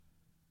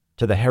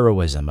to the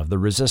heroism of the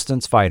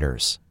resistance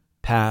fighters,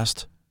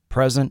 past,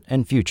 present,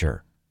 and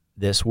future,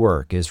 this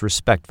work is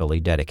respectfully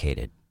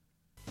dedicated.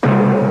 The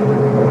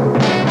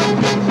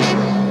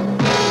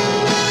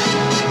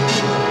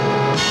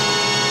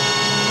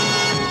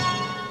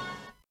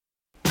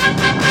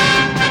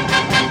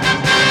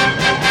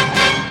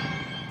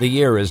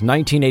year is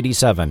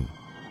 1987,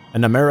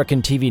 and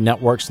American TV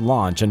networks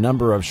launch a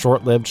number of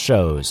short-lived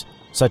shows,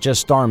 such as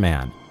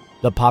Starman,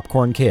 The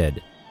Popcorn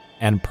Kid,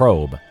 and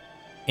Probe.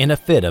 In a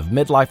fit of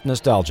midlife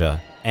nostalgia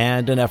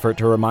and an effort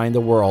to remind the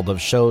world of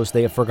shows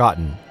they have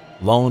forgotten,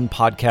 lone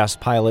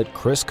podcast pilot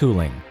Chris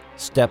Cooling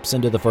steps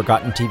into the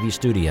Forgotten TV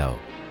studio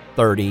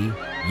 30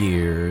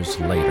 years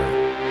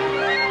later.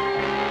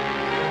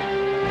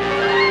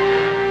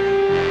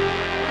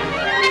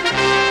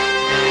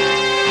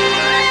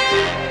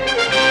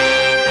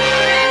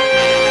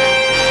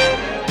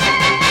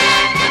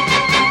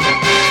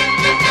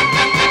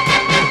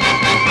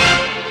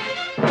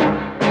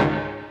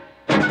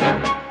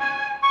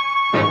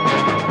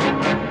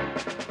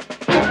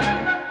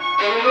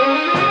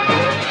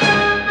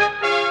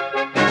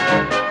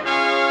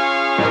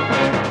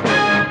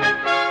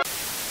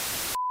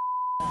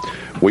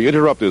 We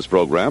interrupt this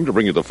program to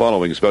bring you the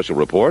following special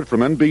report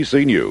from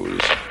NBC News.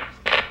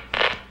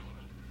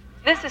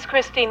 This is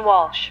Christine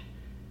Walsh.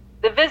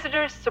 The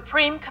Visitor's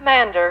Supreme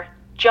Commander,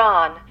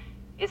 John,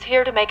 is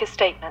here to make a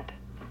statement.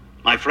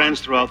 My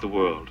friends throughout the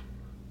world,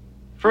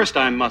 first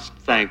I must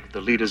thank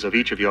the leaders of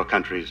each of your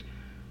countries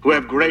who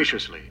have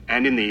graciously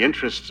and in the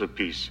interests of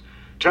peace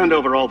turned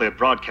over all their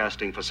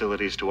broadcasting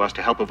facilities to us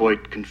to help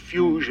avoid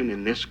confusion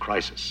in this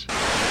crisis.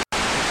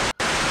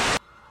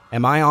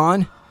 Am I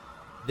on?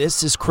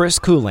 This is Chris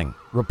Cooling,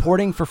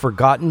 reporting for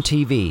Forgotten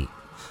TV.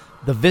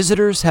 The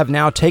Visitors have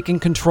now taken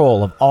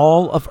control of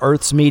all of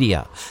Earth's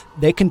media.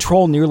 They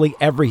control nearly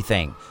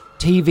everything: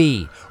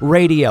 TV,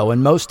 radio,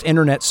 and most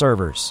internet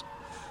servers.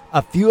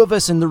 A few of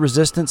us in the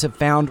Resistance have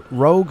found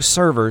rogue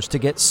servers to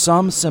get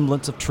some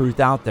semblance of truth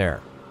out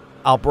there.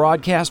 I'll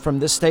broadcast from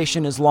this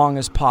station as long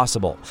as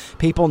possible.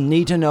 People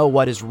need to know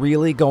what is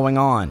really going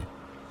on.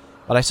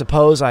 But I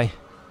suppose I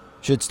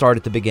should start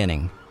at the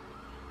beginning.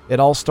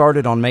 It all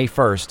started on May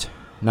 1st,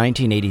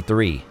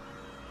 1983,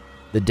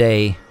 the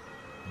day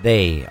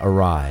they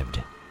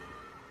arrived.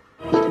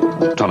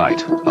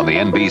 Tonight on the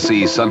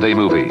NBC Sunday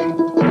Movie,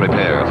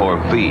 prepare for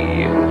V,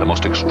 the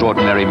most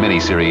extraordinary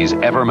miniseries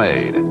ever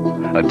made.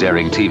 A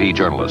daring TV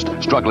journalist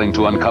struggling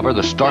to uncover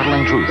the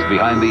startling truth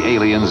behind the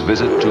aliens'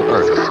 visit to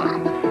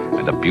Earth.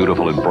 And a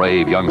beautiful and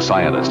brave young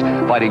scientist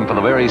fighting for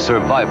the very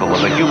survival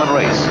of the human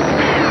race.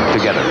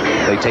 Together,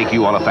 they take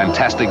you on a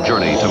fantastic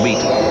journey to meet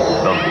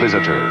the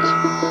Visitors.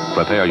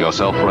 Prepare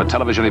yourself for a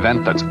television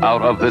event that's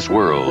out of this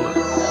world.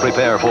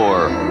 Prepare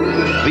for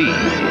V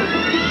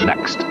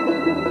next.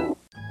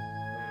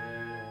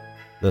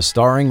 The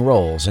starring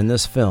roles in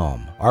this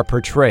film are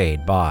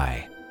portrayed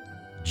by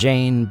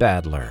Jane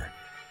Badler,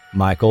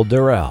 Michael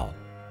Durrell,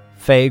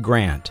 Faye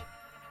Grant,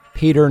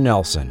 Peter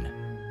Nelson,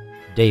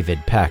 David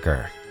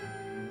Packer,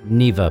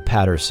 Neva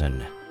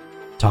Patterson,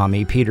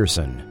 Tommy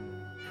Peterson,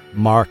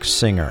 Mark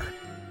Singer,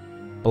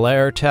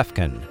 Blair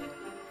Tefkin,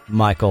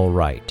 Michael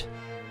Wright.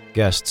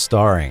 Guest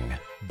starring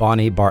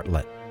Bonnie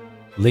Bartlett,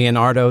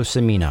 Leonardo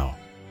Cimino,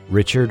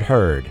 Richard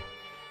Hurd,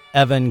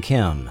 Evan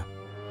Kim,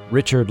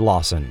 Richard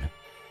Lawson,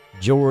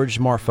 George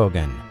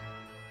Marfogan,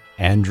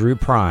 Andrew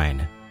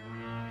Prine,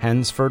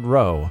 Hansford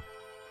Rowe,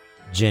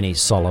 Jenny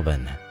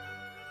Sullivan,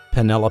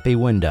 Penelope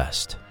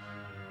Windust.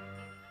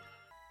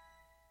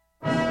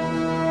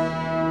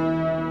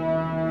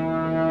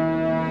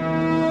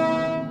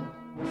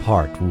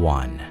 Part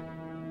 1.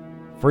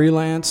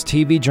 Freelance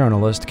TV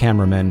journalist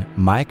cameraman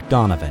Mike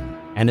Donovan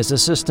and his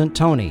assistant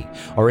Tony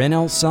are in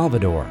El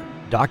Salvador,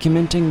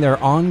 documenting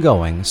their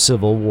ongoing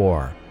civil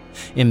war,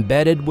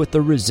 embedded with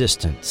the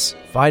resistance,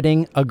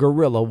 fighting a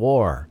guerrilla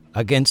war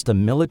against a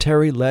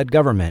military-led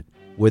government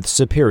with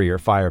superior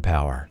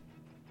firepower.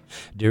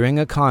 During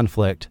a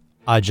conflict,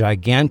 a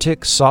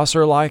gigantic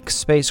saucer-like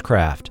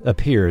spacecraft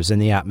appears in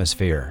the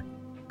atmosphere,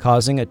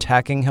 causing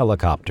attacking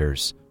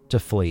helicopters to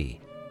flee.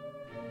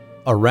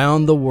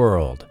 Around the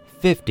world,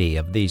 50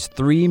 of these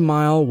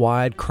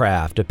 3-mile-wide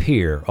craft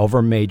appear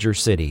over major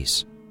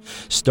cities,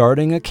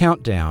 starting a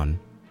countdown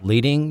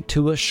leading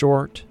to a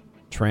short,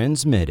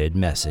 transmitted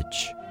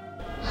message.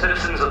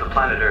 Citizens of the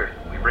planet Earth,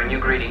 we bring you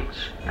greetings,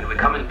 and we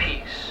come in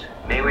peace.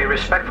 May we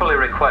respectfully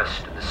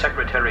request the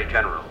Secretary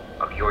General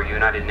of your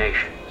United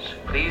Nations,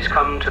 please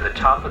come to the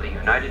top of the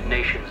United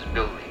Nations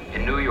building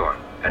in New York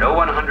at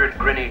 0100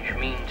 Greenwich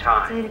Mean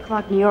Time. It's 8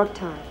 o'clock New York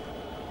time.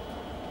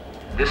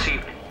 This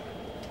evening.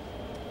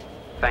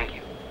 Thank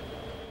you.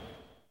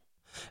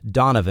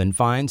 Donovan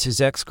finds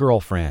his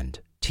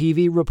ex-girlfriend,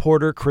 TV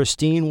reporter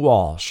Christine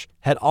Walsh,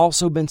 had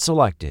also been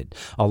selected,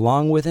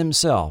 along with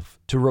himself,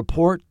 to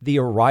report the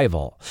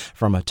arrival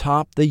from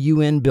atop the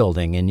UN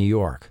building in New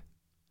York.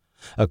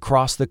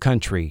 Across the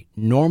country,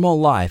 normal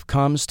life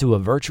comes to a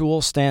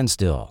virtual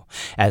standstill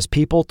as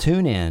people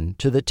tune in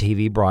to the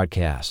TV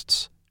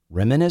broadcasts,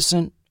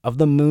 reminiscent of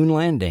the moon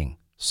landing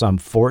some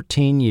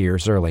 14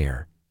 years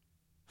earlier.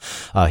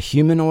 A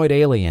humanoid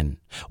alien,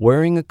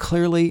 wearing a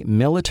clearly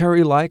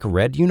military-like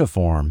red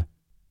uniform,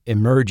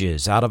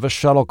 emerges out of a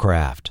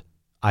shuttlecraft,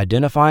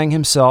 identifying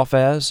himself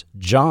as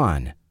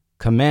John,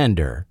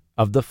 commander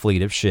of the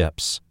fleet of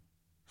ships.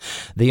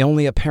 The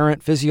only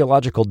apparent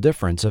physiological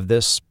difference of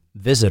this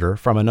visitor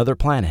from another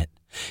planet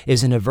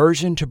is an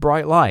aversion to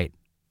bright light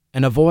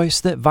and a voice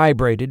that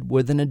vibrated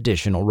with an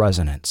additional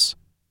resonance.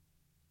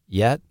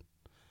 Yet,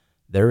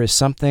 there is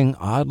something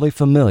oddly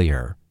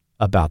familiar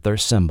about their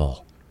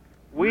symbol.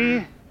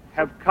 We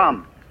have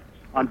come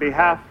on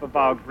behalf of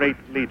our great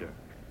leader,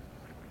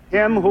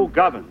 him who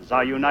governs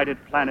our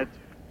united planet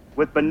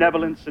with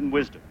benevolence and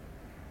wisdom.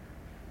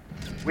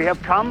 We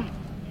have come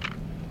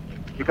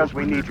because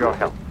we need your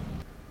help.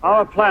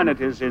 Our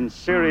planet is in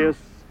serious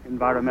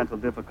environmental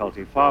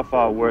difficulty, far,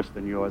 far worse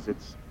than yours.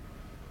 It's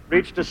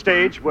reached a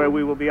stage where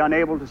we will be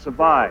unable to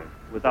survive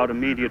without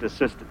immediate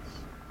assistance.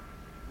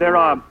 There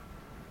are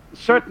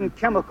certain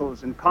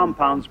chemicals and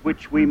compounds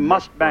which we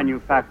must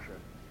manufacture,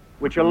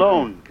 which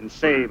alone can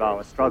save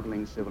our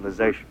struggling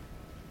civilization.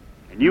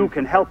 And you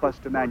can help us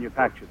to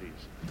manufacture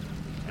these.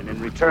 And in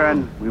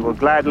return, we will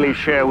gladly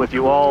share with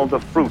you all the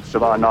fruits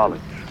of our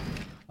knowledge.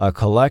 A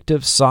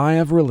collective sigh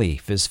of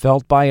relief is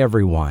felt by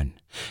everyone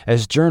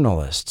as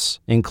journalists,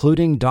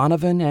 including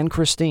Donovan and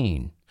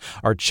Christine,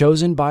 are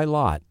chosen by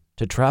lot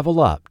to travel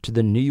up to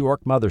the New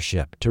York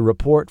mothership to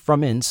report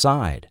from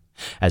inside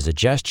as a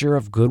gesture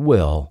of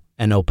goodwill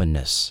and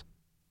openness.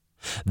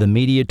 The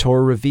media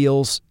tour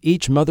reveals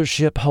each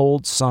mothership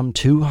holds some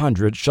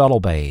 200 shuttle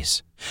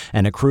bays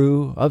and a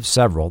crew of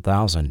several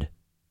thousand.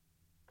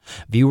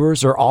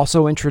 Viewers are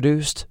also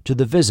introduced to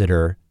the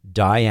visitor,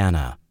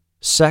 Diana,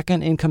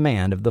 second in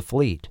command of the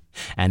fleet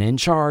and in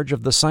charge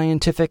of the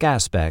scientific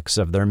aspects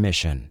of their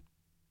mission.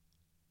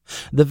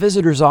 The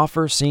visitor's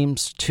offer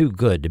seems too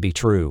good to be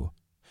true,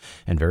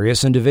 and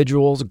various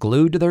individuals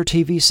glued to their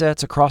TV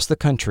sets across the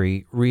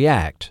country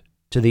react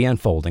to the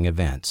unfolding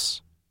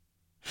events.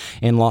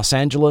 In Los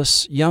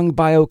Angeles, young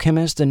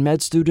biochemist and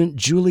med student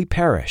Julie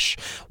Parrish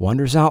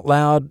wonders out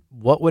loud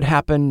what would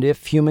happen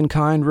if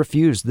humankind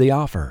refused the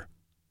offer.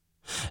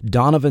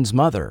 Donovan's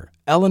mother,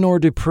 Eleanor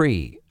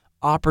Dupree,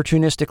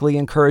 opportunistically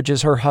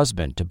encourages her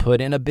husband to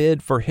put in a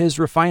bid for his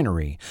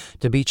refinery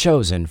to be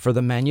chosen for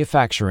the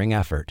manufacturing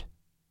effort.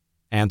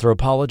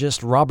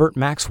 Anthropologist Robert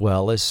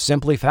Maxwell is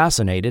simply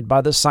fascinated by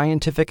the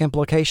scientific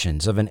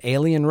implications of an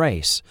alien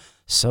race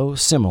so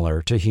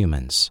similar to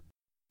humans.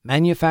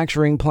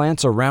 Manufacturing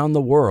plants around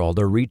the world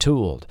are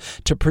retooled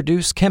to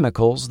produce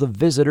chemicals the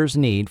visitors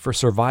need for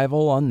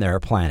survival on their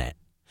planet,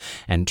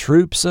 and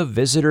troops of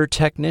visitor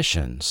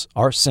technicians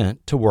are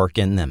sent to work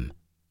in them.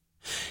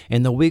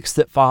 In the weeks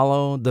that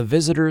follow, the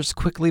visitors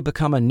quickly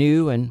become a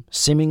new and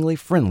seemingly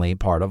friendly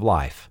part of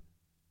life.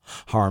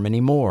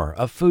 Harmony Moore,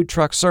 a food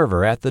truck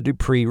server at the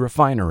Dupree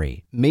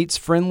refinery, meets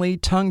friendly,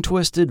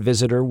 tongue-twisted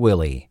visitor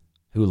Willie,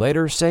 who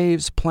later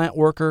saves plant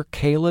worker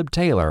Caleb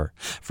Taylor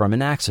from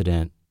an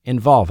accident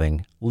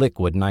involving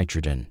liquid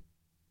nitrogen.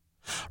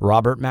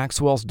 Robert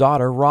Maxwell's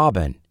daughter,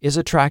 Robin, is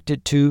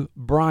attracted to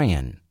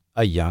Brian,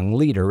 a young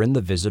leader in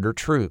the visitor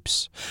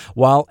troops,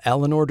 while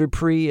Eleanor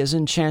Dupree is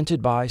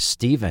enchanted by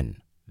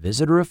Stephen,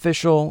 visitor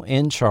official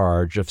in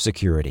charge of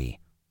security.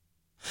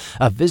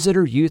 A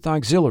visitor youth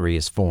auxiliary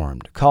is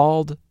formed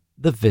called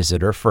the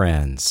Visitor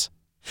Friends,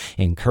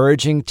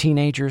 encouraging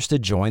teenagers to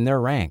join their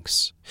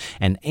ranks.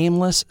 An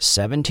aimless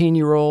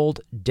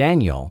 17-year-old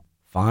Daniel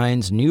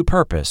finds new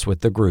purpose with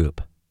the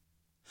group.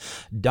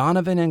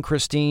 Donovan and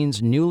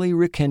Christine's newly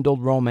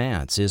rekindled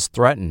romance is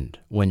threatened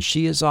when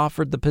she is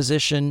offered the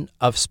position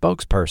of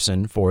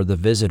spokesperson for the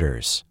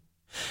visitors,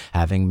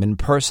 having been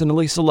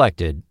personally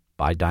selected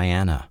by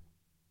Diana.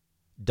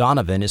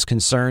 Donovan is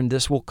concerned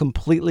this will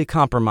completely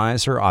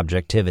compromise her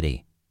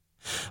objectivity.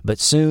 But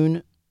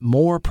soon,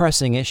 more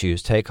pressing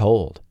issues take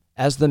hold,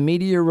 as the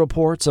media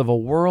reports of a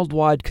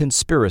worldwide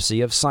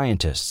conspiracy of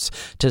scientists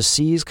to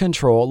seize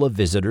control of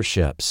visitor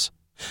ships,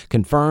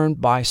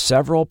 confirmed by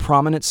several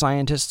prominent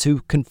scientists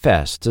who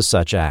confess to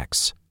such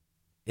acts.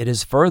 It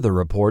is further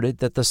reported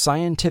that the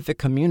scientific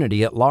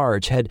community at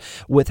large had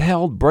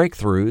withheld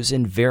breakthroughs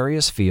in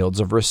various fields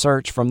of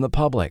research from the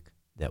public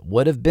that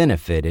would have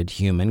benefited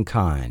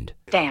humankind.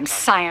 Damn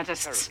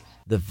scientists!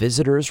 The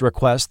visitors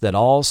request that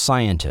all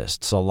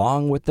scientists,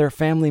 along with their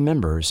family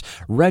members,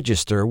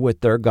 register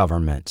with their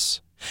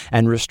governments,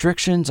 and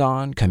restrictions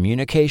on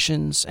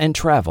communications and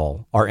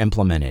travel are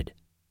implemented.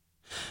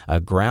 A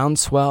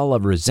groundswell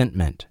of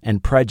resentment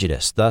and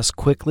prejudice thus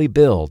quickly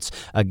builds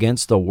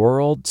against the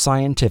world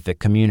scientific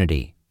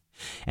community,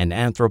 and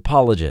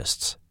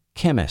anthropologists,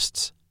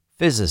 chemists,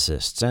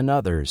 physicists, and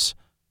others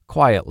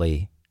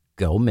quietly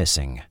go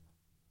missing.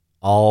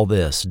 All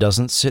this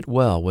doesn't sit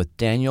well with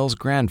Daniel's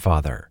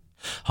grandfather,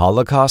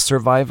 Holocaust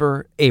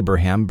survivor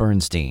Abraham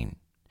Bernstein,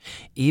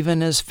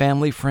 even as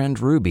family friend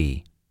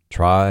Ruby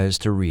tries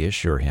to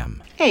reassure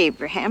him.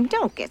 Abraham,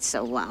 don't get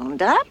so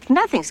wound up.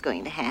 Nothing's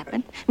going to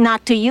happen.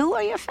 Not to you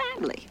or your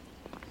family.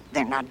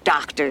 They're not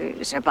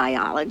doctors or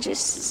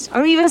biologists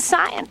or even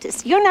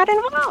scientists. You're not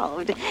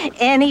involved.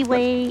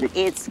 Anyway,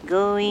 it's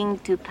going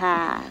to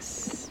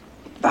pass.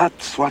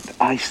 That's what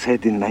I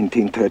said in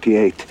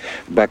 1938,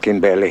 back in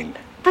Berlin.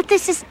 But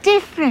this is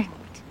different.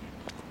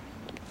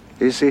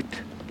 Is it?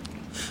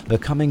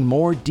 Becoming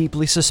more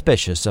deeply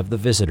suspicious of the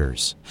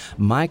visitors,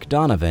 Mike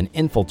Donovan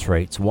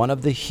infiltrates one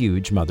of the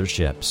huge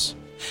motherships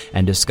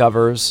and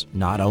discovers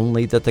not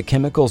only that the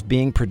chemicals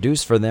being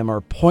produced for them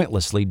are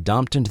pointlessly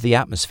dumped into the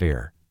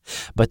atmosphere,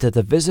 but that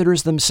the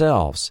visitors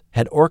themselves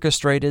had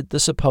orchestrated the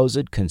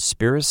supposed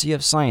conspiracy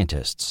of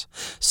scientists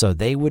so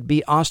they would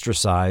be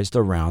ostracized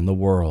around the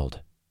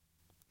world.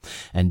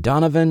 And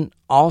Donovan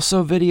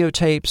also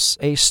videotapes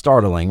a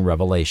startling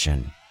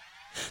revelation.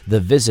 The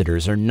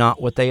visitors are not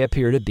what they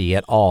appear to be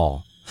at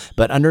all,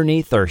 but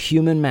underneath their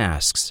human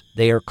masks,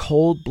 they are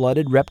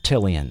cold-blooded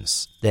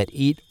reptilians that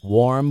eat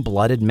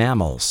warm-blooded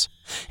mammals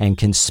and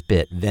can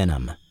spit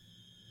venom.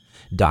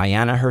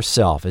 Diana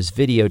herself is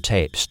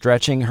videotaped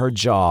stretching her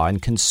jaw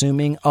and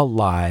consuming a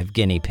live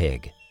guinea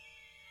pig.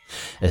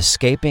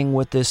 Escaping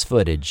with this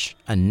footage,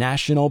 a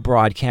national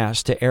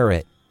broadcast to air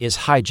it is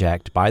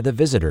hijacked by the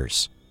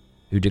visitors,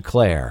 who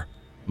declare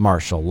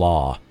martial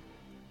law.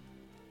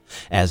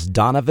 As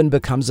Donovan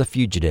becomes a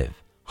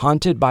fugitive,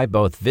 haunted by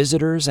both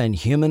visitors and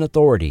human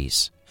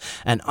authorities,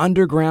 an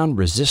underground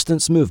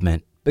resistance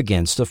movement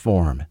begins to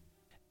form.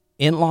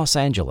 In Los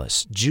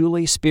Angeles,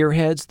 Julie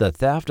spearheads the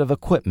theft of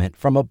equipment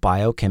from a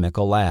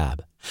biochemical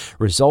lab,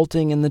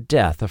 resulting in the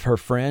death of her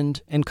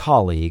friend and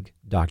colleague,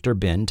 Dr.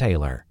 Ben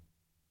Taylor.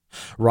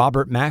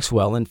 Robert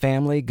Maxwell and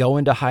family go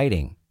into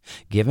hiding,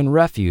 given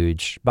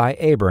refuge by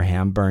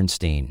Abraham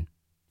Bernstein,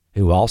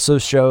 who also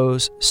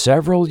shows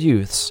several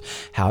youths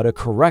how to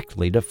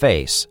correctly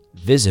deface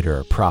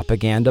visitor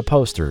propaganda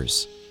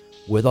posters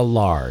with a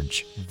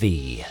large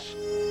V.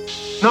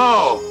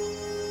 No!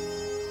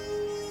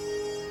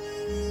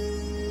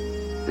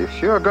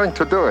 If you're going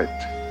to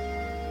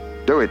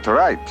do it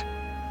right.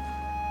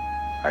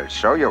 I'll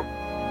show you.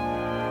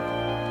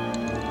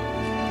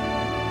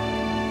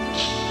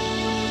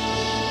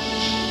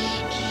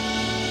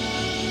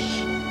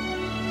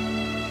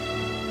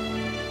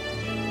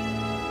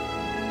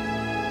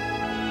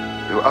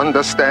 You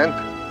understand?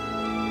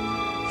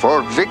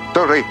 For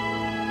victory.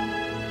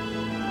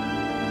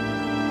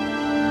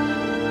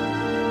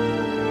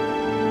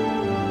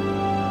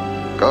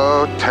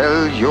 Go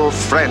tell your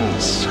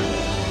friends.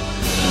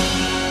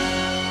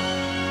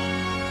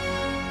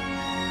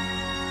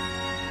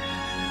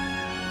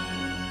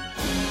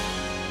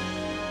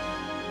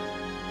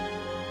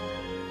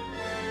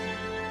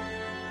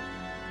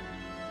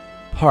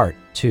 Part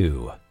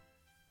 2.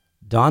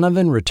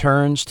 Donovan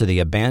returns to the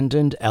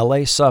abandoned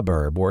L.A.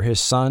 suburb where his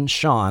son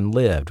Sean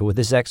lived with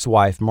his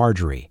ex-wife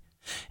Marjorie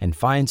and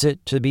finds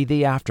it to be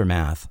the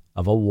aftermath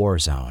of a war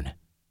zone.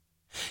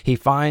 He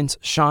finds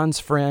Sean's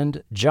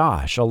friend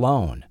Josh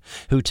alone,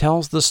 who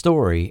tells the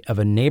story of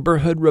a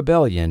neighborhood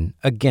rebellion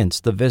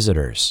against the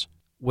visitors,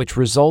 which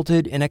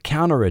resulted in a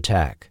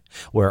counterattack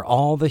where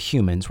all the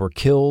humans were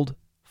killed,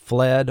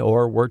 fled,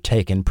 or were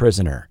taken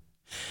prisoner,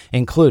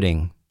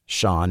 including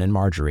Sean and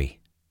Marjorie.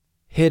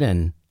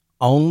 Hidden,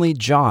 only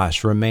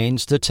Josh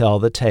remains to tell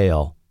the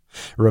tale,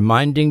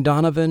 reminding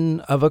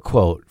Donovan of a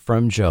quote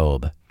from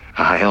Job.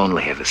 I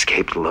only have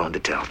escaped alone to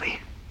tell thee.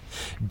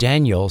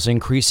 Daniel's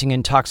increasing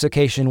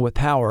intoxication with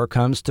power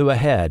comes to a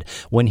head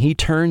when he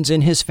turns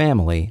in his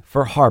family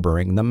for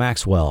harboring the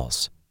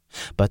Maxwells.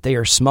 But they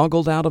are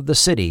smuggled out of the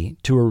city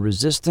to a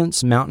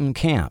resistance mountain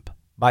camp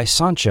by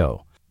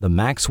Sancho, the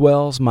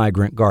Maxwells'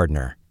 migrant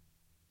gardener.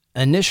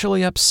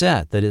 Initially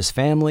upset that his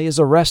family is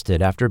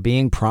arrested after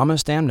being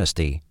promised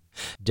amnesty,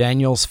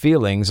 Daniel's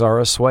feelings are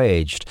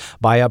assuaged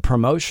by a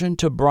promotion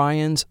to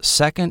Brian's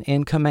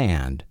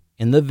second-in-command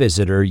in the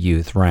visitor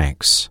youth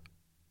ranks.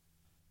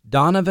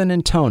 Donovan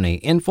and Tony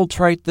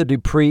infiltrate the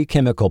Dupree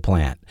chemical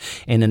plant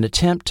in an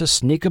attempt to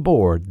sneak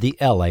aboard the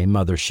L.A.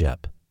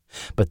 mothership,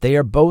 but they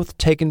are both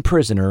taken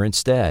prisoner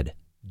instead,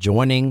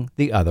 joining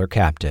the other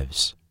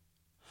captives.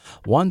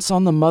 Once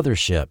on the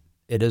mothership,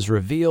 it is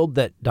revealed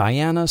that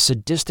Diana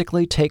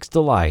sadistically takes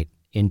delight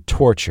in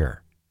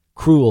torture,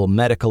 cruel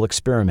medical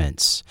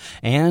experiments,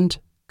 and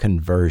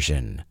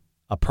conversion,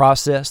 a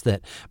process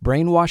that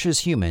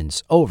brainwashes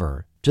humans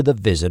over to the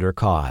visitor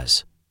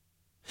cause.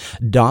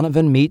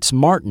 Donovan meets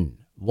Martin,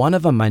 one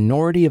of a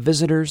minority of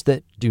visitors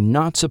that do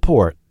not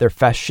support their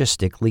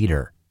fascistic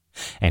leader,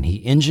 and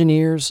he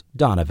engineers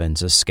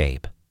Donovan's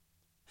escape.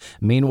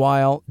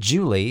 Meanwhile,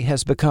 Julie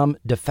has become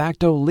de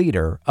facto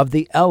leader of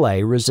the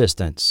L.A.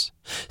 resistance,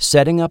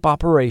 setting up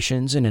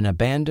operations in an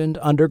abandoned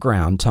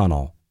underground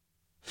tunnel.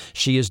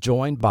 She is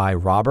joined by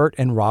Robert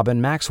and Robin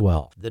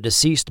Maxwell, the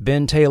deceased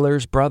Ben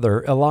Taylor's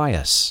brother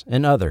Elias,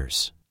 and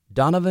others.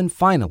 Donovan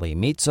finally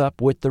meets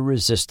up with the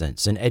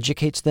resistance and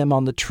educates them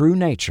on the true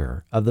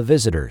nature of the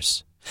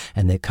visitors,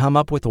 and they come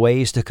up with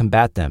ways to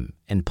combat them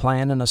and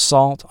plan an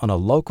assault on a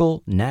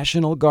local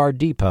National Guard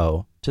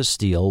depot to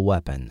steal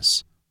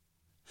weapons.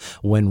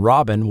 When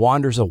Robin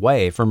wanders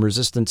away from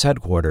Resistance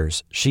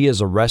headquarters, she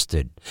is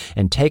arrested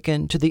and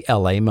taken to the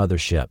L.A.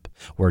 mothership,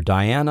 where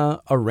Diana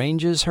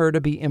arranges her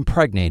to be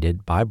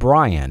impregnated by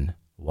Brian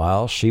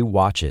while she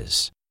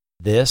watches.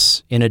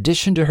 This, in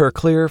addition to her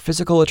clear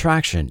physical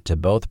attraction to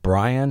both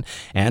Brian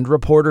and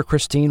reporter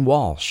Christine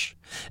Walsh,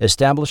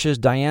 establishes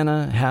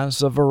Diana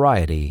has a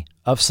variety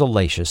of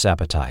salacious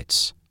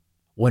appetites.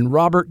 When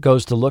Robert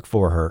goes to look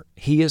for her,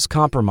 he is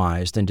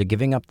compromised into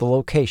giving up the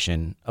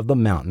location of the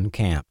mountain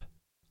camp.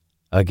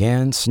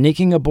 Again,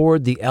 sneaking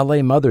aboard the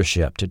LA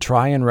mothership to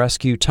try and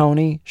rescue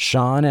Tony,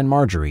 Sean, and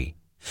Marjorie,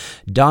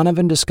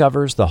 Donovan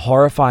discovers the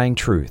horrifying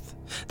truth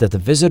that the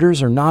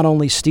visitors are not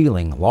only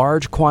stealing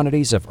large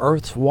quantities of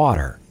Earth's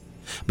water,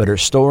 but are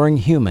storing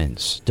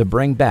humans to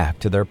bring back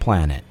to their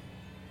planet.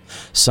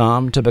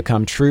 Some to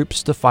become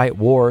troops to fight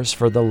wars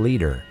for the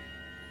leader,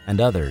 and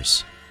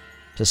others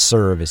to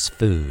serve as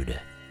food.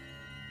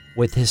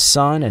 With his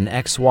son and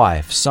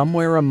ex-wife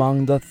somewhere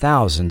among the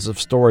thousands of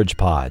storage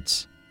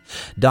pods,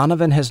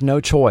 Donovan has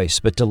no choice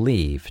but to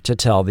leave to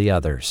tell the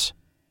others.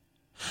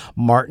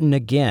 Martin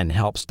again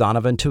helps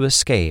Donovan to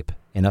escape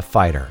in a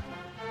fighter.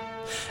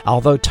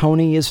 Although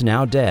Tony is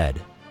now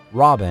dead,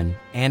 Robin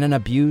and an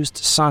abused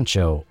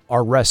Sancho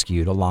are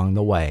rescued along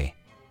the way.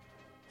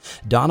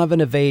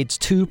 Donovan evades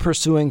two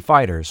pursuing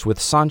fighters,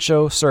 with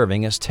Sancho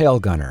serving as tail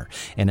gunner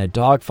in a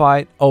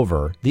dogfight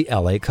over the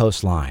LA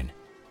coastline.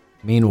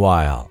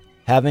 Meanwhile,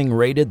 having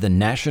raided the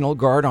National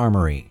Guard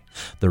armory,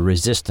 the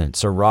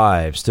Resistance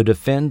arrives to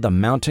defend the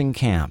mountain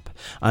camp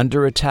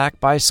under attack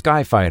by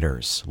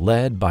skyfighters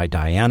led by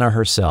Diana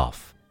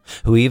herself,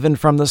 who even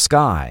from the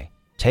sky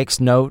takes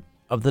note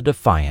of the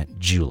defiant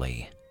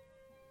Julie.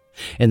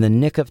 In the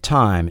nick of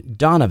time,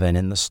 Donovan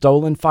and the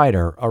stolen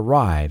fighter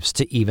arrives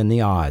to even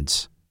the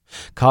odds,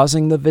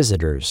 causing the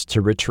visitors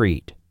to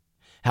retreat.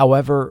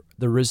 However,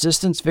 the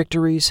Resistance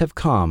victories have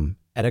come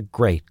at a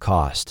great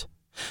cost,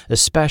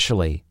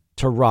 especially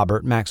to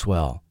Robert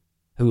Maxwell,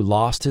 who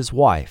lost his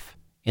wife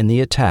in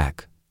the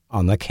attack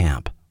on the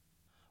camp.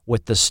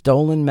 With the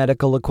stolen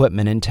medical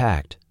equipment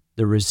intact,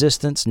 the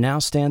Resistance now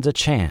stands a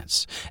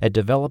chance at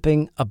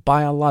developing a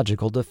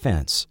biological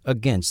defense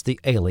against the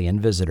alien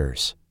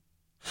visitors.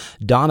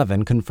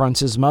 Donovan confronts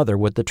his mother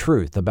with the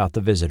truth about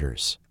the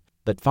visitors,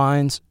 but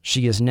finds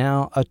she is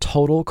now a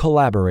total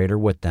collaborator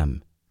with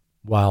them,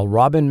 while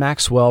Robin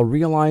Maxwell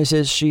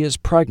realizes she is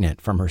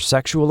pregnant from her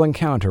sexual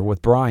encounter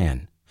with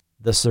Brian.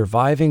 The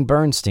surviving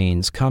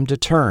Bernsteins come to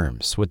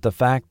terms with the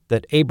fact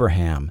that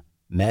Abraham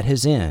met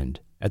his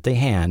end at the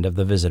hand of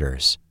the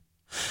visitors,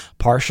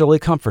 partially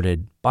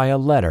comforted by a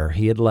letter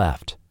he had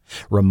left,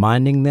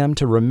 reminding them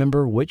to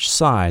remember which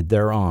side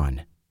they're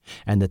on,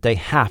 and that they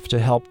have to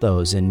help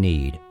those in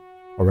need,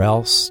 or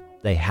else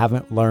they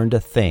haven't learned a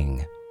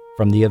thing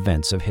from the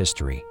events of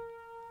history.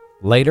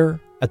 Later,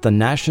 at the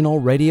National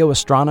Radio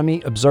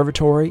Astronomy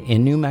Observatory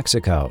in New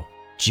Mexico,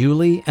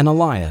 Julie and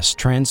Elias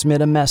transmit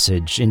a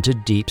message into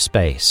deep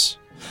space,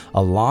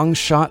 a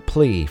long-shot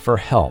plea for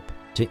help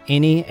to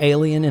any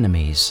alien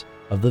enemies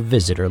of the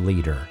visitor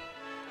leader.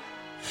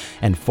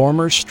 And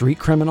former street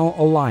criminal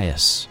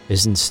Elias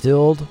is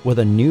instilled with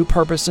a new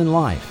purpose in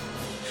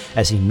life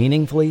as he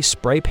meaningfully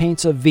spray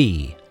paints a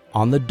V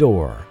on the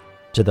door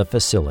to the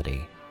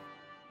facility.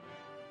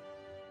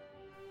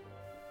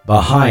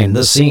 Behind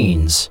the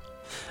scenes.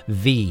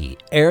 V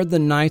aired the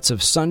nights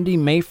of Sunday,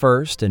 May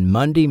 1st and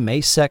Monday,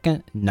 May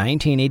 2nd,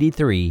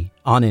 1983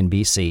 on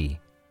NBC,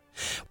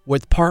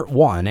 with Part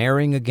 1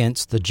 airing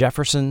against the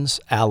Jeffersons,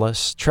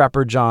 Alice,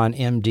 Trapper John,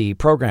 M.D.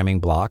 programming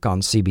block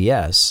on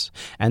CBS,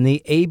 and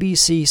the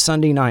ABC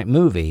Sunday Night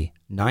Movie,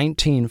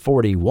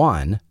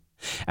 1941,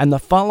 and the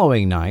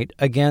following night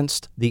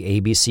against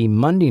the ABC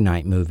Monday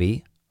Night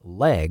Movie,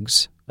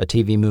 Legs, a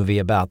TV movie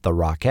about the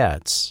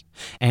Rockettes,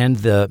 and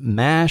the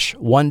MASH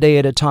One Day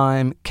at a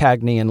Time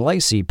Cagney and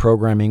Lacey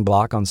programming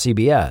block on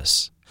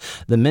CBS.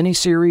 The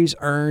miniseries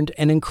earned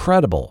an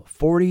incredible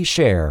 40%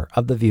 share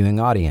of the viewing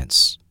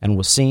audience and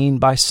was seen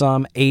by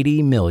some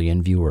 80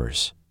 million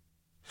viewers.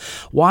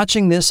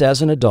 Watching this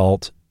as an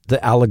adult,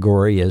 the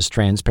allegory is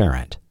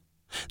transparent.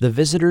 The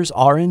visitors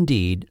are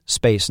indeed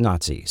space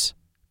Nazis,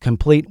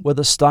 complete with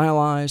a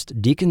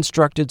stylized,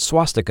 deconstructed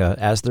swastika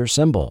as their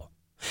symbol,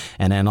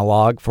 an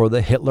analog for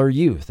the Hitler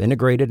Youth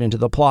integrated into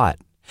the plot,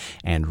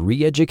 and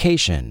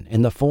re-education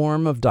in the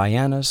form of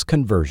Diana's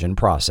conversion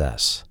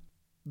process.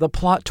 The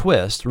plot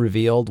twist,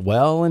 revealed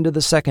well into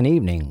the second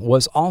evening,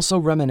 was also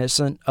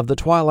reminiscent of the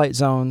Twilight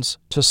Zone's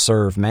To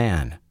Serve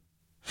Man.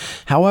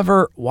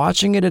 However,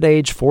 watching it at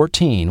age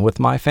 14 with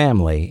my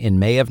family in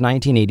May of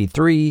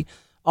 1983,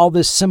 all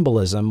this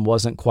symbolism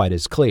wasn't quite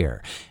as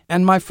clear,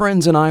 and my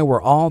friends and I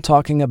were all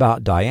talking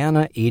about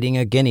Diana eating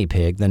a guinea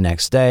pig the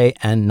next day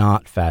and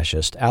not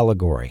fascist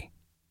allegory.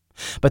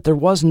 But there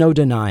was no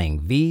denying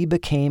V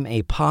became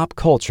a pop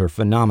culture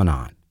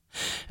phenomenon,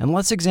 and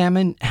let's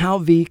examine how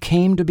V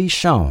came to be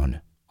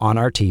shown on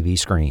our TV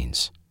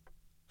screens.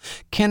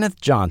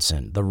 Kenneth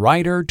Johnson, the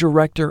writer,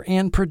 director,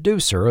 and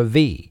producer of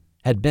V,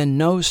 had been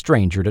no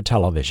stranger to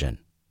television.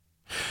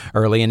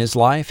 Early in his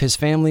life, his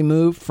family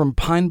moved from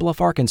Pine Bluff,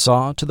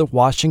 Arkansas to the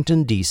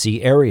Washington,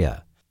 D.C.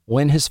 area,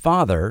 when his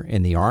father,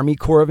 in the Army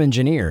Corps of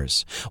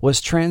Engineers,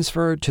 was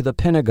transferred to the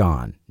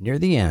Pentagon near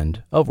the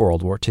end of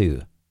World War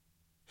II.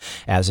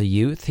 As a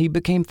youth, he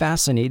became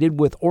fascinated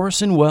with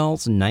Orson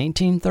Welles'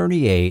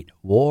 1938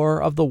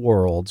 War of the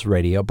Worlds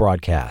radio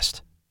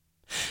broadcast.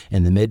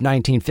 In the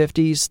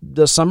mid-1950s,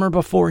 the summer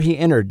before he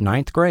entered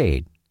ninth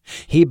grade,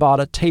 he bought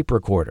a tape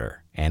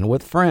recorder and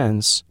with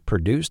friends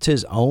produced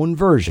his own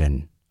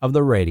version of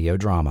the radio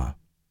drama.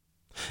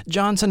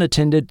 Johnson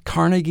attended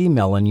Carnegie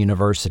Mellon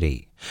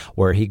University,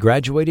 where he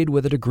graduated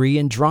with a degree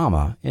in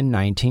drama in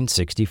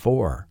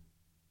 1964.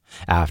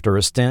 After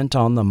a stint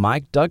on The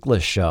Mike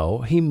Douglas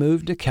Show, he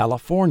moved to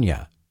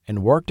California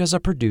and worked as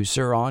a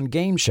producer on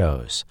game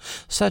shows,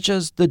 such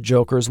as The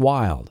Joker's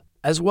Wild,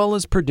 as well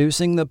as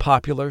producing the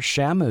popular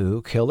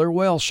Shamu killer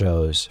whale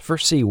shows for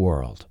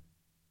SeaWorld.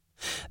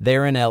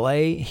 There in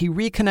L.A., he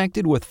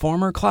reconnected with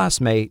former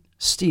classmate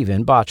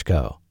Stephen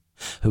Bochco,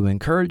 who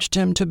encouraged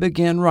him to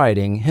begin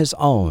writing his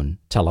own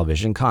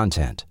television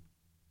content.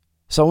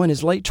 So in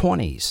his late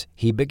 20s,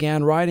 he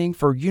began writing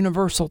for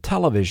Universal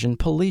Television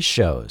police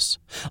shows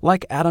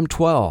like Adam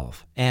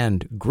 12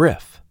 and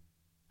Griff.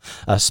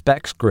 A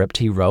spec script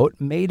he wrote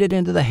made it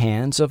into the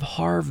hands of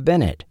Harve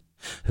Bennett,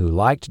 who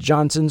liked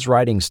Johnson's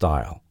writing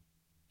style.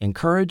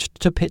 Encouraged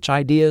to pitch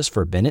ideas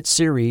for Bennett's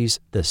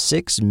series The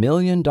 $6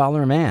 Million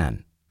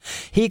Man,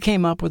 he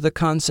came up with the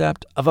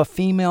concept of a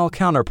female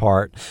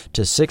counterpart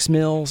to Six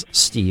Mill's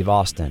Steve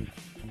Austin.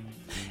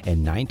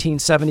 In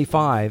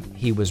 1975,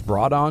 he was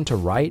brought on to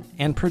write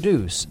and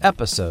produce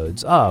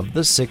episodes of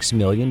The $6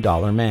 Million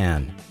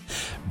Man,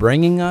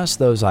 bringing us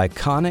those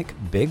iconic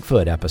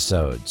Bigfoot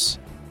episodes,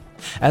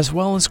 as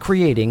well as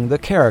creating the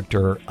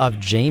character of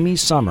Jamie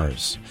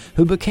Summers,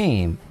 who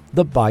became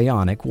the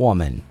Bionic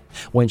Woman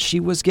when she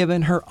was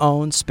given her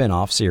own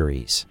spin-off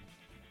series.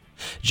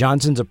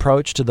 Johnson's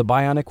approach to the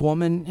Bionic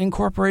Woman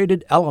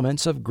incorporated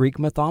elements of Greek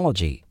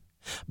mythology,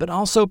 but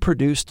also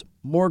produced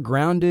more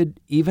grounded,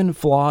 even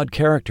flawed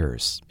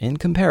characters in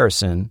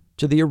comparison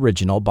to the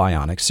original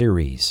Bionic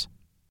series.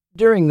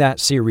 During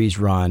that series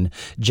run,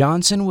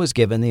 Johnson was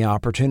given the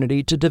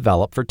opportunity to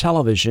develop for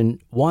television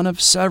one of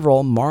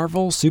several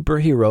Marvel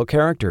superhero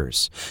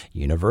characters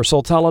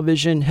Universal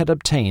Television had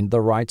obtained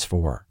the rights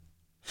for.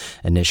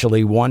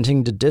 Initially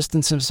wanting to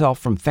distance himself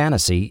from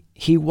fantasy,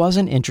 he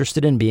wasn't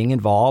interested in being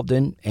involved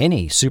in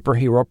any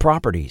superhero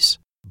properties,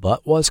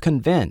 but was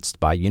convinced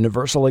by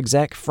Universal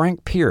exec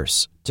Frank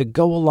Pierce to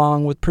go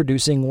along with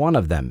producing one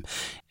of them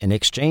in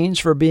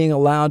exchange for being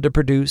allowed to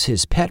produce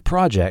his pet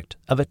project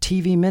of a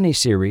TV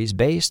miniseries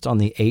based on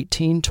the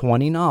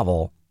 1820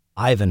 novel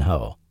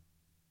Ivanhoe.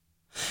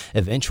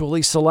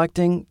 Eventually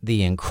selecting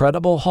The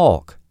Incredible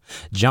Hulk,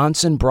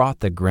 Johnson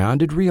brought the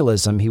grounded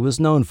realism he was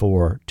known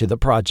for to the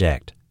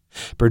project,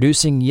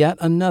 producing yet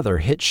another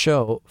hit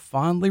show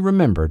fondly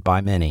remembered by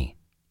many.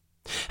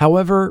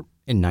 However,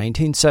 in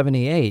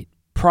 1978,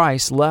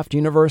 Price left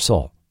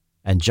Universal,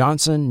 and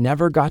Johnson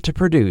never got to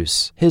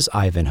produce his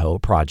Ivanhoe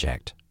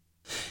project.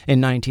 In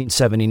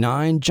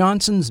 1979,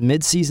 Johnson's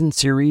mid-season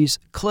series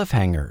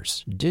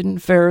Cliffhangers didn't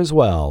fare as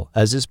well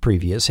as his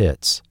previous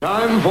hits.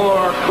 Time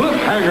for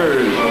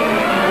Cliffhangers,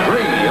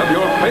 3 of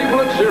your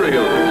favorite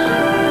serials,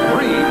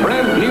 3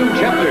 brand new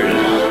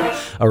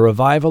chapters. A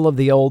revival of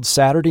the old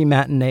Saturday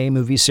matinee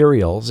movie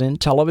serials in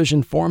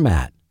television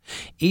format.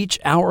 Each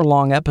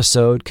hour-long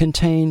episode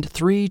contained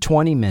 3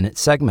 20-minute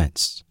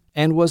segments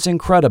and was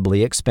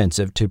incredibly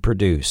expensive to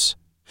produce,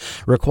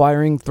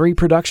 requiring 3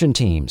 production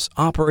teams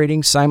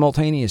operating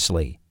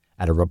simultaneously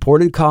at a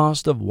reported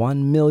cost of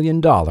 $1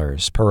 million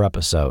per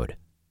episode.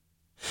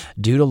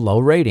 Due to low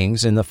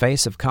ratings in the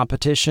face of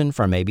competition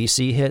from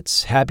ABC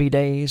hits Happy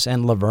Days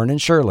and Laverne and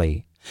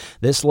Shirley,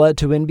 this led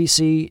to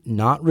NBC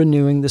not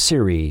renewing the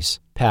series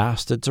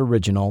past its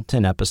original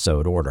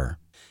 10-episode order.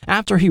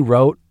 After he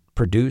wrote,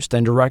 produced,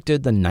 and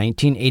directed the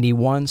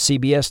 1981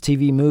 CBS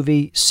TV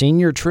movie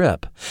Senior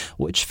Trip,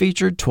 which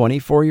featured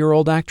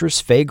 24-year-old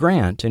actress Faye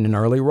Grant in an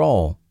early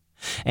role,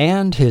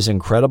 and his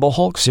Incredible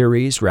Hulk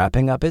series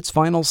wrapping up its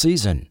final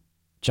season,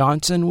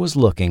 Johnson was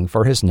looking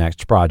for his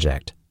next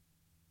project.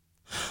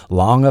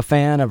 Long a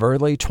fan of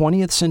early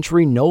 20th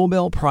century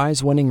Nobel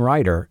Prize-winning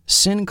writer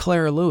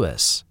Sinclair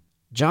Lewis,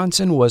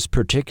 Johnson was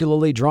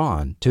particularly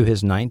drawn to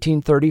his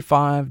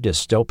 1935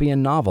 dystopian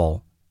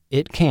novel,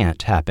 It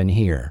Can't Happen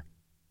Here.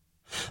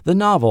 The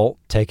novel,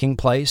 taking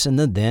place in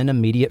the then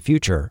immediate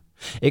future,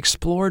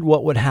 explored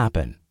what would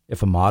happen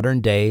if a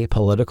modern-day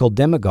political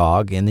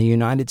demagogue in the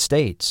United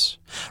States,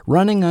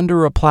 running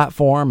under a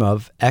platform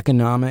of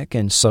economic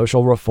and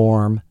social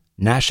reform,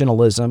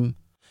 nationalism,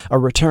 a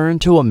return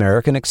to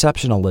American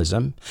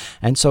exceptionalism,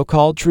 and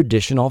so-called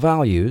traditional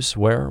values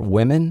where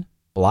women,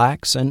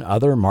 blacks, and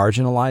other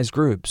marginalized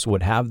groups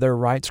would have their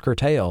rights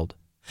curtailed,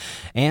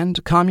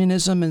 and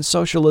communism and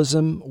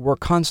socialism were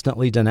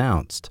constantly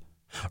denounced,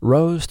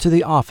 rose to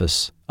the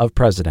office of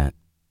president.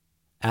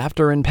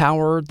 After in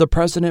power, the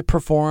president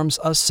performs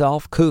a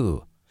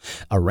self-coup,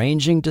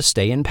 arranging to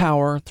stay in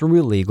power through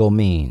illegal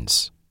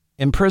means,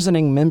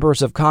 imprisoning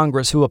members of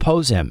Congress who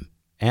oppose him,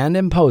 and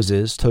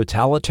imposes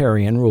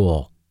totalitarian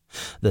rule,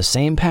 the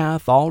same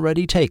path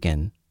already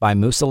taken by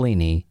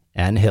Mussolini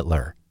and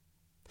Hitler.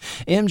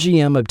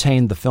 MGM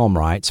obtained the film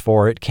rights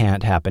for It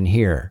Can't Happen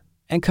Here,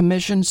 and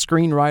commissioned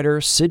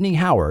screenwriter Sidney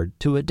Howard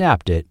to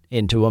adapt it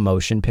into a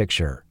motion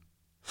picture.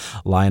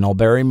 Lionel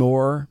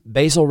Barrymore,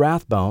 Basil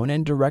Rathbone,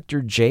 and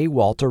director J.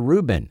 Walter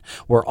Rubin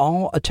were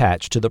all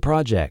attached to the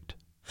project.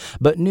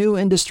 But new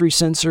industry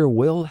censor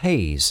Will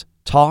Hayes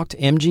talked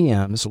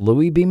MGM's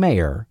Louis B.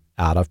 Mayer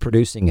out of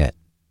producing it.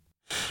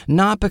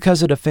 Not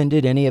because it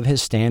offended any of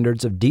his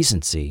standards of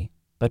decency,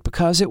 but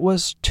because it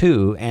was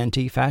too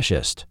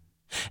anti-fascist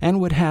and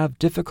would have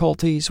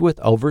difficulties with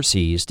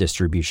overseas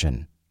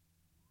distribution.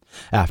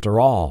 After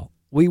all,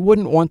 we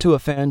wouldn't want to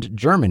offend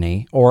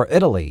Germany or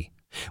Italy,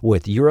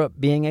 with Europe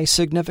being a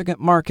significant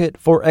market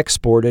for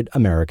exported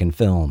American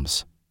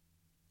films.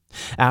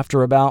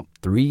 After about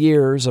 3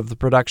 years of the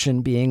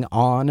production being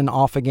on and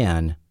off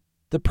again,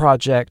 the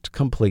project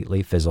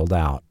completely fizzled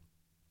out.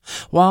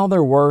 While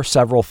there were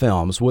several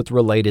films with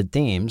related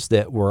themes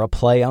that were a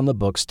play on the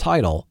book's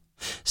title,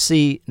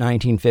 see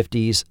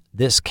 1950's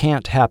This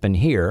Can't Happen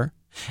Here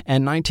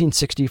and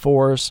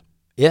 1964's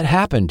It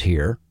Happened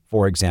Here,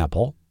 for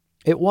example,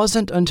 it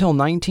wasn't until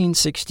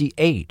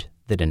 1968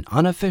 that an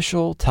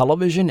unofficial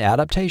television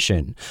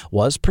adaptation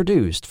was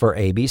produced for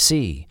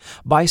ABC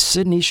by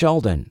Sidney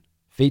Sheldon,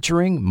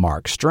 featuring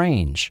Mark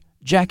Strange,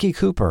 Jackie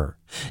Cooper,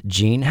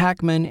 Gene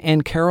Hackman,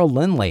 and Carol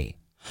Lindley,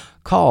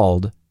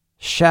 called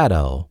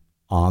Shadow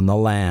on the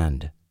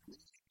Land.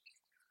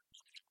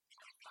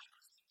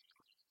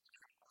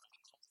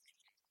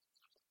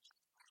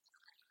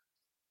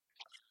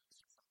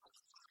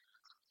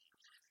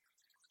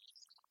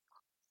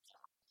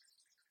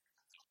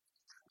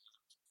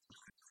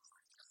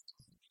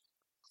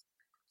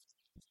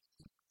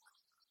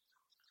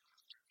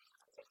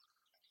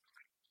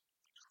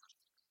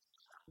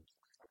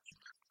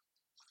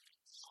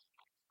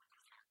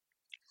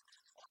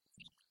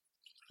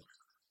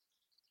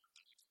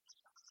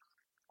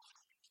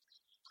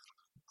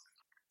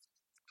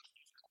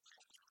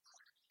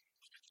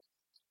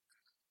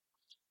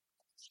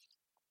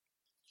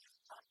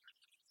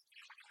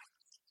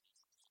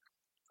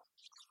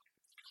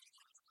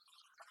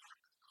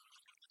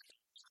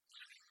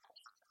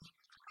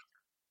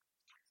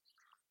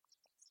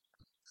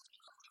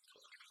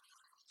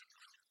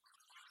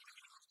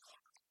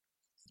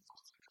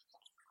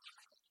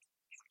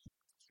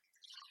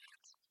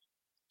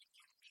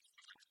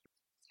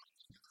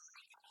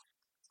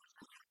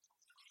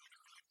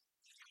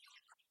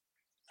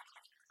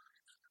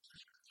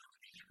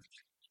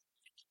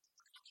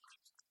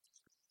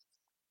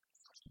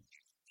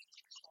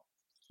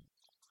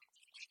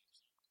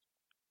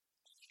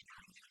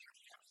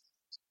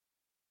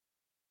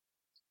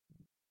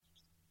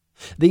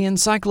 The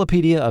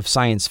Encyclopedia of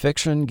Science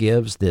Fiction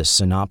gives this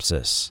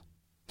synopsis.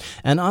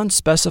 An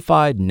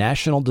unspecified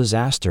national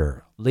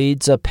disaster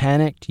leads a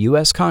panicked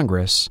U.S.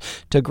 Congress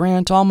to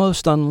grant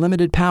almost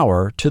unlimited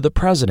power to the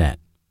president,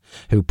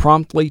 who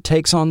promptly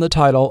takes on the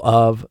title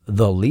of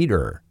the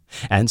leader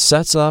and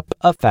sets up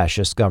a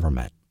fascist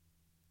government.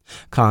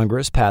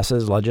 Congress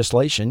passes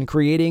legislation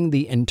creating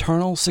the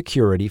Internal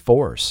Security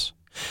Force,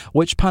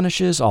 which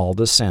punishes all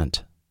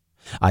dissent.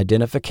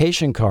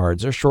 Identification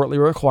cards are shortly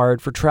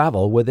required for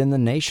travel within the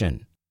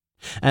nation.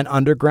 An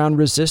underground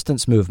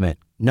resistance movement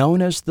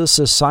known as the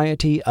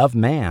Society of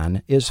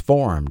Man is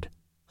formed,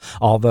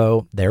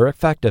 although their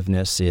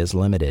effectiveness is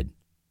limited.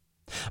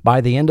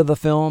 By the end of the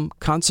film,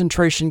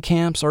 concentration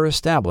camps are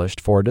established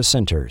for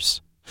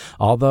dissenters,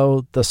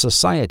 although the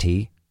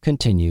society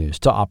continues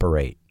to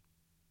operate.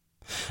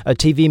 A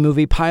TV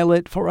movie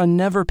pilot for a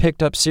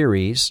never-picked-up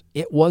series,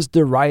 it was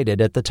derided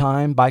at the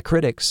time by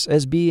critics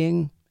as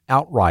being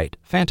outright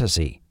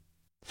fantasy.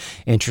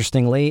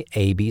 Interestingly,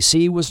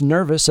 ABC was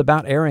nervous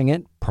about airing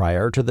it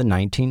prior to the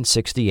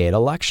 1968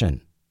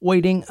 election,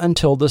 waiting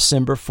until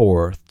December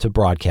 4th to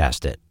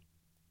broadcast it.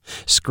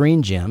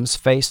 Screen Gems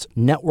faced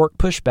network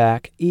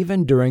pushback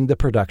even during the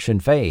production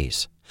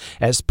phase,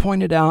 as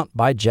pointed out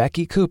by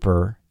Jackie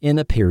Cooper in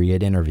a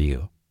Period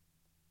interview.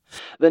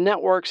 The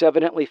networks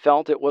evidently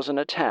felt it was an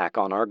attack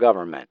on our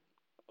government.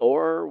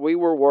 Or we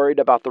were worried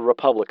about the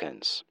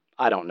Republicans.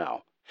 I don't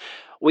know.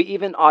 We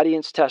even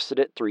audience tested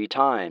it 3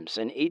 times,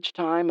 and each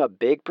time a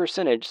big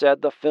percentage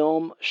said the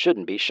film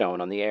shouldn't be shown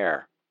on the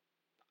air.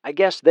 I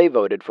guess they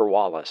voted for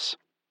Wallace.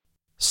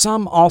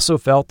 Some also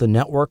felt the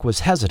network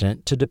was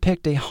hesitant to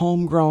depict a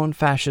homegrown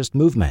fascist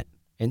movement,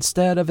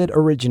 instead of it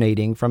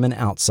originating from an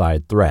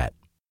outside threat.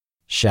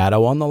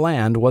 Shadow on the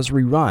Land was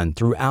rerun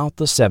throughout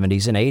the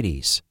 70s and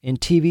 80s in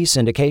TV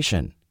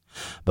syndication,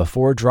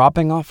 before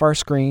dropping off our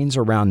screens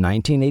around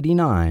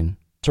 1989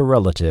 to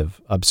relative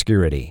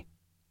obscurity.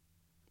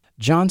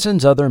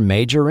 Johnson's other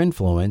major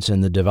influence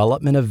in the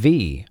development of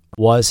V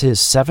was his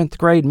 7th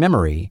grade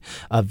memory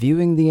of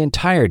viewing the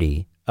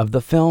entirety of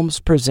the films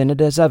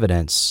presented as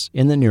evidence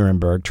in the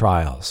Nuremberg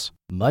trials,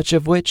 much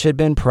of which had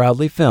been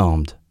proudly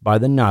filmed by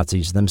the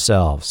Nazis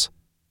themselves.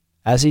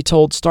 As he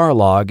told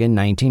Starlog in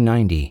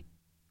 1990,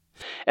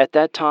 "At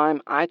that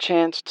time, I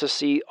chanced to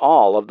see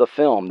all of the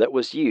film that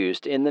was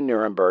used in the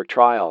Nuremberg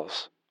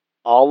trials,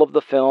 all of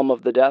the film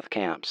of the death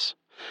camps,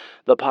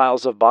 the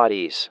piles of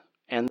bodies,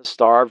 and the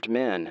starved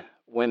men,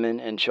 women,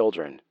 and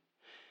children.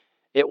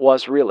 It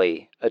was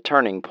really a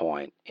turning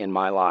point in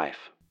my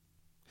life.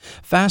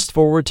 Fast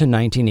forward to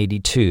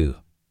 1982.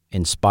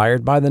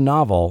 Inspired by the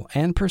novel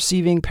and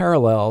perceiving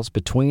parallels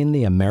between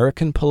the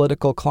American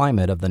political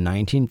climate of the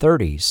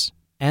 1930s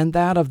and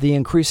that of the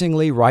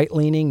increasingly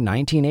right-leaning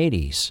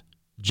 1980s,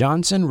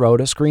 Johnson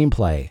wrote a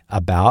screenplay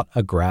about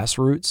a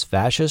grassroots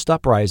fascist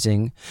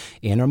uprising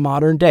in a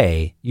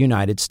modern-day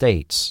United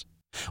States,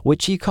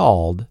 which he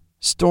called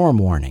Storm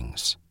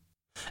Warnings.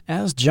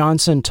 As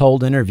Johnson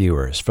told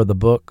interviewers for the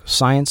book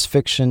science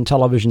fiction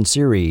television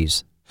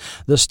series,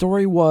 the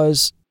story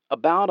was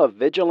about a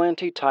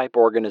vigilante-type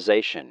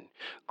organization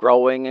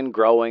growing and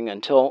growing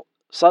until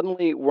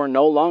suddenly we're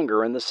no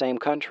longer in the same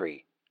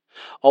country.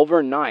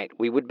 Overnight,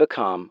 we would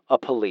become a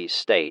police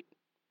state.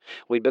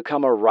 We'd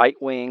become a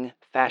right-wing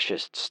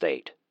fascist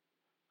state.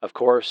 Of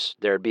course,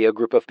 there'd be a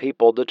group of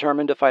people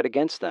determined to fight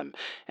against them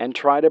and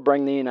try to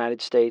bring the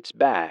United States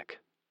back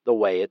the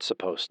way it's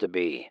supposed to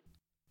be.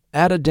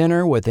 At a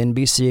dinner with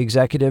NBC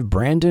executive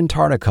Brandon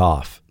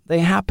Tartikoff, they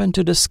happened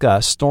to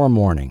discuss Storm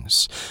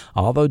Warnings,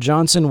 although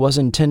Johnson was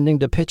intending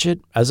to pitch it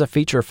as a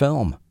feature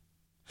film.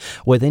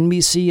 With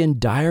NBC in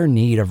dire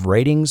need of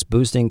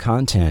ratings-boosting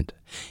content,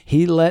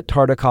 he let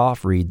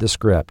Tartikoff read the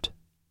script.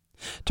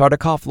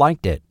 Tartikoff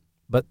liked it,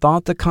 but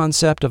thought the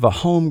concept of a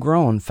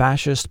homegrown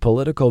fascist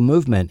political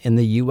movement in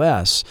the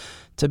U.S.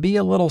 to be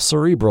a little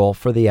cerebral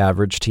for the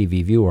average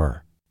TV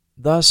viewer.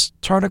 Thus,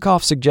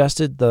 Tartikoff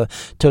suggested the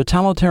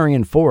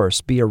totalitarian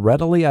force be a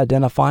readily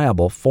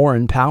identifiable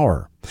foreign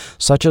power,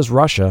 such as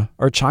Russia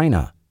or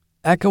China,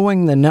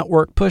 echoing the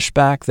network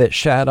pushback that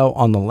Shadow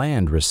on the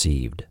Land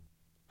received.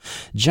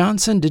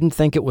 Johnson didn't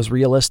think it was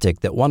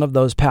realistic that one of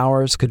those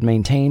powers could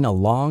maintain a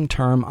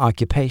long-term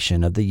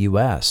occupation of the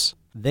U.S.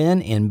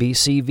 Then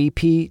NBC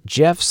VP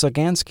Jeff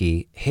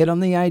Sagansky hit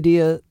on the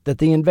idea that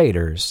the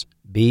invaders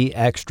be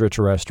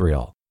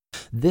extraterrestrial.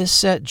 This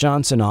set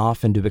Johnson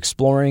off into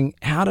exploring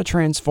how to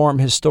transform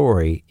his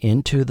story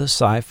into the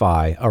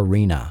sci-fi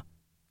arena.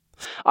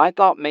 I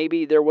thought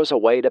maybe there was a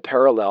way to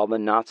parallel the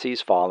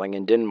Nazis falling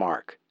in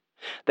Denmark.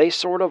 They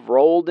sort of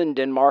rolled in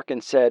Denmark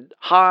and said,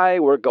 "Hi,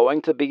 we're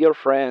going to be your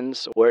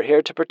friends. We're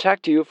here to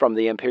protect you from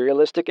the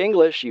imperialistic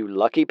English, you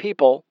lucky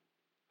people."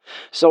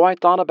 So I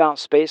thought about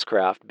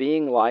spacecraft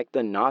being like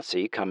the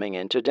Nazi coming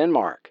into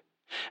Denmark.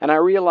 And I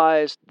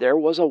realized there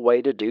was a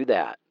way to do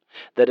that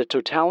a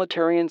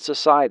totalitarian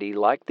society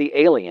like the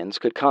aliens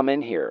could come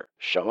in here,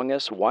 showing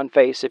us one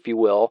face, if you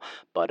will,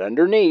 but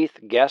underneath,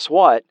 guess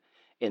what?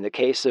 In the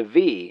case of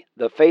V,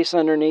 the face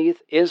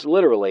underneath is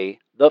literally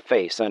the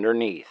face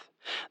underneath.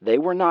 They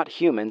were not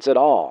humans at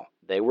all.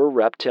 They were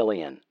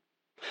reptilian.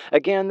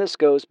 Again, this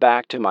goes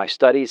back to my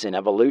studies in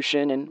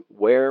evolution and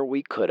where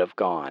we could have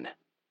gone.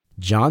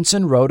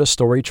 Johnson wrote a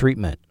story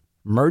treatment,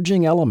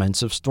 merging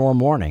elements of Storm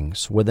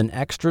Warnings with an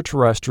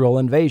extraterrestrial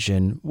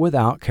invasion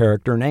without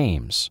character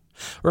names,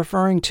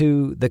 referring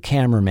to the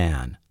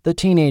cameraman, the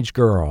teenage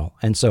girl,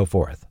 and so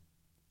forth.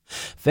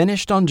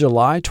 Finished on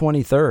July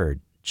 23rd,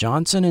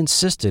 Johnson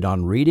insisted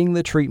on reading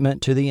the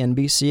treatment to the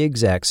NBC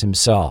execs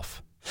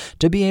himself,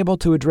 to be able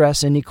to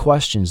address any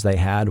questions they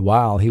had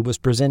while he was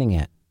presenting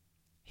it.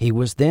 He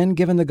was then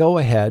given the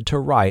go-ahead to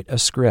write a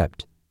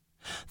script.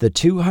 The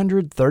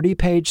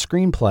 230-page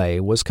screenplay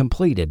was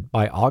completed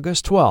by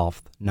August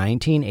 12,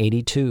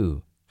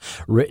 1982,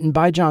 written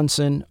by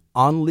Johnson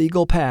on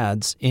legal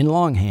pads in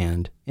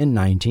longhand in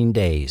 19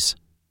 days.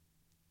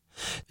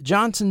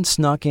 Johnson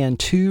snuck in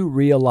 2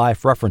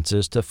 real-life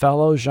references to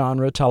fellow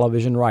genre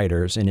television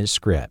writers in his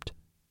script.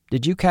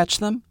 Did you catch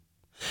them?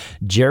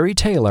 Jerry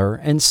Taylor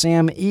and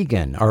Sam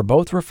Egan are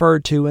both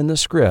referred to in the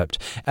script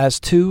as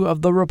 2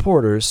 of the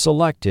reporters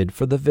selected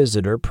for the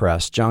visitor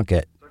press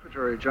junket.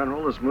 Secretary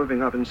General is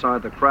moving up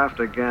inside the craft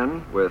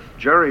again with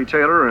Jerry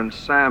Taylor and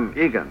Sam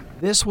Egan.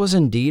 This was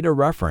indeed a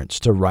reference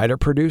to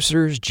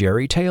writer-producers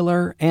Jerry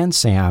Taylor and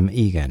Sam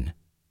Egan.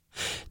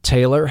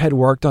 Taylor had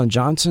worked on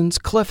Johnson's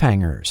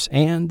Cliffhangers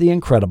and The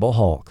Incredible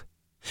Hulk.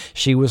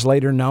 She was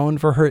later known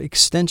for her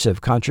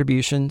extensive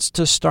contributions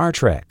to Star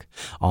Trek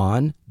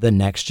on The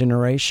Next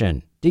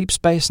Generation, Deep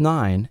Space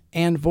Nine,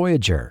 and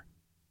Voyager.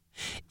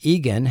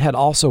 Egan had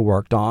also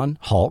worked on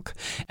Hulk,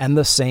 and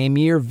the same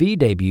year V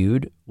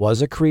debuted,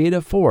 was a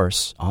creative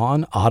force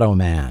on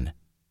Automan.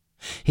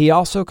 He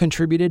also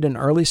contributed an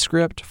early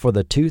script for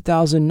the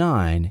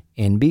 2009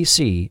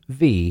 NBC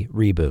V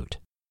reboot.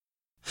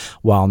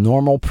 While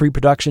normal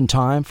pre-production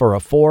time for a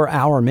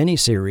 4-hour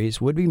miniseries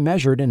would be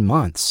measured in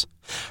months,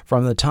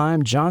 from the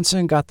time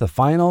Johnson got the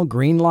final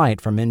green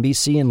light from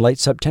NBC in late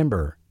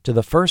September to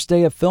the first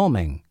day of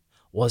filming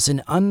was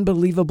an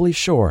unbelievably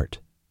short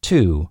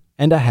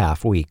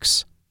 2.5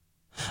 weeks.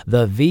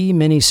 The V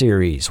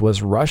miniseries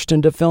was rushed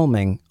into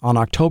filming on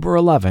October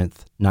 11,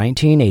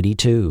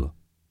 1982.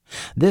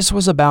 This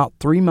was about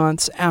 3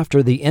 months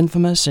after the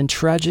infamous and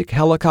tragic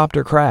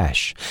helicopter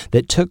crash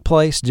that took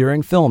place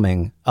during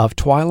filming of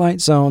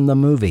Twilight Zone the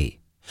movie,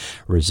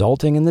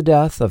 resulting in the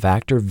death of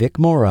actor Vic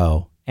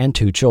Morrow and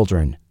 2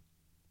 children.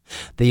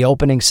 The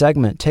opening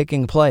segment,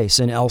 taking place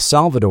in El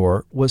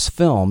Salvador, was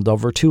filmed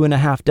over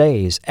 2.5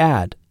 days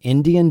at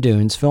Indian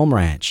Dunes Film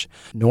Ranch,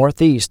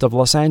 northeast of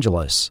Los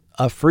Angeles,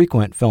 a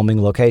frequent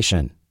filming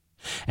location,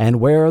 and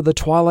where the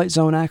Twilight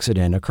Zone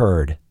accident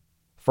occurred.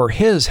 For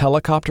his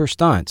helicopter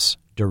stunts,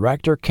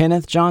 director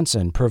Kenneth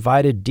Johnson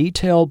provided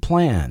detailed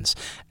plans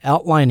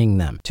outlining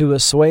them to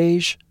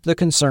assuage the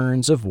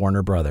concerns of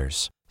Warner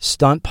Brothers.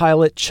 Stunt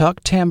pilot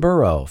Chuck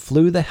Tamburo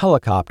flew the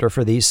helicopter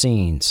for these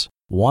scenes,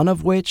 one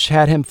of which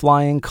had him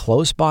flying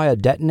close by a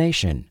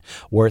detonation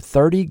where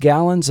 30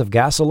 gallons of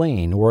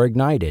gasoline were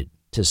ignited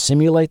to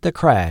simulate the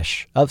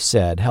crash of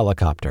said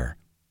helicopter.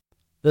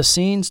 The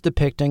scenes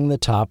depicting the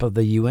top of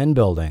the UN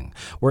building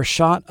were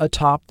shot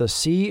atop the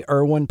C.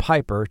 Irwin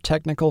Piper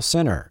Technical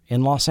Center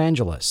in Los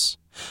Angeles,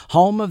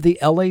 home of the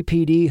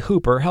LAPD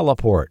Hooper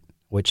Heliport,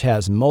 which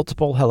has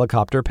multiple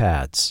helicopter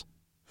pads.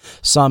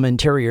 Some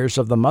interiors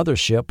of the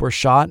mothership were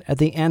shot at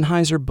the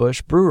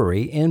Anheuser-Busch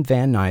Brewery in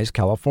Van Nuys,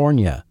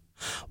 California,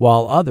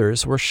 while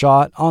others were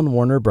shot on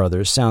Warner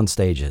Brothers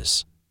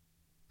soundstages.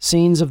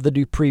 Scenes of the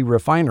Dupree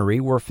refinery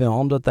were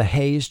filmed at the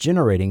Hayes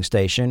Generating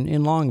Station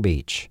in Long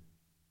Beach.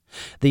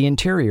 The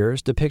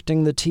interiors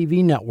depicting the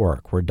TV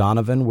network where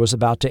Donovan was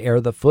about to air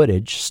the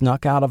footage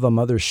snuck out of a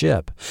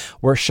mothership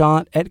were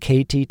shot at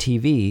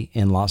KTTV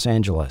in Los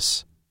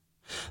Angeles.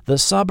 The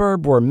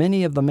suburb where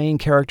many of the main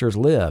characters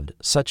lived,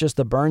 such as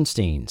the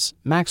Bernsteins,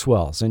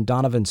 Maxwell's, and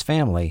Donovan's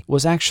family,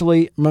 was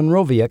actually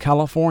Monrovia,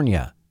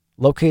 California,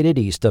 located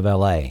east of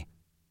L.A.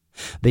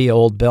 The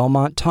old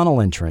Belmont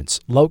Tunnel entrance,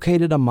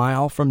 located a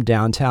mile from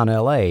downtown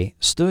L.A.,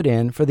 stood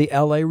in for the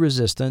L.A.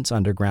 Resistance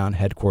Underground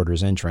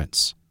headquarters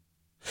entrance.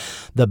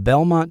 The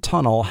Belmont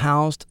Tunnel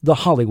housed the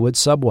Hollywood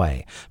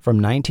subway from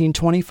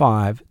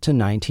 1925 to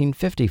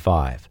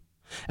 1955,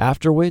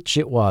 after which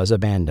it was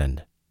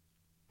abandoned.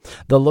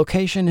 The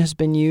location has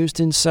been used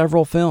in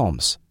several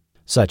films,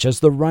 such as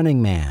The Running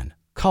Man,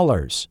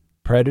 Colors,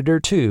 Predator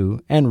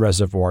 2, and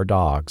Reservoir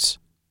Dogs.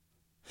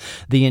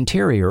 The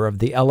interior of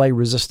the LA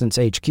Resistance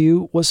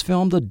HQ was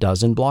filmed a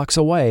dozen blocks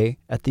away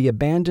at the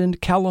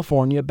abandoned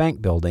California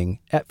Bank Building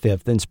at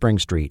 5th and Spring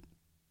Street.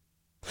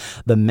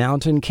 The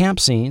mountain camp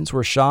scenes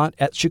were shot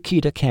at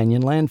Chiquita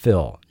Canyon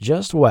Landfill,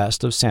 just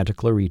west of Santa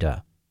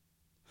Clarita.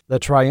 The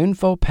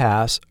Triunfo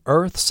Pass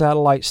Earth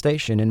Satellite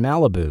Station in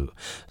Malibu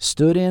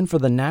stood in for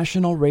the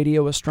National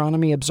Radio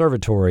Astronomy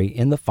Observatory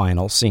in the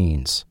final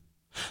scenes.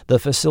 The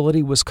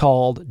facility was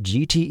called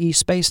GTE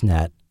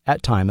SpaceNet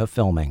at time of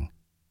filming.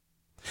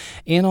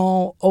 In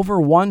all, over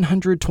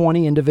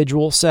 120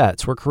 individual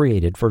sets were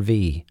created for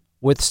V,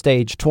 with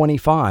Stage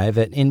 25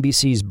 at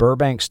NBC's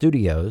Burbank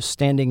Studios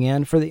standing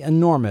in for the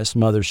enormous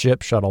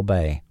mothership shuttle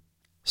bay.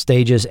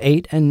 Stages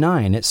 8 and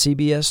 9 at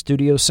CBS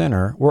Studio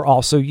Center were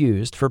also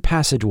used for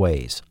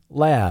passageways,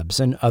 labs,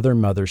 and other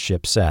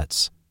mothership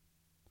sets.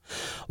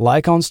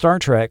 Like on Star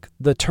Trek,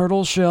 the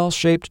turtle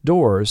shell-shaped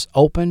doors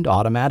opened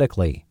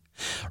automatically,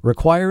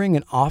 requiring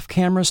an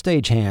off-camera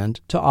stagehand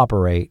to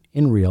operate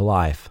in real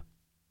life.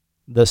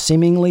 The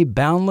seemingly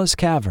boundless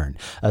cavern,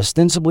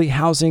 ostensibly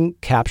housing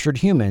captured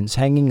humans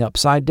hanging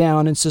upside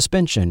down in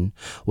suspension,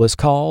 was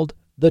called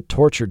the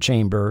torture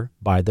chamber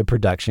by the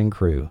production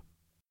crew.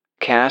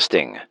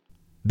 Casting.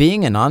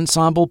 Being an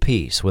ensemble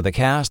piece with a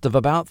cast of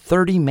about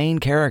 30 main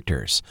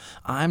characters,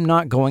 I'm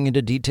not going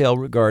into detail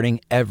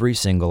regarding every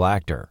single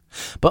actor,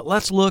 but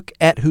let's look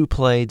at who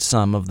played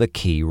some of the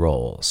key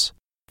roles.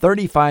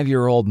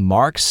 35-year-old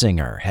Mark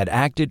Singer had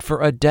acted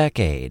for a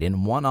decade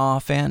in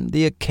one-off and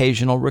the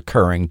occasional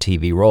recurring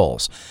TV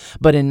roles.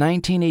 But in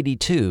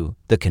 1982,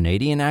 the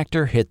Canadian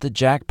actor hit the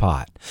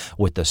jackpot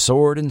with the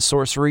sword and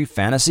sorcery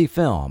fantasy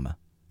film,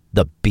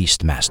 The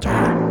Beastmaster.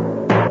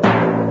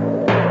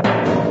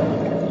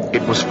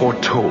 It was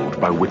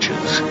foretold by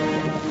witches.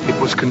 It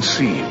was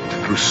conceived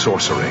through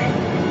sorcery.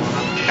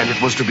 And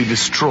it was to be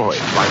destroyed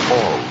by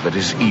all that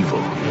is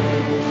evil.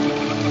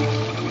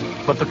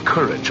 But the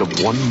courage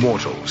of one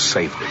mortal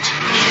saved it.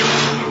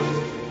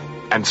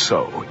 And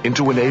so,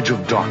 into an age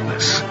of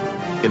darkness,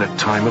 in a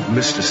time of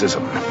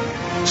mysticism,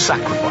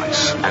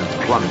 sacrifice, and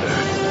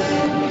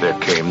plunder, there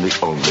came the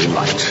only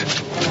light,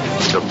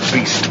 the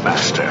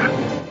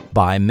Beastmaster.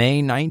 By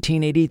May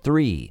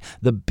 1983,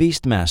 The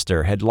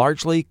Beastmaster had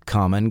largely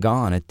come and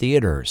gone at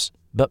theaters,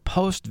 but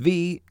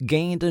Post-V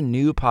gained a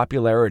new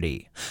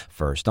popularity,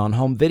 first on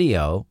home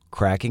video,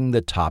 cracking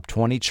the top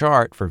 20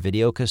 chart for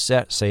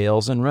videocassette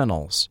sales and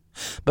rentals,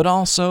 but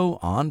also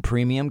on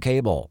premium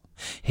cable,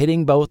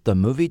 hitting both the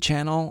Movie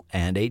Channel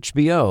and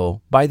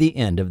HBO by the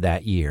end of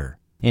that year.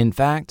 In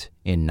fact,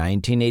 in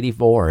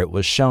 1984 it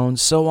was shown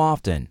so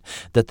often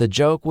that the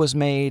joke was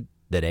made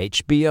that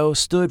HBO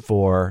stood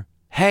for,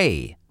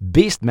 "Hey,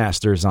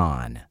 Beastmaster's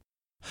on."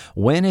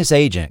 When his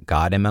agent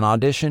got him an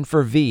audition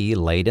for V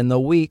late in the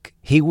week,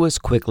 he was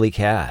quickly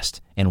cast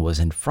and was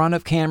in front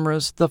of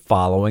cameras the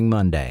following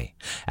Monday,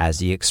 as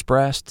he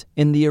expressed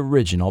in the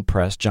original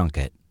press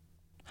junket.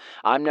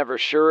 "I'm never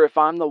sure if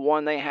I'm the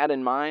one they had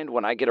in mind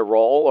when I get a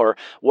role or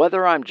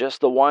whether I'm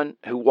just the one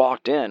who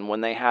walked in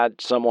when they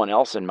had someone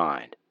else in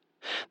mind.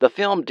 The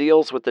film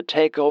deals with the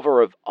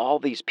takeover of all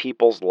these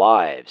people's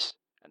lives,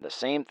 and the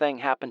same thing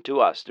happened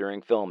to us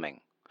during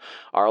filming.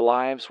 Our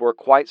lives were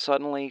quite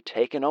suddenly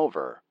taken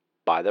over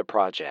by the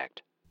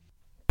project.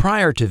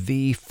 Prior to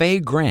V, Faye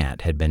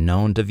Grant had been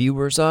known to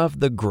viewers of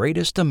The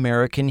Greatest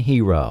American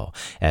Hero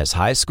as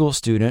high school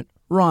student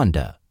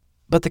Rhonda,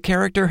 but the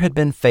character had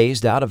been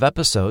phased out of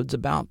episodes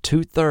about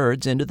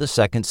 2/3 into the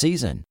second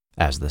season,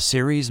 as the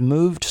series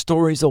moved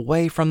stories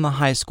away from the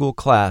high school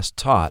class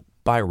taught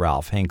by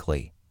Ralph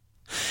Hinckley.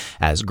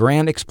 As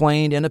Grant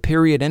explained in a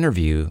period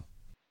interview,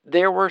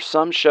 "There were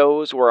some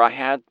shows where I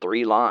had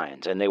 3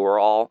 lines, and they were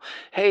all,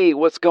 'Hey,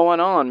 what's going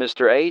on,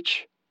 Mr.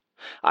 H?'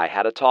 I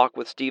had a talk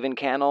with Stephen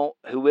Cannell,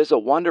 who is a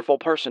wonderful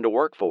person to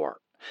work for.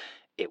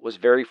 It was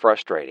very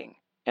frustrating,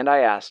 and I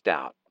asked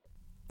out."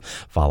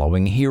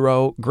 Following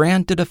Hero,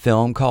 Grant did a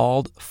film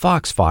called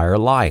Foxfire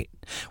Light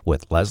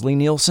with Leslie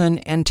Nielsen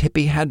and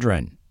Tippi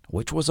Hedren,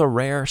 which was a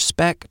rare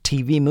spec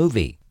TV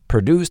movie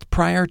produced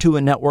prior to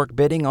a network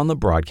bidding on the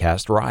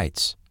broadcast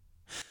rights.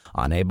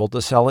 Unable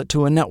to sell it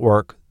to a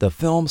network, the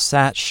film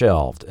sat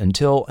shelved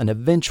until an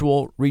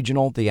eventual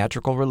regional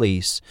theatrical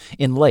release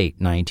in late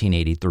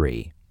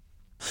 1983.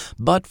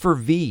 But for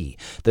V,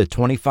 the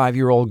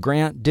 25-year-old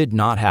Grant did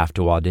not have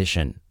to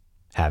audition.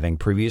 Having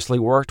previously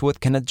worked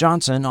with Kenneth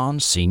Johnson on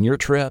Senior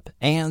Trip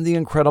and The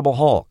Incredible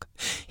Hulk,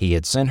 he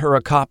had sent her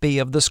a copy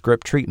of the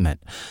script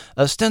treatment,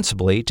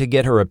 ostensibly to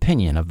get her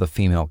opinion of the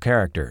female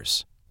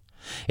characters.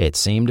 It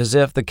seemed as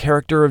if the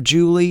character of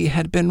Julie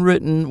had been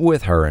written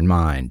with her in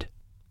mind.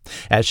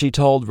 As she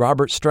told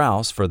Robert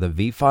Strauss for the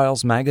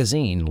V-Files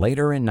magazine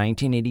later in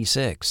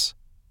 1986,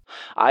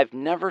 "I've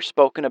never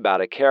spoken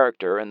about a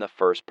character in the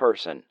first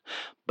person,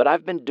 but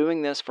I've been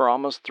doing this for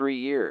almost 3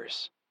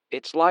 years.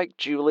 It's like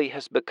Julie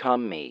has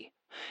become me.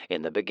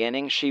 In the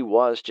beginning, she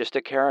was just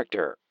a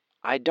character.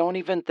 I don't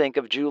even think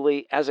of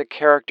Julie as a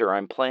character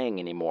I'm playing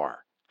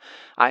anymore.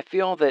 I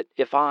feel that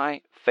if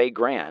I, Faye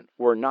Grant,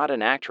 were not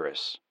an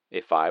actress,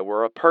 if I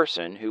were a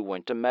person who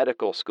went to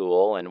medical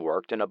school and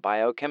worked in a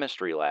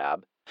biochemistry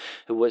lab,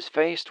 who was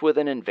faced with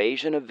an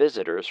invasion of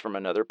visitors from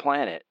another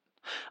planet,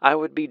 I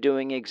would be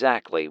doing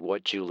exactly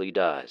what Julie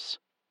does.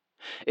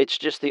 It's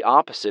just the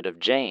opposite of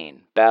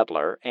Jane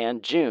Badler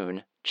and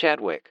June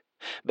Chadwick,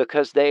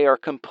 because they are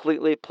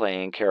completely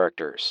playing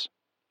characters.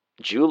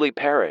 Julie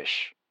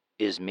Parrish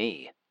is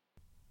me."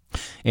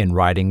 In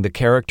writing the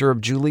character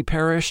of Julie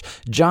Parrish,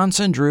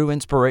 Johnson drew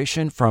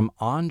inspiration from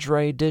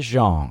André de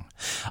Jong,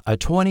 a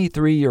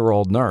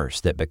 23-year-old nurse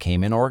that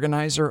became an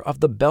organizer of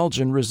the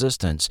Belgian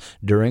resistance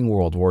during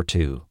World War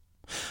II.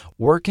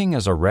 Working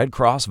as a Red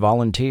Cross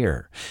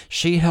volunteer,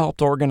 she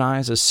helped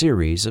organize a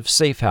series of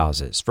safe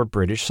houses for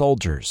British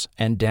soldiers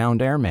and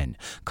downed airmen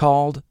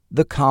called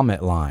the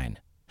Comet Line,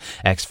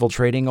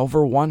 exfiltrating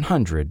over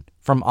 100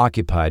 from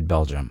occupied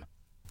Belgium.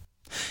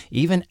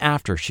 Even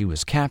after she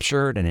was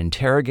captured and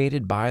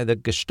interrogated by the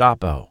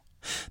Gestapo,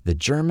 the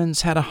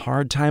Germans had a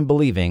hard time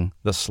believing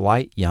the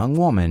slight young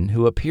woman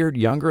who appeared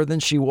younger than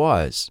she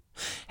was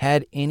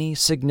had any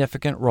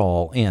significant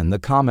role in the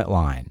Comet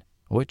Line,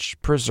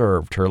 which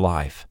preserved her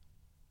life.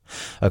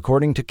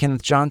 According to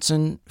Kenneth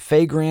Johnson,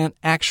 Faye Grant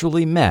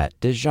actually met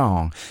de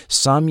Jong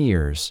some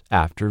years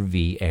after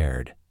V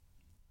aired.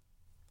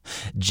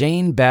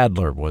 Jane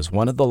Badler was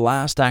one of the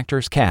last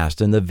actors cast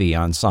in the V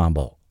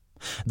ensemble.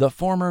 The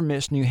former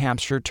Miss New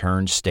Hampshire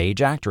turned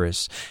stage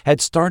actress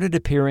had started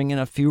appearing in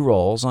a few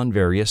roles on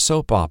various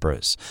soap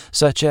operas,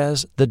 such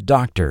as The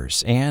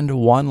Doctors and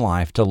One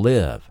Life to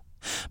Live,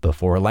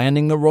 before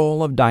landing the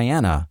role of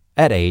Diana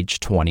at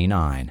age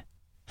 29.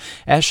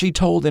 As she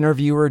told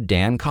interviewer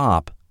Dan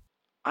Kopp,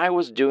 "I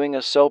was doing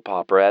a soap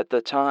opera at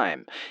the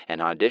time and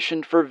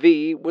auditioned for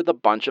V with a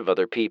bunch of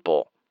other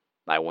people.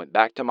 I went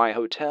back to my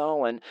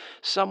hotel and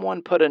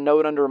someone put a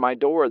note under my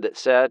door that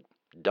said,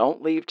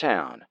 'Don't leave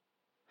town.'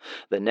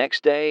 The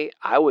next day,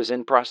 I was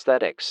in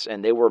prosthetics,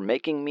 and they were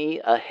making me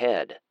a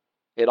head.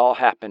 It all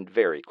happened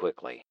very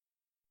quickly."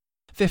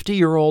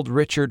 50-year-old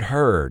Richard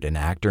Hurd, an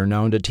actor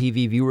known to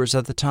TV viewers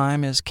at the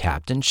time as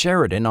Captain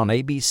Sheridan on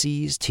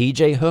ABC's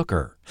T.J.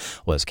 Hooker,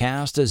 was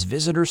cast as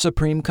Visitor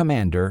Supreme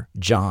Commander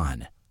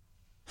John.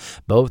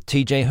 Both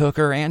T.J.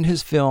 Hooker and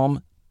his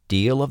film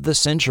Deal of the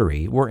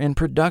Century were in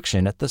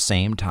production at the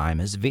same time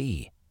as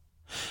V.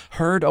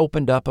 Hurd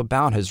opened up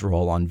about his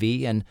role on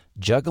V and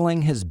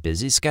juggling his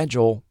busy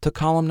schedule to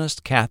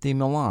columnist Kathy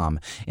Milam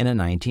in a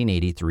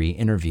 1983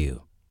 interview.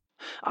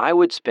 "I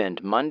would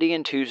spend Monday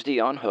and Tuesday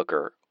on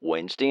Hooker,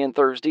 Wednesday and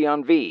Thursday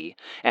on V,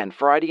 and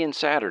Friday and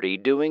Saturday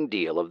doing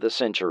Deal of the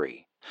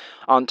Century.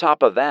 On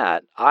top of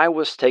that, I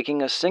was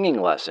taking a singing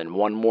lesson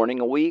one morning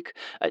a week,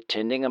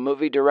 attending a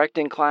movie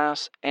directing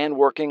class, and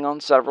working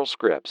on several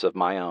scripts of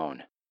my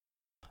own."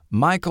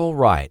 Michael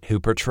Wright,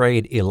 who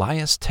portrayed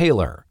Elias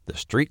Taylor, the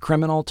street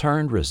criminal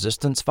turned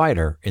resistance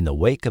fighter in the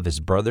wake of his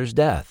brother's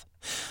death,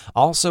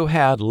 also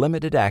had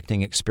limited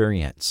acting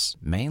experience,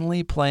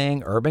 mainly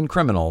playing urban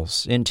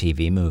criminals in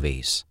TV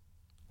movies.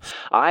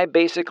 "I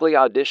basically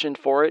auditioned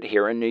for it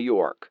here in New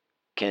York.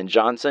 Ken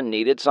Johnson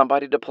needed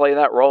somebody to play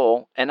that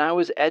role, and I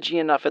was edgy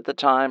enough at the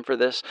time for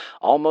this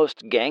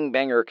almost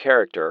gangbanger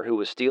character who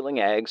was stealing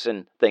eggs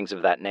and things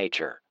of that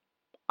nature.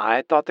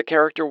 I thought the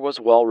character was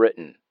well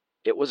written.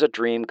 It was a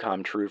dream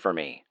come true for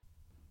me.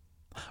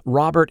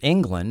 Robert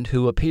Englund,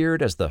 who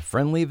appeared as the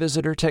friendly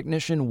visitor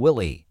technician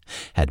Willie,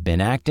 had been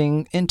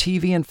acting in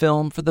TV and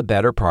film for the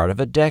better part of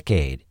a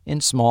decade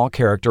in small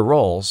character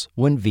roles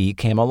when V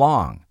came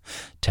along,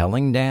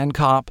 telling Dan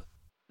Kopp,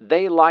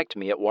 "They liked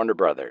me at Warner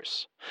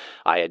Brothers.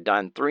 I had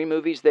done 3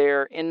 movies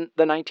there in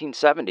the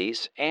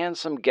 1970s and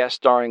some guest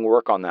starring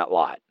work on that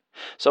lot.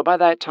 So by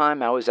that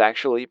time I was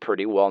actually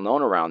pretty well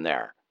known around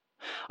there.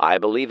 I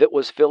believe it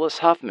was Phyllis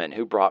Huffman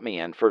who brought me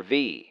in for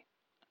V.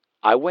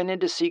 I went in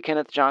to see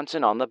Kenneth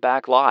Johnson on the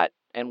back lot,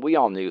 and we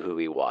all knew who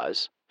he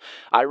was.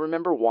 I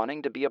remember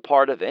wanting to be a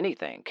part of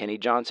anything Kenny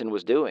Johnson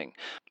was doing,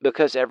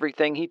 because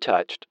everything he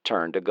touched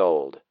turned to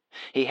gold.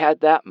 He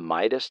had that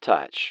Midas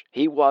touch.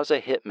 He was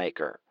a hit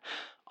maker.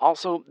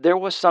 Also, there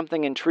was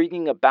something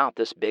intriguing about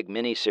this big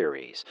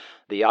miniseries,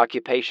 the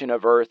occupation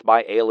of Earth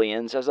by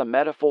aliens as a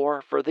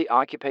metaphor for the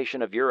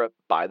occupation of Europe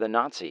by the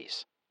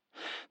Nazis.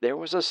 There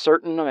was a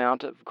certain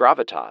amount of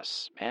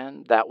gravitas,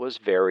 and that was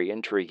very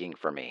intriguing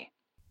for me."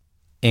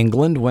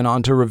 Englund went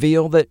on to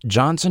reveal that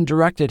Johnson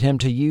directed him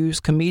to use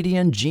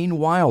comedian Gene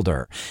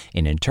Wilder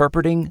in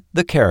interpreting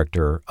the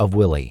character of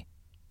Willie.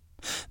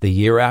 The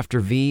year after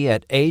V,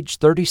 at age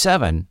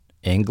 37,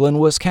 Englund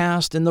was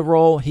cast in the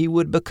role he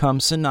would become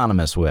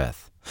synonymous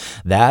with,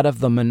 that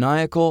of the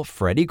maniacal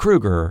Freddy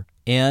Krueger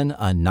in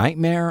A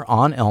Nightmare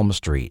on Elm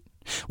Street,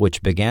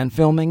 which began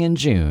filming in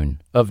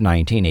June of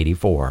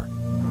 1984.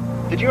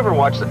 Did you ever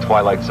watch The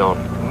Twilight Zone?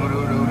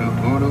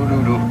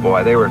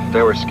 Boy, they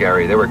were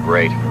scary. They were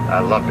great.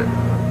 I loved it.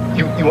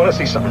 You want to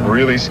see something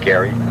really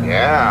scary?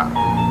 Yeah.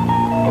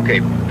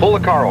 Okay, pull the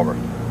car over.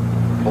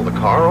 Pull the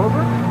car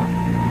over?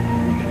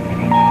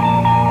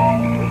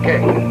 Okay.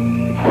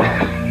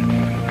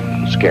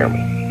 Scare me.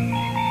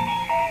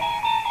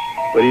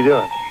 What are you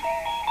doing?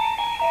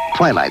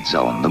 Twilight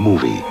Zone, the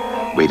movie.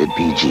 Rated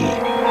PG.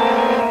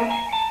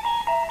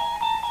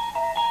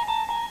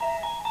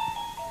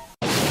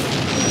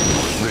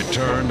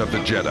 Return of the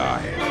Jedi.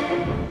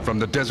 From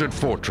the desert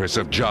fortress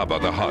of Jabba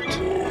the Hutt to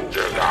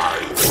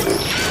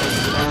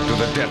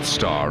the Death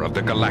Star of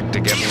the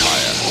Galactic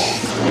Empire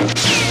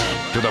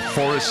to the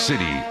forest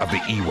city of the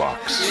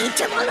Ewoks.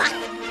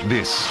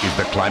 This is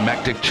the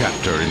climactic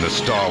chapter in the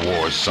Star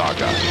Wars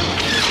saga.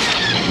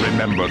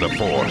 Remember the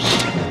Force.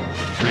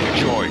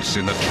 Rejoice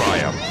in the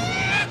triumph.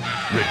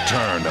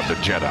 Return of the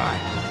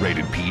Jedi.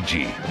 Rated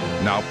PG.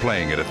 Now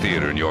playing at a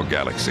theater in your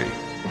galaxy.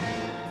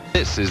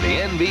 This is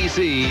the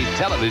NBC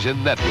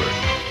Television Network.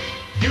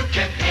 You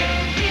can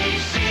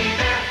NBC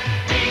there,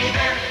 be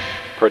there.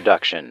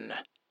 Production.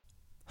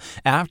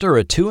 After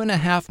a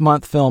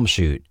 2.5-month film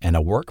shoot and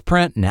a work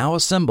print now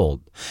assembled,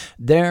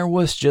 there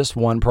was just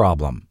one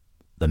problem.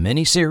 The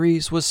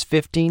miniseries was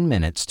 15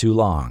 minutes too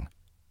long.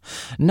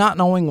 Not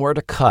knowing where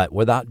to cut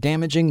without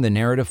damaging the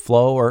narrative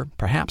flow or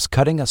perhaps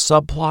cutting a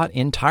subplot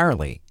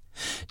entirely,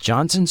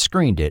 Johnson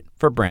screened it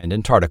for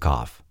Brandon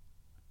Tartikoff.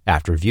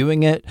 After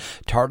viewing it,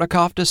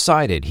 Tartikoff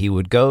decided he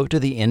would go to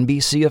the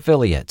NBC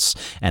affiliates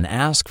and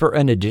ask for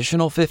an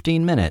additional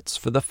 15 minutes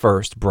for the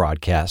first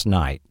broadcast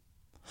night.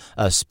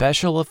 A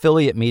special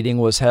affiliate meeting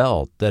was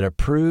held that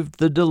approved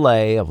the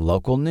delay of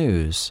local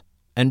news,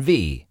 and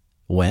V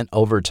went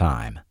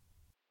overtime.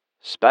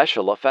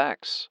 Special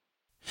effects.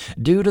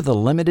 Due to the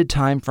limited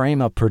time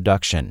frame of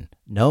production,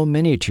 no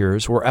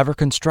miniatures were ever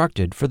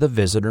constructed for the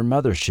visitor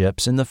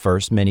motherships in the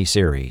first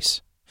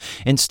miniseries.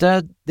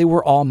 Instead, they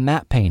were all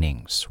matte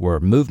paintings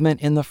where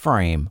movement in the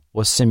frame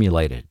was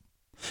simulated.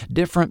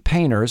 Different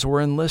painters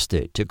were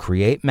enlisted to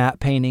create matte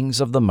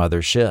paintings of the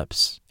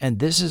motherships, and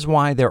this is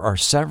why there are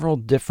several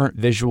different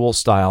visual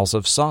styles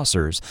of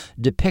saucers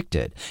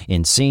depicted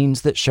in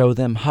scenes that show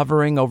them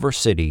hovering over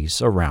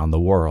cities around the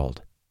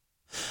world.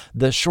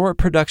 The short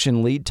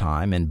production lead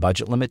time and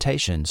budget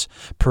limitations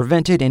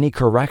prevented any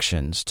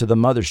corrections to the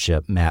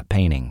mothership matte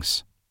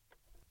paintings.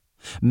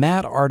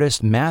 Matte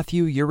artist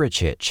Matthew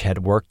Urich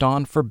had worked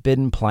on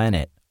Forbidden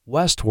Planet,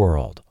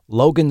 Westworld,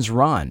 Logan's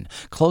Run,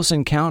 Close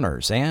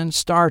Encounters, and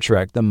Star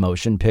Trek the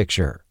Motion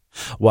Picture,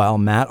 while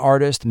matte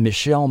artist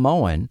Michelle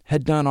Moen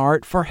had done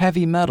art for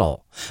Heavy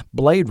Metal,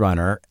 Blade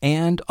Runner,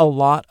 and a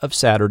lot of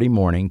Saturday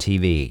morning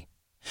TV.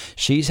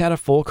 She's had a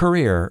full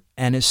career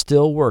and is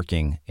still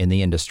working in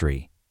the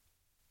industry.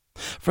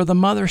 For the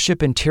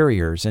mothership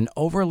interiors, an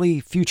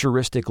overly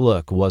futuristic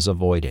look was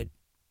avoided.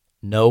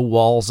 No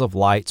walls of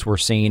lights were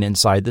seen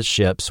inside the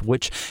ships,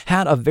 which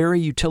had a very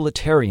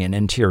utilitarian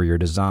interior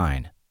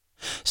design.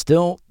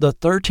 Still, the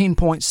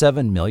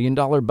 $13.7 million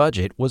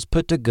budget was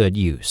put to good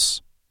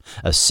use.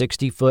 A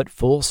 60-foot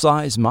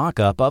full-size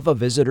mock-up of a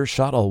visitor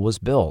shuttle was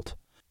built.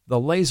 The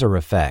laser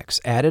effects,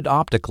 added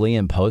optically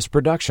in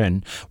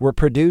post-production, were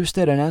produced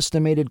at an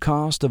estimated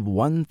cost of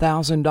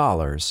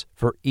 $1,000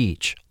 for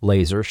each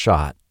laser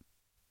shot.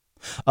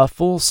 A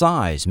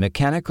full-size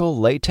mechanical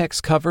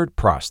latex-covered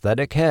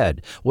prosthetic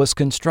head was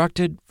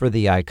constructed for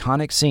the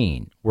iconic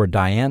scene where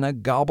Diana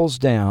gobbles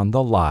down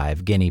the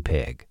live guinea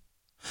pig.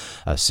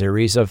 A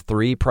series of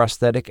 3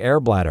 prosthetic air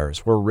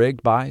bladders were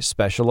rigged by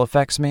special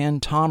effects man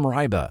Tom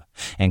Ryba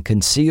and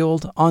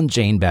concealed on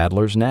Jane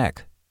Badler's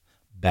neck.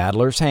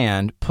 Badler's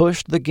hand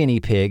pushed the guinea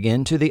pig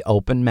into the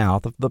open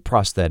mouth of the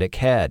prosthetic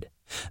head.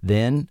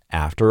 Then,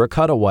 after a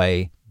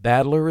cutaway,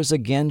 Badler is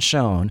again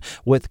shown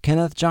with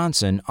Kenneth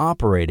Johnson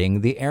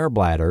operating the air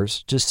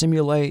bladders to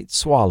simulate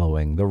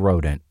swallowing the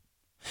rodent.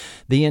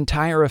 The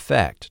entire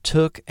effect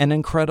took an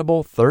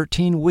incredible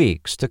 13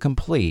 weeks to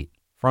complete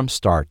from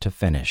start to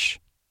finish.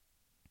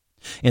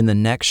 In the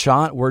next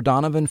shot where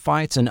Donovan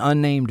fights an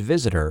unnamed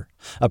visitor,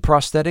 a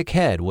prosthetic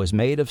head was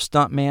made of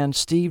stuntman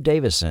Steve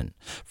Davison,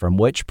 from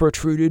which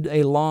protruded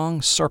a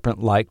long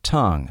serpent-like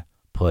tongue,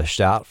 pushed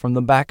out from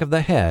the back of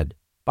the head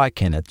by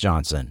Kenneth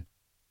Johnson.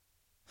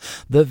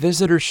 The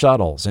visitor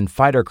shuttles and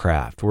fighter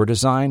craft were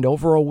designed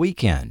over a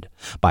weekend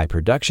by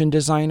production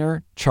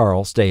designer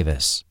Charles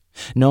Davis,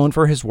 known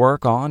for his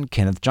work on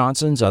Kenneth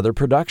Johnson's other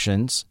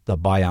productions, The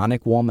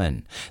Bionic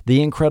Woman,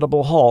 The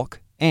Incredible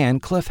Hulk,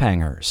 and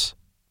Cliffhangers.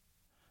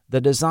 The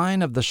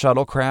design of the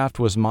shuttlecraft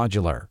was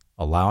modular,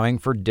 allowing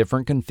for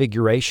different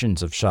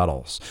configurations of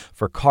shuttles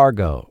for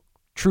cargo,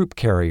 troop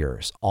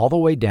carriers, all the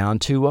way down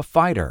to a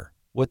fighter,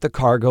 with the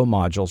cargo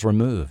modules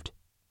removed.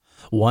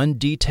 One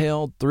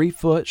detailed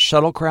 3-foot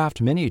shuttlecraft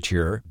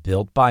miniature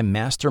built by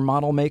master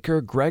model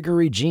maker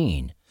Gregory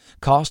Jean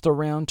cost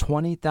around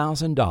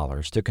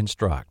 $20,000 to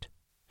construct.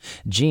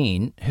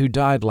 Jean, who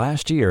died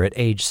last year at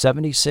age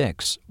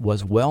 76,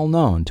 was well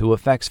known to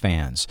effects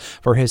fans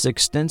for his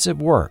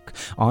extensive work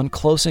on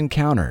Close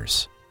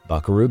Encounters,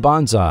 Buckaroo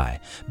Banzai,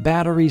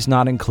 Batteries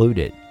Not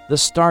Included, the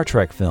Star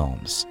Trek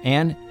films,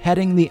 and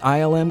heading the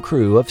ILM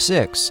crew of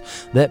 6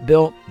 that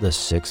built the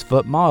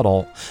 6-foot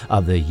model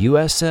of the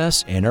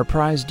USS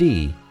Enterprise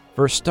D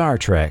for Star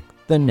Trek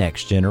The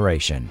Next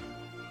Generation.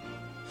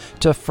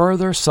 To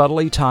further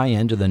subtly tie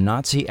into the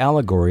Nazi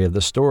allegory of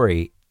the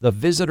story, the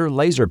Visitor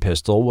laser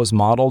pistol was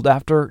modeled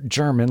after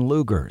German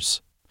Lugers,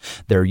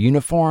 their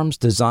uniforms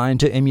designed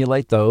to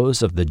emulate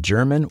those of the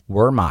German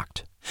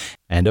Wehrmacht.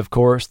 And of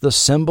course, the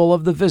symbol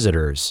of the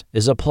Visitors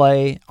is a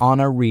play on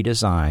a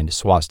redesigned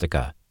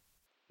swastika.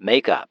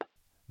 Makeup.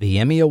 The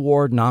Emmy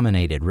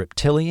Award-nominated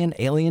reptilian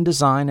alien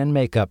design and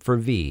makeup for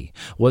V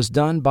was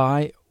done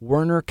by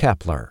Werner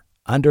Kepler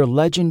under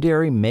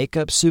legendary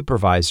makeup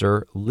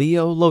supervisor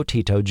Leo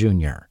Lotito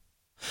Jr.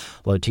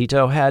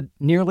 Lotito had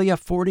nearly a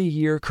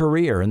 40-year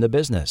career in the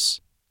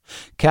business.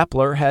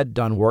 Kepler had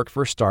done work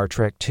for Star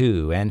Trek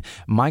II and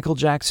Michael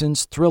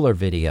Jackson's Thriller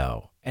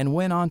video, and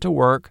went on to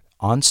work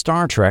on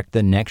Star Trek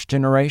The Next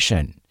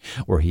Generation,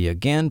 where he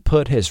again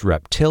put his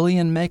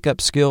reptilian makeup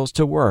skills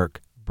to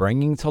work,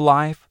 bringing to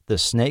life the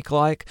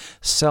snake-like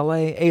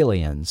Sele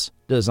aliens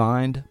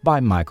designed by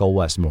Michael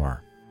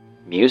Westmore.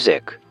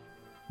 Music.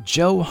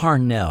 Joe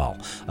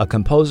Harnell, a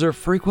composer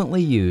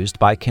frequently used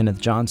by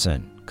Kenneth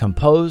Johnson,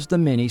 composed the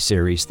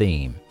miniseries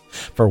theme,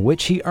 for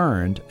which he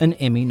earned an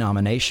Emmy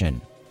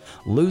nomination,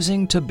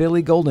 losing to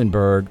Billy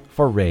Goldenberg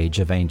for Rage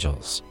of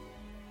Angels.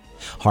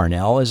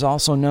 Harnell is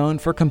also known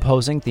for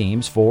composing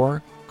themes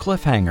for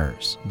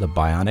Cliffhangers, The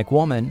Bionic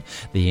Woman,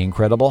 The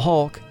Incredible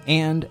Hulk,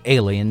 and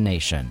Alien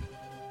Nation.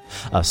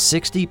 A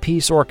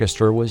 60-piece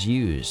orchestra was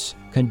used,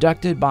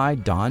 conducted by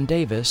Don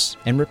Davis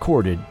and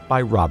recorded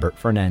by Robert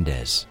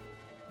Fernandez.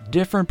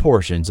 Different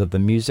portions of the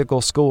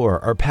musical score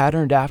are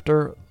patterned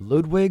after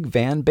Ludwig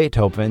van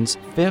Beethoven's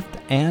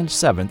 5th and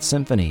 7th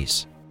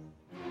symphonies.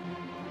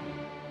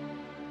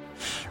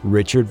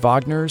 Richard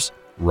Wagner's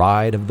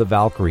Ride of the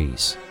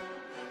Valkyries.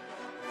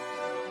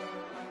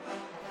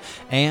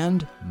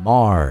 And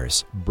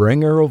Mars,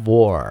 Bringer of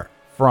War,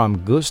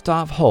 from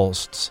Gustav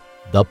Holst's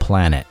The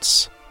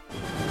Planets.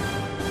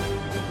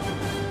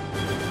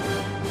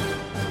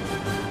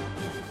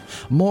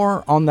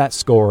 More on that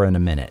score in a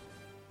minute.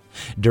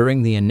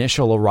 During the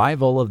initial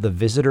arrival of the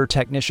visitor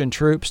technician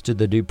troops to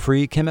the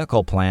Dupree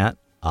chemical plant,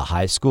 a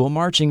high school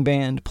marching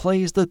band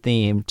plays the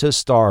theme to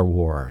Star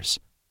Wars,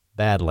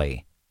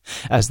 badly,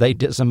 as they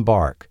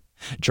disembark,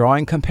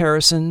 drawing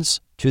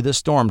comparisons to the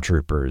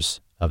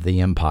stormtroopers of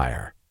the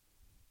Empire.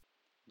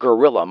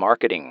 Guerrilla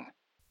marketing.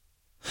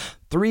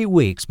 3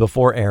 weeks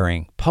before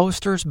airing,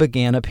 posters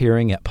began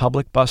appearing at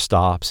public bus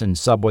stops and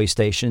subway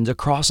stations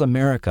across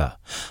America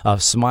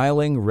of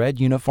smiling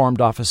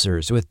red-uniformed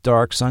officers with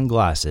dark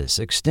sunglasses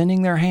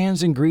extending their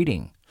hands in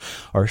greeting,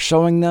 or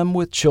showing them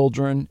with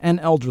children and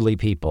elderly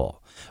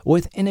people,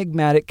 with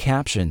enigmatic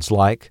captions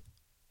like,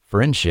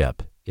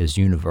 "Friendship is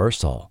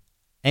universal,"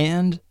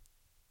 and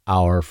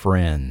 "Our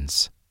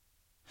friends."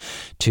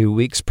 2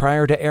 weeks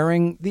prior to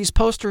airing, these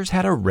posters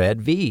had a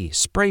red V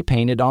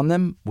spray-painted on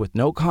them with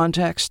no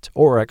context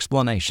or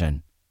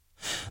explanation.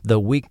 The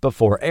week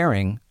before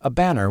airing, a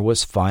banner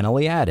was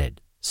finally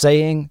added,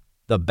 saying,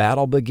 "The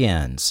battle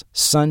begins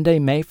Sunday,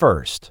 May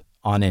 1st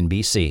on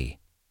NBC."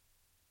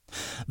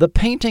 The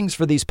paintings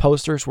for these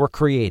posters were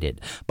created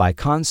by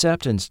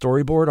concept and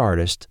storyboard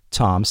artist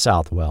Tom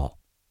Southwell.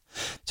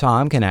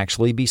 Tom can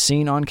actually be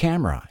seen on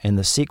camera in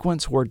the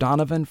sequence where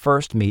Donovan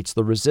first meets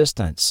the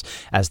Resistance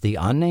as the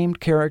unnamed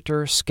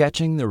character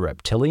sketching the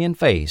reptilian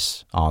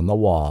face on the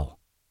wall.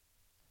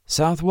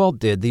 Southwell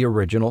did the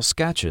original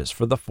sketches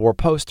for the 4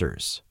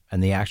 posters,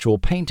 and the actual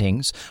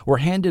paintings were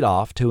handed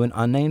off to an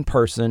unnamed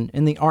person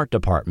in the art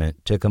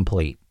department to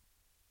complete.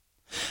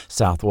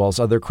 Southwell's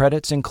other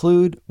credits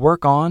include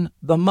work on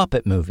The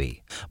Muppet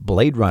Movie,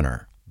 Blade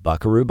Runner,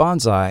 Buckaroo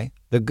Banzai,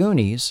 The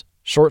Goonies,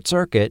 Short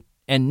Circuit,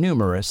 and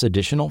numerous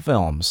additional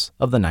films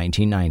of the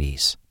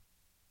 1990s.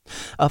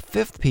 A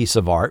 5th piece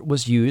of art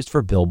was used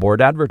for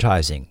billboard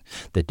advertising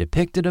that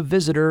depicted a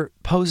visitor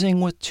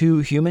posing with 2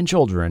 human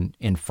children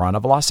in front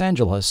of Los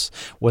Angeles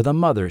with a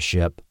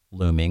mothership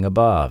looming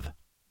above.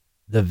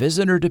 The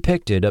visitor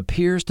depicted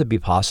appears to be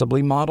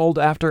possibly modeled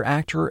after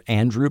actor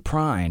Andrew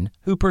Prine,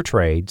 who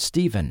portrayed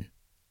Stephen.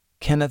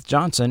 Kenneth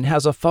Johnson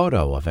has a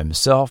photo of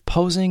himself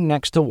posing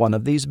next to one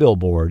of these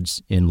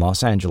billboards in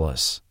Los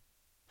Angeles.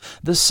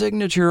 The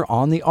signature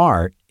on the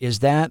art is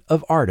that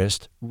of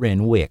artist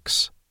Ren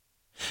Wicks.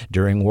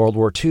 During World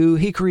War II,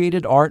 he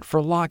created art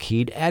for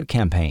Lockheed ad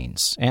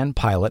campaigns and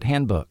pilot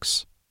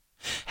handbooks.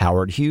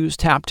 Howard Hughes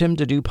tapped him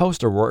to do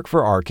poster work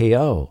for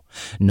RKO,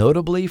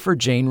 notably for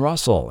Jane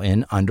Russell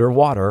in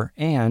Underwater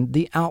and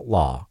The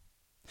Outlaw.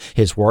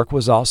 His work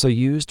was also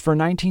used for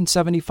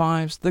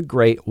 1975's The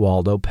Great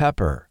Waldo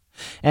Pepper,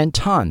 and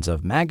tons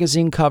of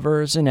magazine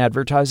covers and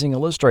advertising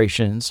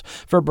illustrations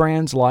for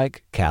brands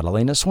like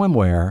Catalina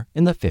Swimwear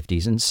in the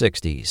 50s and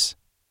 60s.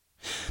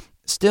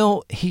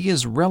 Still, he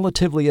is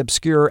relatively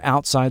obscure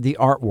outside the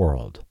art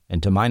world,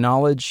 and to my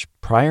knowledge,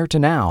 prior to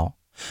now,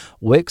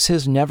 Wicks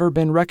has never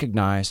been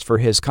recognized for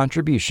his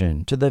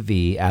contribution to the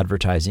V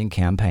advertising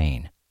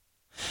campaign.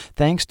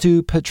 Thanks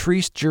to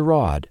Patrice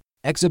Giraud,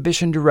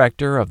 exhibition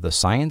director of the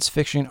Science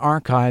Fiction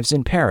Archives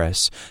in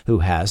Paris, who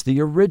has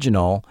the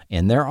original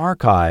in their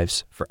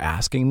archives, for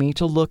asking me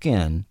to look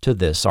into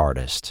this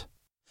artist.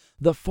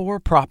 The 4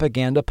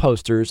 propaganda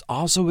posters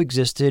also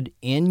existed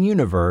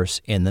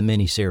in-universe in the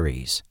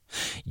miniseries,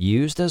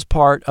 used as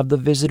part of the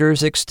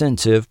Visitor's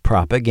extensive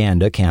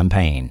propaganda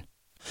campaign.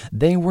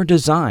 They were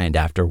designed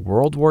after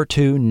World War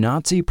II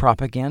Nazi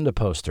propaganda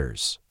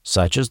posters,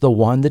 such as the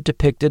one that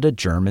depicted a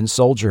German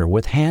soldier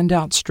with hand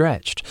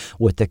outstretched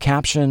with the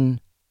caption,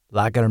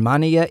 La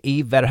Germania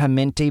è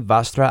veramente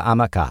vostra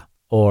amica,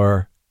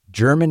 or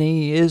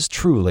Germany is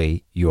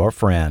truly your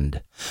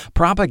friend.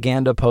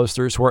 Propaganda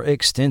posters were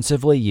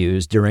extensively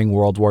used during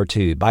World War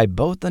II by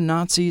both the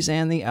Nazis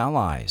and the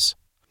Allies.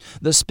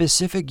 The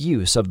specific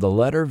use of the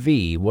letter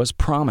V was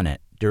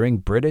prominent during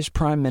British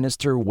Prime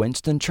Minister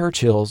Winston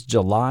Churchill's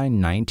July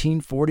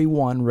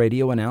 1941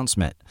 radio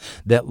announcement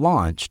that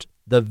launched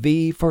the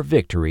V for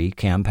Victory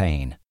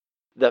campaign.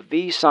 The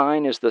V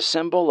sign is the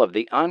symbol of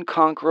the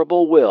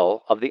unconquerable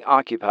will of the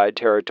occupied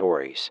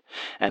territories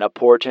and a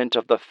portent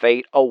of the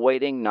fate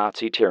awaiting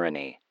Nazi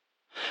tyranny.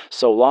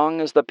 So long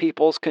as the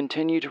peoples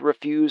continue to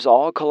refuse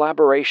all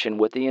collaboration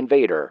with the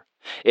invader,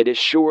 it is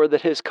sure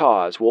that his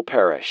cause will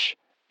perish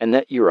and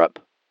that Europe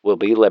will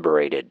be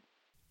liberated.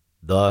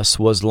 Thus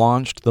was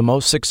launched the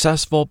most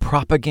successful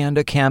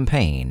propaganda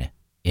campaign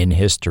in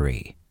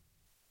history.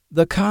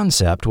 The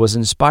concept was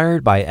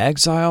inspired by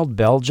exiled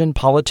Belgian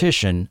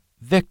politician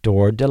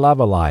Victor de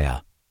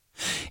Lavalaya.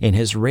 In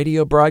his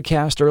radio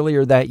broadcast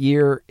earlier that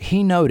year,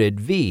 he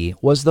noted V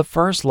was the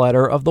first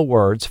letter of the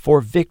words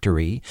for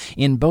victory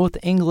in both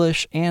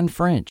English and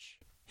French,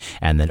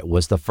 and that it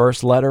was the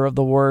first letter of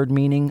the word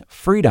meaning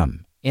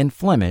freedom in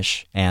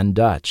Flemish and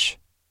Dutch.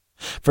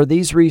 For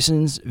these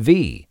reasons,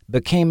 V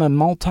became a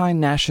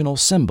multinational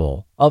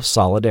symbol of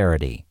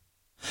solidarity.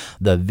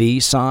 The V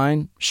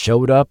sign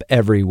showed up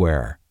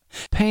everywhere,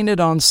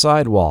 painted on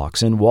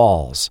sidewalks and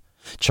walls,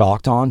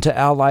 chalked onto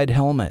Allied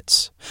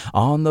helmets,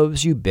 on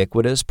those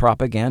ubiquitous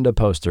propaganda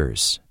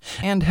posters,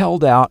 and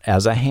held out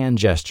as a hand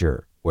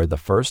gesture where the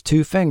first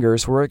 2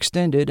 fingers were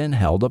extended and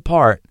held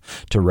apart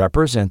to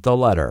represent the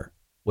letter,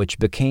 which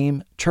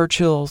became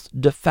Churchill's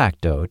de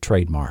facto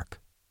trademark.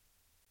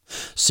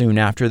 Soon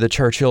after the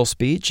Churchill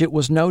speech, it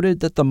was noted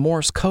that the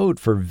Morse code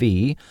for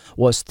V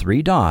was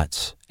 3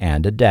 dots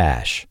and a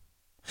dash.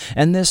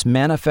 And this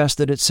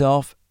manifested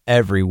itself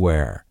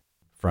everywhere,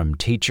 from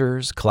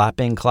teachers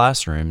clapping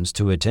classrooms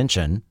to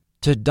attention,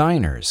 to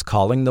diners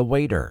calling the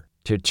waiter,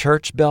 to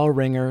church bell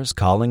ringers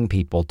calling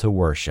people to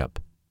worship,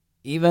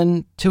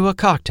 even to a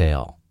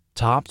cocktail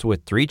topped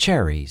with 3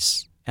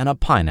 cherries and a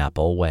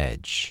pineapple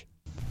wedge.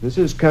 This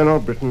is Colonel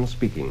Britain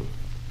speaking.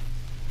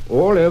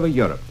 All over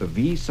Europe, the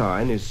V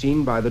sign is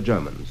seen by the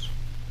Germans,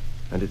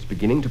 and it's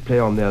beginning to play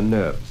on their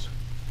nerves.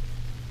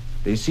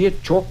 They see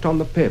it chalked on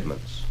the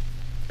pavements,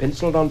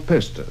 penciled on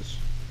posters,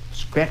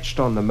 scratched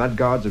on the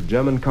mudguards of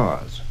German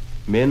cars.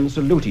 Men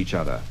salute each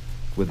other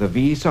with the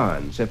V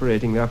sign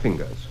separating their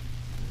fingers.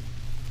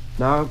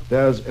 Now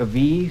there's a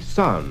V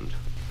sound,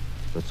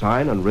 the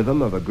sign and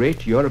rhythm of a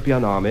great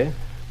European army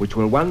which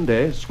will one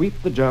day sweep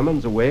the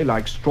Germans away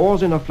like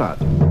straws in a flood.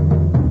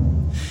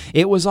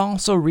 It was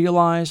also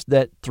realized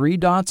that 3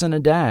 dots and a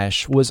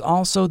dash was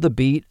also the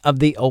beat of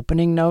the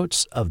opening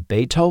notes of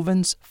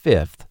Beethoven's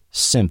 5th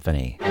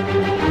Symphony.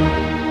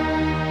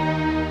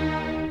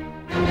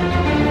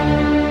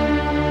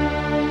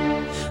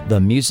 The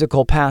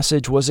musical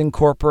passage was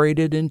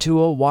incorporated into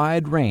a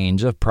wide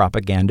range of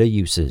propaganda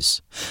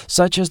uses,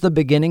 such as the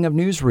beginning of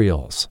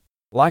newsreels.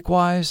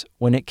 Likewise,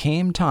 when it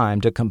came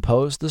time to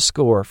compose the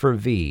score for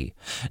V,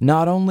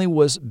 not only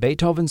was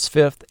Beethoven's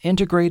Fifth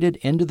integrated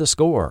into the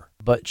score,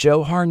 but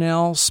Joe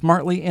Harnell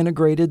smartly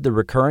integrated the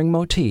recurring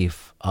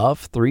motif of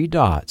 3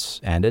 dots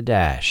and a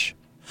dash,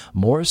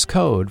 Morse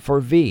code for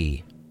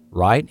V,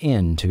 right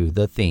into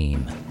the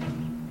theme.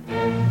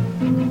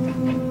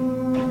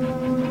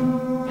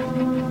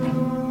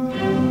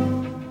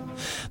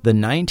 The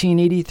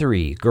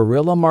 1983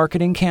 guerrilla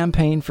marketing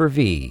campaign for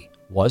V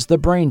was the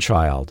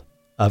brainchild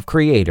of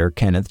creator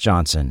Kenneth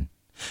Johnson,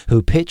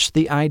 who pitched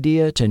the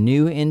idea to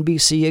new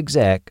NBC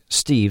exec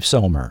Steve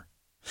Somer.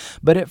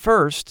 But at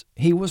first,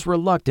 he was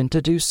reluctant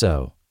to do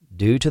so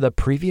due to the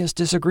previous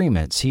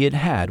disagreements he had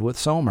had with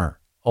Somer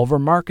over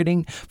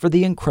marketing for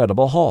The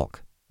Incredible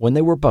Hulk when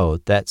they were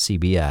both at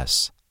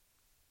CBS.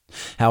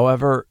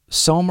 However,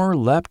 Somer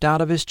leapt out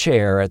of his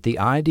chair at the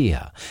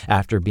idea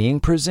after being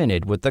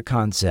presented with the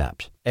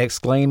concept,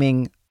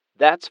 exclaiming,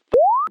 "That's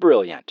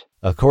brilliant."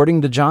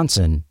 According to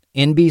Johnson,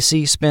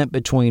 NBC spent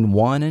between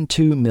 $1 and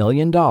 $2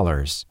 million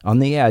on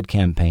the ad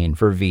campaign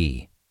for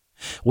V,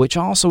 which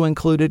also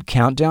included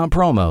countdown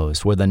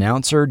promos with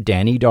announcer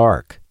Danny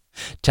Dark,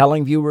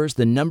 telling viewers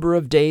the number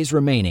of days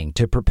remaining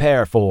to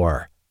prepare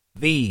for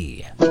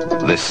V.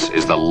 This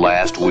is the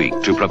last week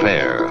to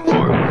prepare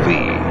for V,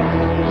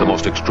 the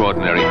most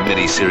extraordinary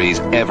miniseries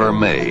ever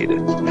made.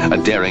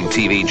 A daring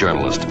TV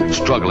journalist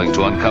struggling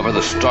to uncover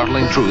the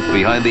startling truth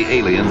behind the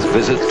aliens'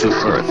 visit to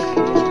Earth.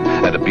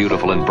 And a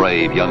beautiful and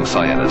brave young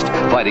scientist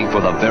fighting for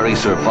the very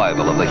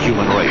survival of the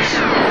human race.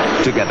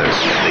 Together,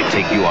 they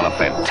take you on a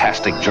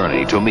fantastic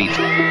journey to meet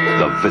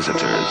the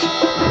Visitors.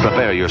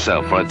 Prepare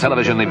yourself for a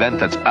television event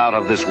that's out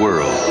of this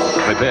world.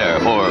 Prepare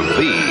for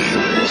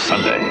V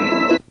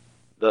Sunday.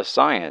 The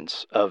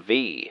Science of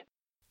V.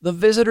 The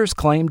Visitors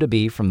claim to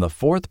be from the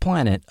 4th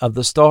planet of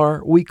the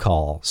star we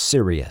call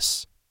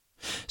Sirius.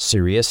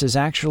 Sirius is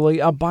actually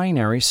a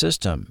binary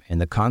system in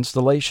the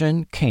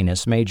constellation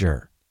Canis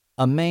Major,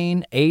 a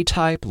main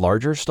A-type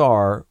larger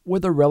star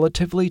with a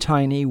relatively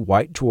tiny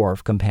white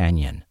dwarf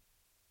companion.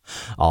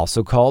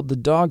 Also called the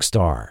Dog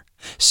Star,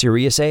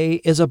 Sirius A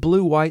is a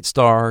blue-white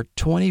star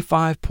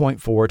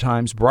 25.4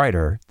 times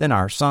brighter than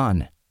our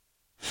Sun.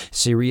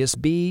 Sirius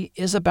B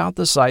is about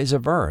the size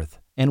of Earth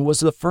and was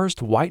the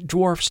first white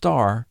dwarf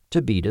star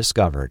to be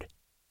discovered.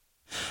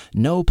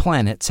 No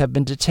planets have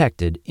been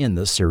detected in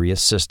the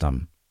Sirius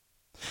system.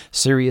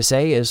 Sirius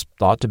A is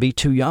thought to be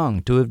too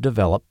young to have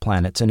developed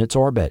planets in its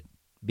orbit,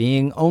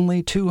 being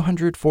only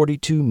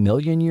 242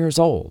 million years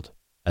old,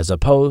 as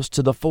opposed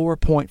to the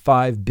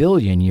 4.5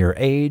 billion year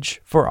age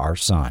for our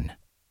Sun.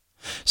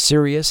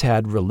 Sirius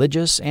had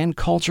religious and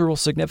cultural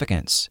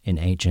significance in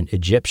ancient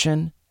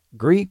Egyptian,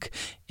 Greek,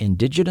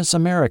 Indigenous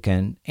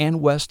American,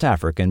 and West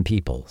African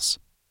peoples.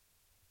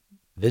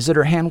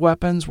 Visitor hand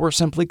weapons were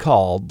simply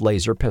called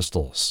laser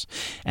pistols,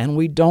 and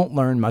we don't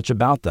learn much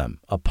about them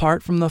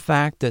apart from the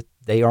fact that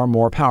they are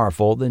more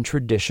powerful than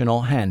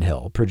traditional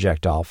handheld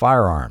projectile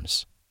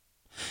firearms.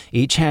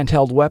 Each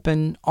handheld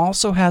weapon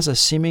also has a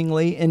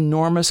seemingly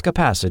enormous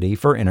capacity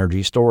for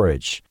energy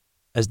storage,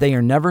 as they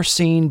are never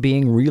seen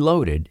being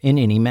reloaded in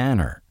any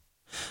manner.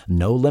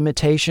 No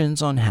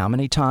limitations on how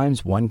many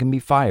times one can be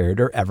fired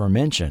are ever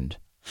mentioned,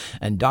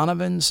 and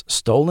Donovan's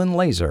stolen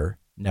laser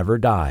never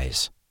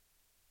dies.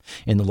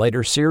 In the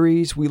later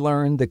series, we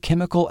learn the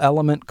chemical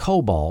element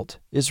cobalt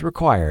is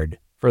required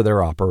for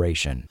their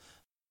operation.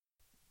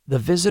 The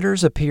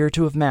Visitors appear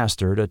to have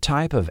mastered a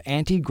type of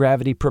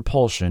anti-gravity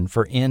propulsion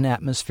for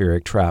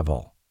in-atmospheric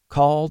travel,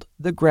 called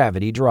the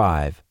Gravity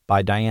Drive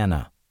by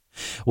Diana,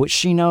 which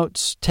she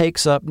notes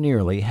takes up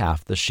nearly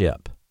half the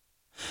ship.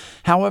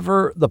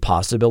 However, the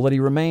possibility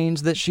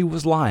remains that she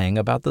was lying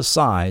about the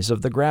size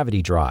of the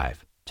gravity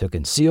drive to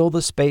conceal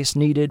the space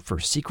needed for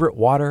secret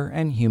water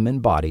and human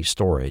body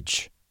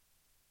storage.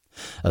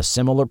 A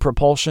similar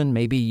propulsion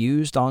may be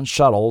used on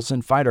shuttles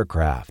and fighter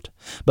craft,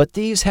 but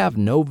these have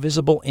no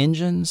visible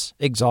engines,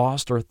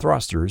 exhaust, or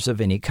thrusters of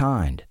any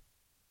kind.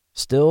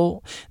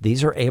 Still,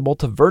 these are able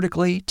to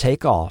vertically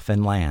take off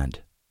and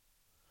land.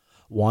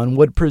 One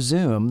would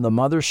presume the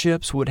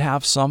motherships would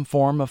have some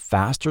form of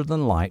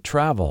faster-than-light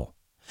travel,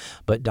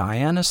 but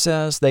Diana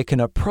says they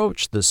can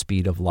approach the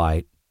speed of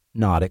light,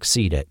 not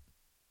exceed it.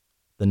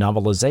 The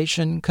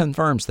novelization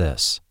confirms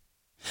this.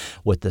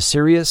 With the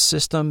Sirius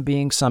system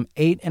being some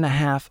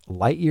 8.5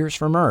 light-years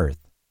from Earth,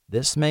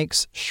 this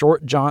makes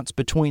short jaunts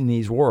between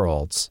these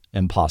worlds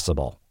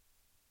impossible.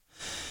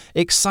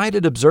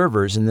 Excited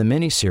observers in the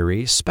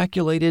miniseries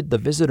speculated the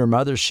visitor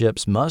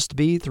motherships must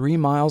be 3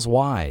 miles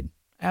wide,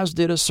 as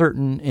did a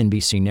certain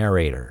NBC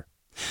narrator.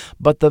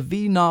 But the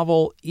V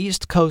novel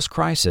East Coast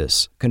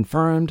Crisis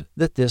confirmed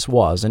that this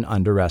was an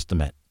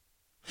underestimate.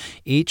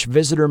 Each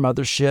visitor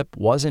mothership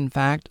was in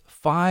fact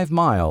 5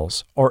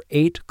 miles or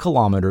 8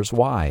 kilometers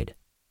wide.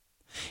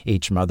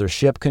 Each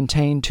mothership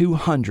contained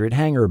 200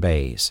 hangar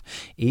bays,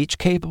 each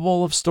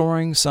capable of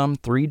storing some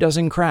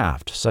 36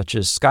 craft such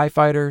as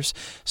skyfighters,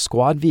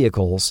 squad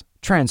vehicles,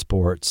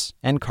 transports,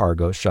 and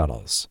cargo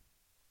shuttles.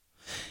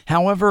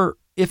 However,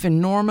 if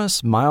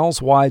enormous,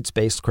 miles-wide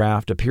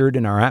spacecraft appeared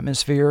in our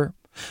atmosphere,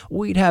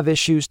 we'd have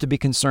issues to be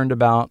concerned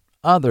about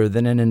other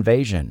than an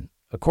invasion,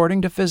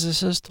 according to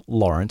physicist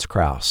Lawrence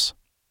Krauss.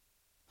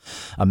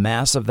 A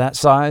mass of that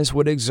size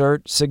would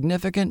exert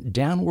significant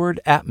downward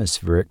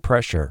atmospheric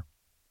pressure.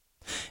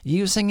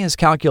 Using his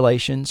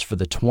calculations for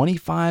the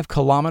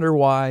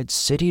 25-kilometer-wide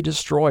city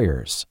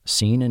destroyers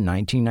seen in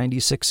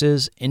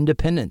 1996's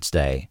Independence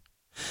Day,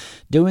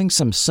 doing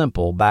some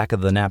simple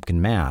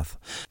back-of-the-napkin math,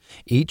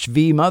 each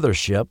V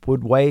mothership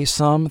would weigh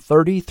some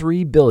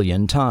 33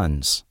 billion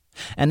tons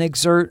and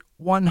exert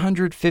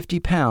 150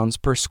 pounds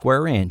per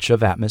square inch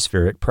of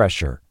atmospheric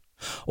pressure,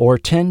 or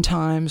 10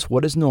 times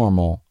what is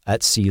normal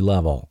at sea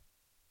level.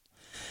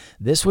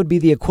 This would be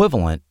the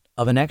equivalent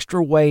of an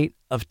extra weight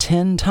of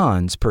 10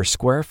 tons per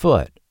square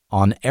foot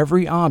on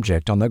every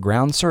object on the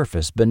ground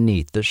surface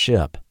beneath the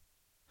ship.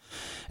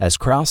 As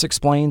Krauss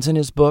explains in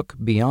his book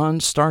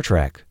Beyond Star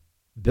Trek,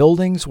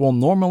 buildings will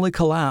normally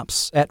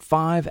collapse at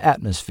 5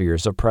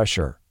 atmospheres of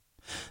pressure,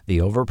 the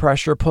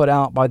overpressure put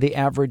out by the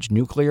average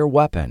nuclear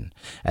weapon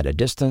at a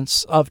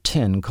distance of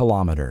 10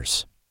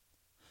 kilometers.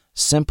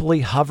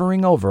 Simply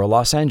hovering over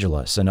Los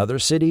Angeles and other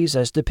cities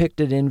as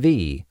depicted in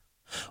V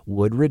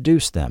would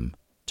reduce them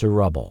to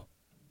rubble.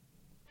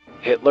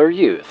 Hitler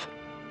Youth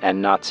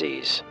and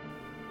Nazis.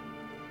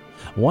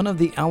 One of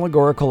the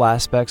allegorical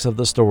aspects of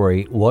the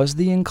story was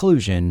the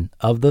inclusion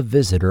of the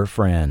visitor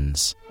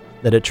friends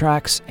that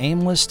attracts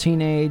aimless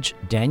teenage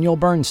Daniel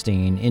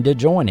Bernstein into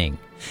joining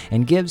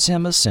and gives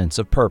him a sense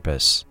of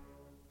purpose.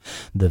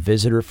 The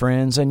visitor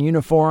friends in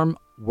uniform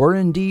were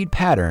indeed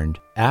patterned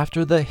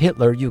after the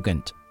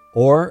Hitlerjugend,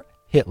 or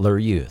Hitler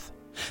Youth,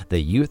 the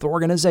youth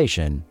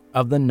organization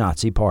of the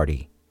Nazi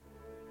Party.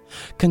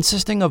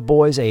 Consisting of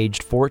boys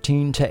aged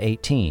 14 to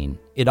 18,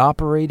 it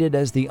operated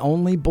as the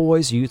only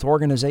boys' youth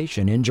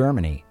organization in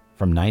Germany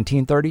from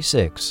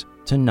 1936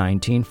 to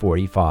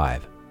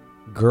 1945.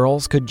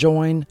 Girls could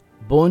join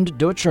Bund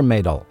Deutscher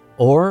Mädel,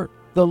 or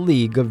the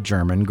League of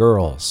German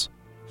Girls,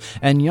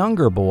 and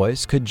younger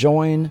boys could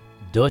join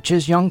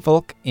Deutsches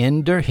Jungvolk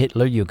in der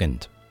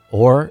Hitlerjugend,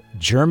 or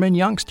German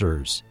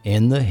youngsters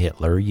in the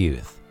Hitler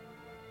Youth.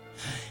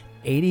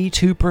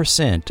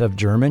 82% of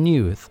German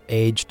youth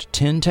aged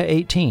 10 to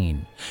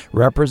 18,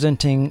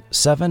 representing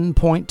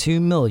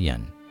 7.2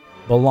 million,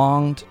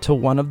 belonged to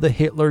one of the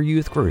Hitler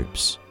Youth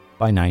groups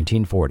by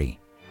 1940.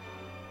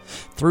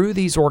 Through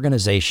these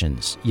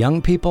organizations,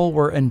 young people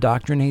were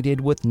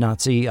indoctrinated with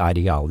Nazi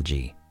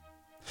ideology.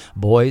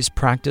 Boys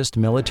practiced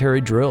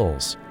military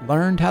drills,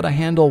 learned how to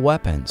handle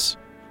weapons,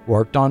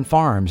 worked on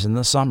farms in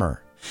the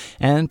summer,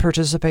 and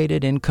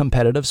participated in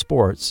competitive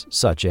sports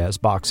such as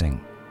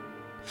boxing.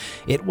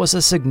 It was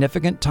a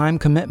significant time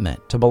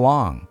commitment to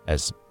belong,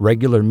 as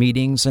regular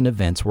meetings and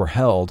events were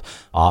held,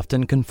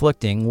 often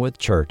conflicting with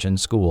church and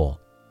school.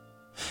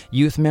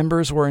 Youth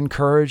members were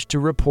encouraged to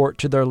report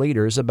to their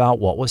leaders about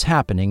what was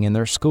happening in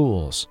their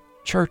schools,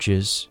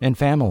 churches, and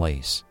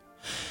families,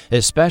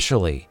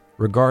 especially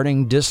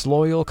regarding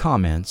disloyal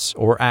comments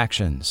or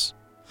actions,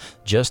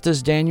 just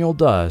as Daniel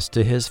does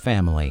to his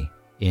family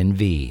in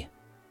V.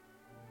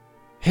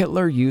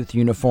 Hitler Youth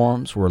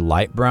uniforms were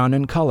light brown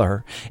in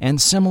color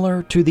and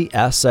similar to the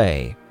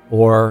SA,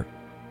 or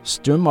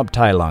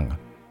Sturmabteilung,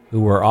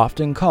 who were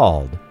often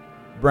called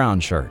brown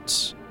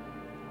shirts.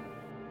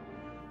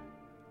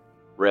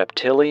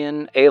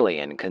 Reptilian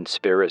Alien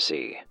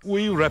Conspiracy.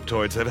 We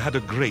reptoids have had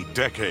a great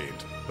decade.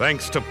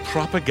 Thanks to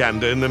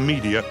propaganda in the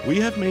media,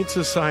 we have made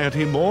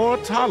society more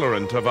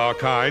tolerant of our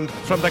kind,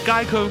 from the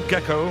Geico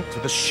Gecko to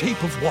the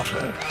Shape of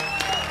Water.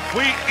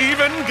 We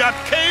even got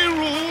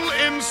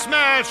K-Rool in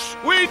Smash!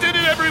 We did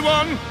it,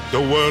 everyone!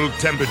 The world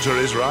temperature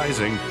is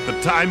rising. The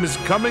time is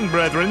coming,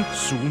 brethren.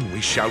 Soon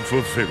we shall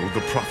fulfill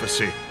the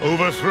prophecy,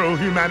 overthrow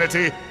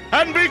humanity,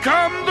 and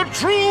become the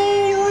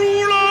true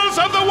rulers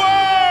of the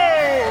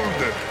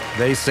world!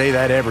 They say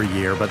that every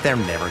year, but they're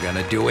never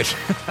gonna do it.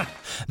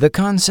 The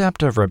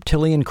concept of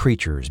reptilian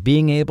creatures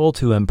being able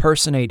to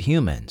impersonate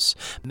humans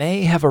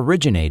may have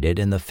originated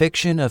in the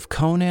fiction of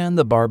Conan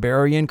the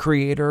Barbarian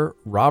creator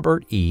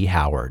Robert E.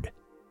 Howard.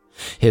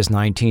 His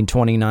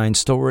 1929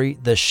 story,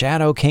 The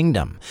Shadow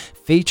Kingdom,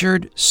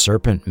 featured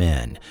serpent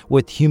men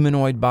with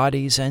humanoid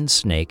bodies and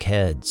snake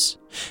heads,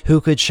 who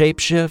could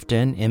shapeshift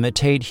and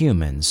imitate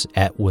humans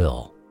at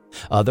will.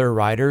 Other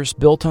writers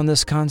built on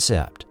this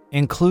concept,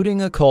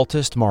 including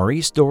occultist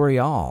Maurice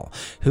Doreal,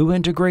 who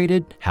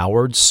integrated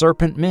Howard's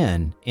serpent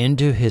men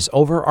into his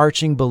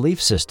overarching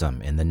belief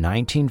system in the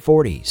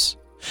 1940s,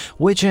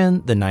 which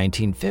in the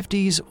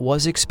 1950s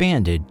was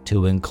expanded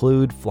to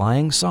include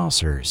flying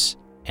saucers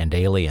and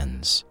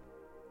aliens.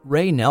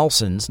 Ray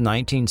Nelson's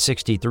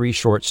 1963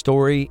 short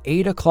story,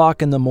 8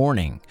 O'Clock in the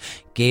Morning,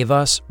 gave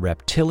us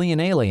reptilian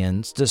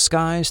aliens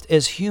disguised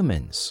as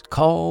humans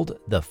called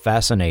the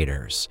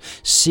Fascinators,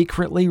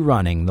 secretly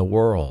running the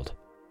world.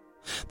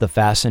 The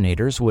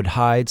Fascinators would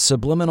hide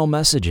subliminal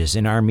messages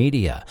in our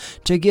media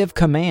to give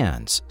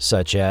commands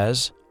such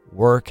as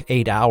work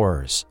 8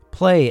 hours,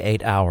 play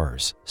 8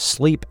 hours,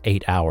 sleep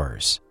 8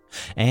 hours,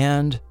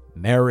 and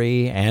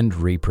marry and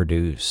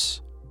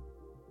reproduce.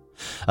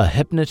 A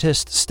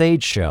hypnotist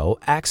stage show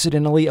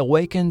accidentally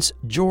awakens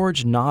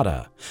George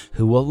Nada,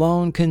 who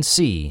alone can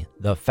see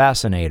the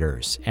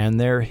Fascinators and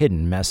their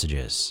hidden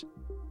messages.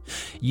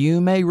 You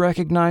may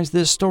recognize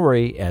this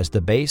story as the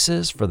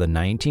basis for the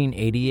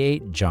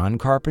 1988 John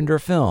Carpenter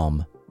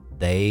film,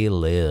 They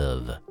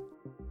Live.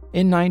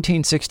 In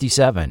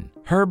 1967,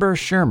 Herbert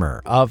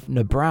Schirmer of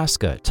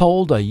Nebraska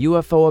told a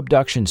UFO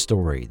abduction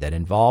story that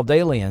involved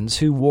aliens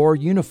who wore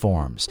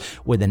uniforms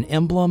with an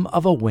emblem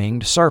of a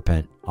winged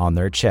serpent on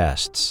their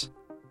chests.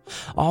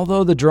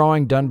 Although the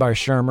drawing done by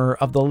Schirmer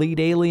of the lead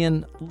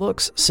alien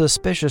looks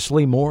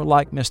suspiciously more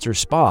like Mr.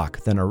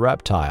 Spock than a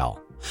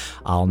reptile,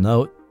 I'll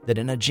note that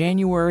in a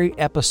January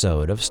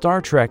episode of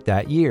Star Trek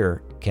that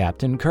year,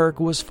 Captain Kirk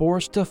was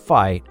forced to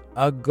fight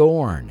a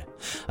Gorn,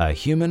 a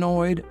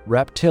humanoid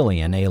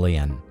reptilian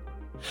alien.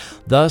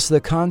 Thus,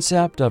 the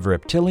concept of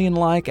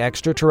reptilian-like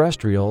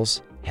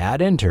extraterrestrials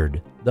had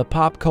entered the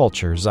pop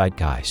culture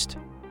zeitgeist.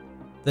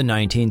 The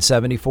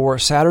 1974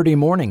 Saturday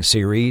morning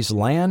series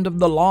Land of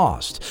the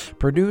Lost,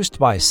 produced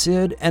by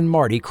Sid and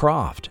Marty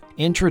Krofft,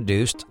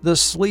 introduced the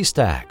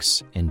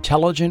Sleestaks,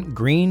 intelligent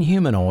green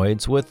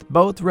humanoids with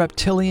both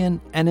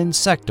reptilian and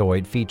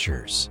insectoid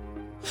features.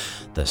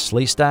 The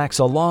Sleestaks,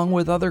 along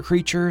with other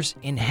creatures,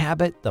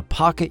 inhabit the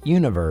pocket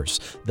universe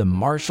the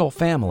Marshall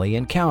family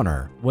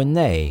encounter when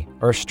they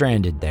are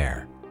stranded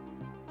there.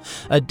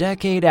 A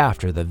decade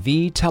after the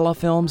V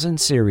telefilms and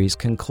series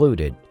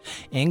concluded,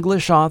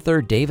 English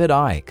author David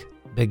Icke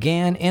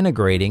began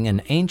integrating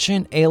an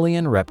ancient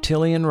alien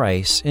reptilian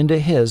race into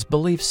his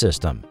belief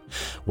system,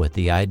 with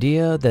the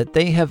idea that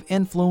they have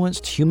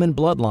influenced human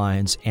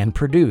bloodlines and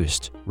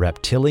produced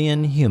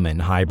reptilian-human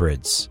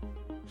hybrids.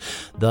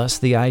 Thus,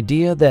 the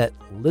idea that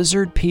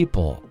lizard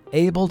people,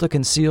 able to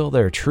conceal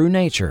their true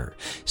nature,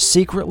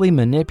 secretly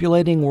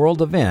manipulating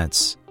world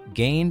events,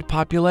 gained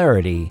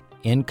popularity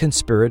in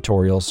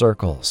conspiratorial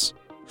circles,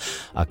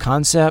 a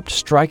concept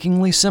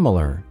strikingly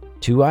similar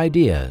to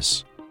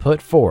ideas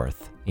put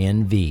forth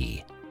in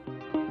V.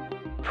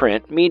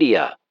 Print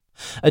media.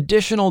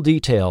 Additional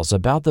details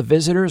about the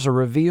visitors are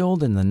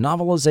revealed in the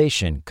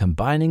novelization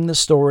combining the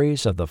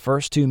stories of the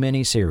first two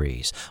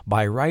miniseries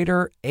by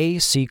writer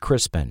A.C.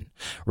 Crispin,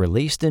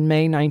 released in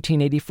May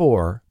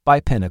 1984 by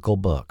Pinnacle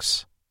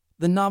Books.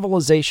 The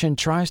novelization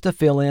tries to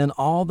fill in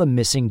all the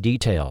missing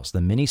details the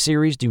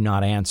miniseries do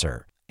not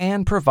answer,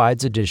 and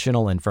provides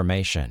additional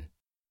information.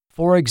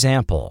 For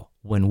example,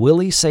 when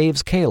Willie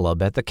saves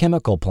Caleb at the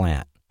chemical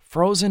plant,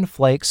 frozen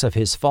flakes of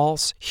his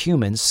false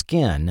human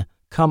skin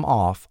come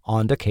off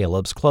onto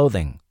Caleb's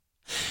clothing.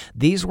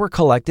 These were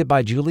collected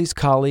by Julie's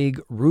colleague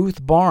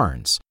Ruth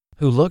Barnes,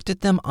 who looked at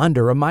them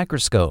under a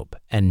microscope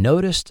and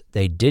noticed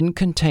they didn't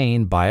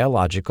contain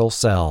biological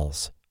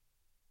cells.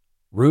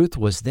 Ruth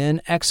was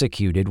then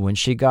executed when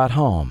she got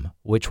home,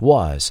 which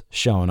was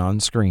shown on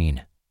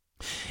screen.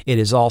 It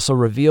is also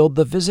revealed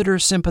the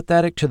visitors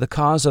sympathetic to the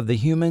cause of the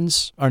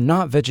humans are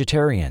not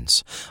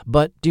vegetarians,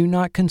 but do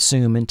not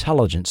consume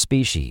intelligent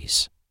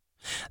species.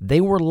 They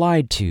were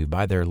lied to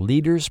by their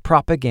leader's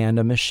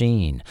propaganda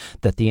machine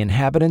that the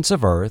inhabitants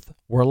of Earth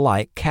were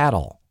like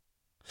cattle.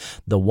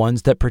 The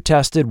ones that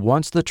protested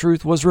once the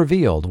truth was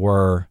revealed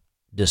were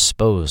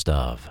disposed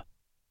of.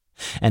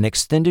 An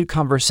extended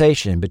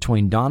conversation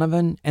between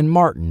Donovan and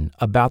Martin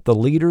about the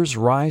leader's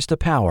rise to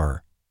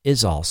power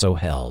is also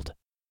held.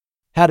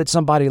 How did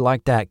somebody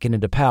like that get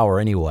into power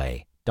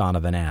anyway?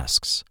 Donovan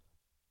asks.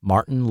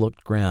 Martin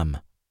looked grim.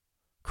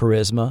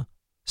 Charisma,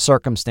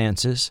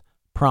 circumstances,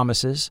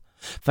 promises,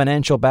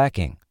 financial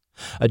backing,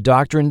 a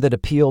doctrine that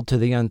appealed to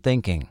the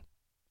unthinking,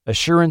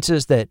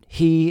 assurances that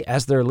he,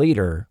 as their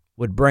leader,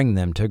 would bring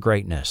them to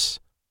greatness.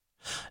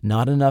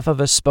 Not enough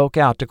of us spoke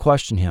out to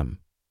question him,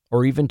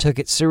 or even took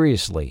it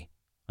seriously,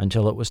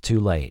 until it was too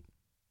late.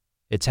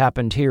 It's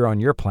happened here on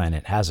your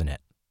planet, hasn't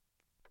it?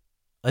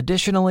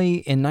 Additionally,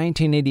 in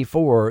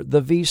 1984,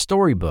 the V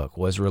Storybook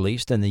was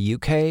released in the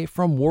UK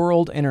from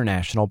World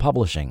International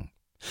Publishing.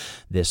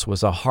 This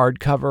was a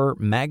hardcover,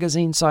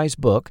 magazine-sized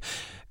book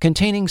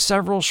containing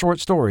several short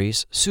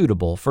stories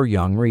suitable for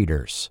young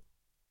readers.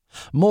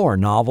 More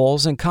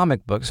novels and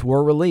comic books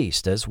were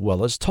released, as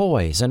well as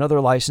toys and other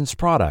licensed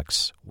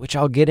products, which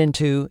I'll get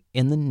into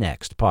in the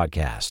next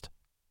podcast.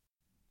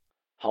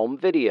 Home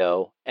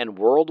video and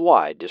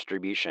worldwide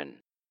distribution.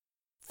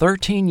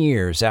 13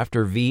 years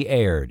after V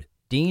aired,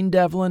 Dean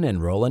Devlin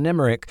and Roland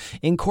Emmerich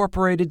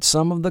incorporated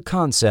some of the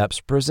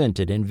concepts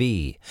presented in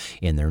V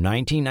in their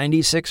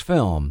 1996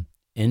 film,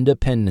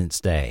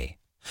 Independence Day,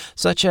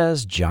 such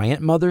as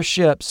giant mother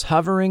ships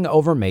hovering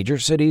over major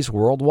cities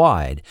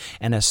worldwide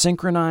and a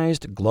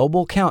synchronized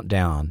global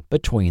countdown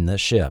between the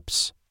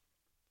ships.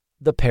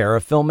 The pair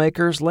of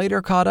filmmakers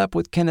later caught up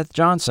with Kenneth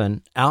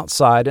Johnson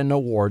outside an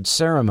awards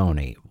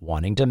ceremony,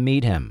 wanting to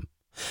meet him.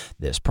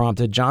 This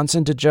prompted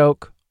Johnson to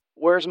joke,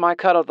 "Where's my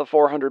cut of the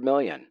 $400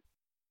 million?"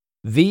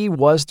 V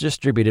was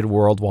distributed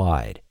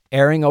worldwide,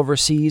 airing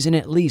overseas in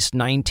at least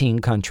 19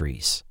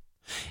 countries.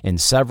 In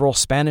several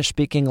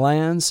Spanish-speaking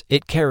lands,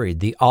 it carried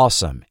the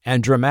awesome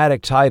and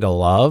dramatic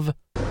title of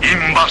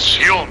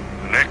Invasión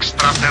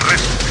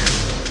Extraterrestre.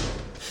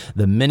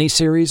 The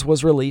miniseries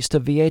was released to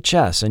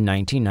VHS in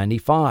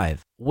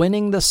 1995,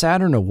 winning the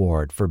Saturn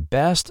Award for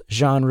Best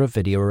Genre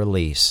Video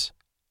Release.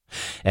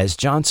 As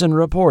Johnson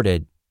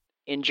reported,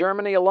 in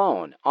Germany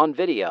alone, on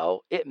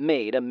video, it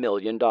made $1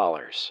 million.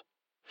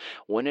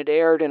 When it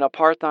aired in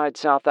apartheid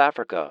South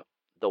Africa,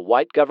 the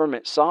white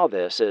government saw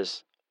this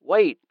as,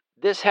 wait,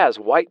 this has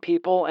white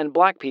people and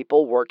black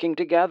people working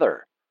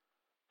together.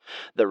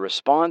 The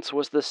response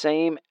was the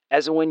same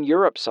as when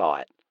Europe saw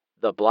it.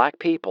 The black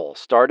people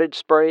started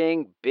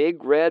spraying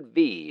big red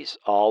V's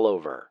all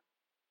over.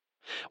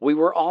 We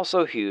were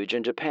also huge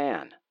in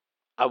Japan.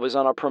 I was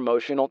on a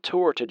promotional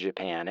tour to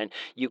Japan, and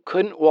you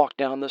couldn't walk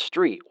down the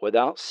street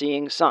without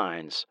seeing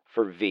signs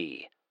for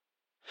V.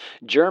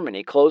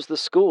 Germany closed the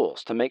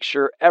schools to make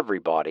sure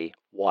everybody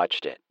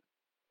watched it.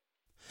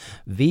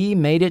 V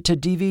made it to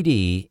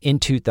DVD in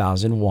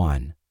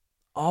 2001.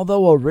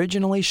 Although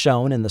originally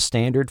shown in the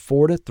standard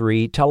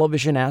 4:3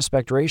 television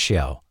aspect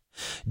ratio,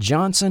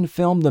 Johnson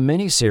filmed the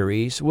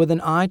miniseries with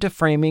an eye to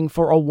framing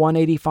for a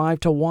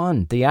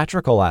 185:1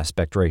 theatrical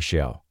aspect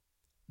ratio.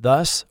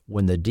 Thus,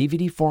 when the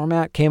DVD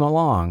format came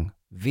along,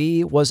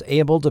 V was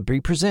able to be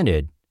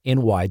presented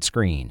in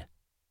widescreen.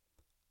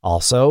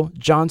 Also,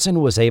 Johnson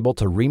was able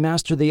to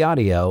remaster the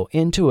audio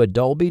into a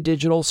Dolby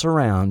Digital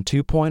Surround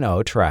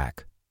 2.0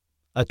 track.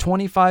 A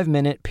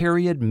 25-minute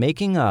period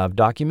making-of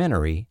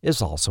documentary is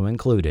also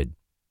included.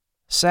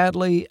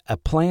 Sadly, a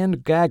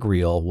planned gag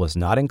reel was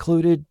not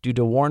included due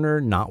to Warner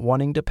not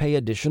wanting to pay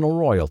additional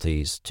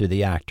royalties to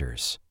the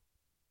actors.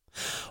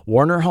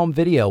 Warner Home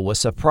Video was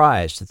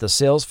surprised at the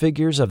sales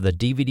figures of the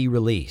DVD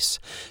release,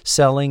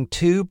 selling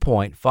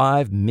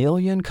 2.5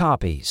 million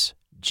copies,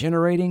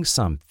 generating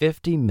some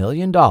 $50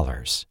 million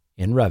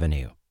in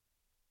revenue.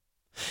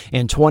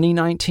 In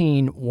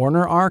 2019,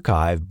 Warner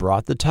Archive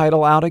brought the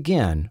title out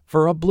again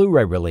for a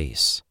Blu-ray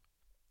release.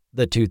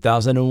 The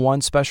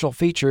 2001 special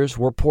features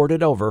were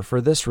ported over for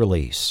this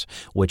release,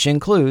 which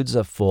includes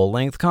a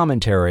full-length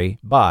commentary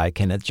by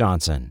Kenneth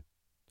Johnson.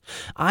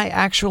 I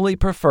actually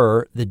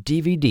prefer the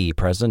DVD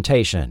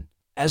presentation,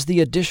 as the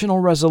additional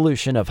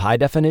resolution of high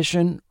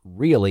definition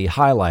really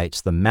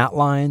highlights the matte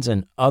lines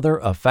and other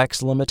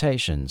effects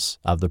limitations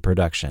of the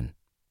production.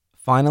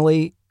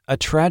 Finally, a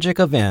tragic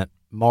event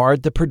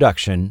marred the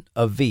production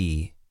of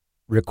V,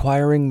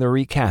 requiring the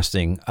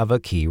recasting of a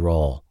key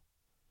role.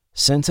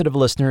 Sensitive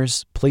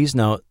listeners, please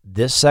note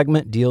this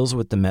segment deals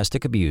with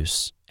domestic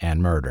abuse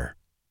and murder.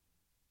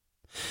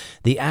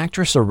 The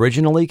actress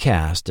originally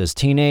cast as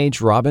teenage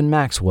Robin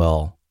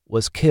Maxwell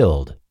was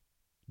killed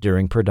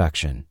during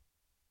production.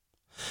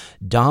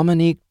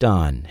 Dominique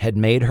Dunne had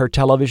made her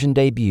television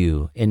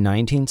debut in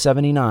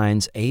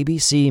 1979's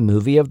ABC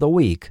Movie of the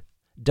Week,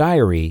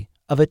 Diary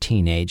of a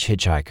Teenage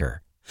Hitchhiker,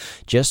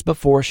 just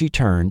before she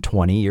turned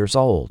 20 years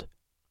old.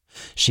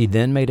 She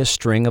then made a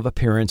string of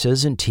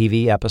appearances in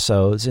TV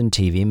episodes and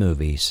TV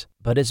movies,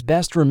 but is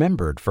best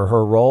remembered for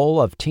her role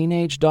of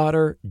teenage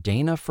daughter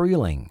Dana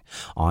Freeling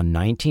on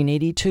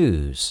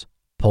 1982's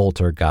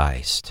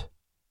Poltergeist.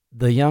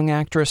 The young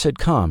actress had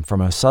come from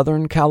a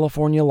Southern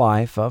California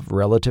life of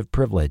relative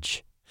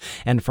privilege,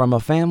 and from a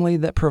family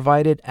that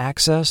provided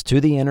access to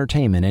the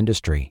entertainment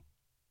industry.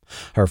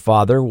 Her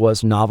father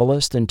was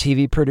novelist and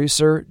TV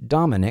producer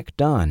Dominique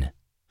Dunne.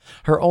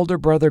 Her older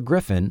brother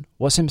Griffin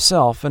was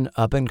himself an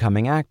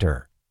up-and-coming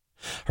actor.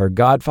 Her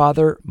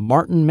godfather,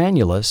 Martin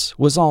Manulis,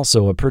 was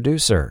also a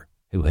producer,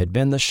 who had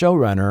been the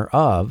showrunner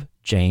of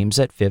James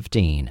at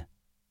 15.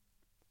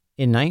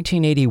 In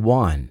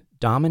 1981,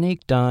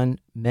 Dominique Dunne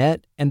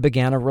met and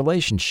began a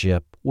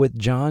relationship with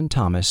John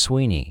Thomas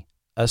Sweeney,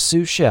 a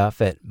sous chef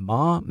at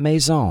Ma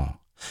Maison,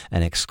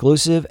 an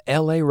exclusive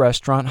L.A.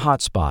 restaurant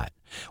hotspot,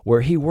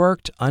 where he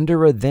worked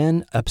under a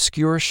then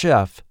obscure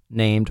chef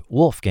named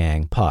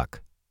Wolfgang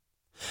Puck.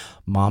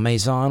 Ma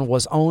Maison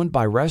was owned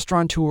by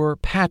restaurateur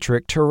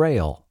Patrick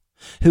Terrell,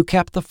 who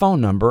kept the phone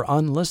number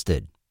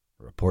unlisted,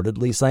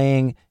 reportedly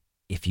saying,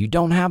 "If you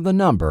don't have the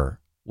number,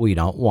 we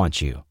don't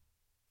want you."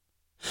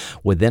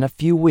 Within a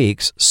few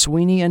weeks,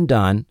 Sweeney and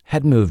Dunne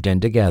had moved in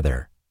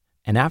together,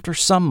 and after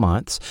some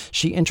months,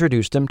 she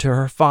introduced him to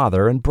her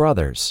father and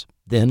brothers,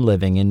 then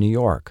living in New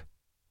York.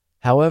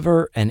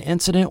 However, an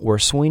incident where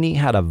Sweeney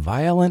had a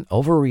violent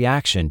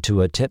overreaction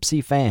to a tipsy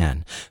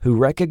fan who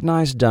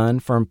recognized Dunne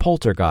from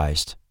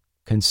Poltergeist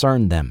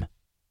concerned them.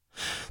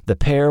 The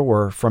pair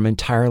were from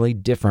entirely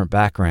different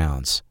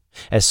backgrounds,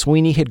 as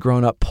Sweeney had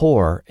grown up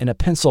poor in a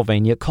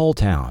Pennsylvania coal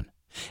town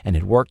and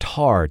had worked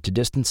hard to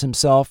distance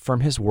himself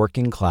from his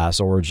working-class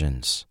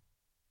origins.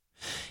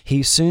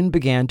 He soon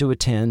began to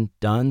attend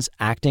Dunne's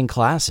acting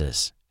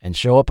classes and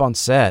show up on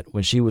set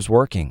when she was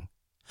working,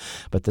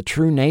 but the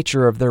true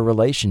nature of their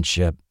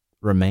relationship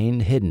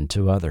remained hidden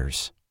to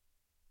others.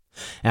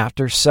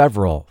 After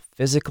several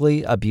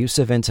physically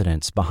abusive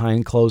incidents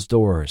behind closed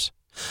doors,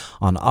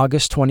 on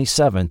August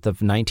 27th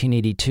of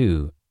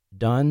 1982,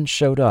 Dunn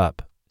showed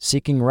up,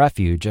 seeking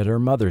refuge at her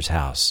mother's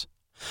house,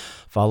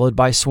 followed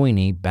by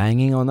Sweeney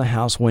banging on the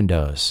house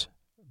windows,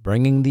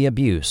 bringing the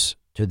abuse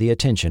to the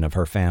attention of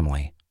her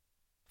family.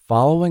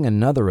 Following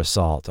another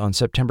assault on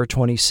September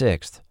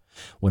 26th,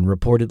 when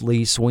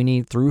reportedly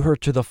Sweeney threw her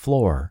to the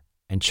floor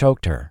and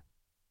choked her,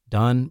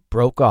 Dunn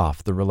broke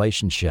off the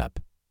relationship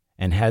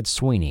and had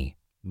Sweeney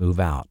move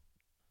out.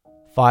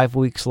 5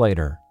 weeks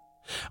later,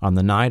 on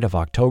the night of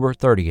October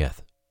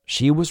 30th,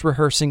 she was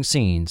rehearsing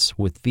scenes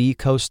with V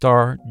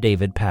co-star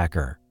David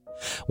Packer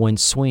when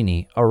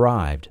Sweeney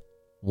arrived,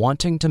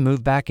 wanting to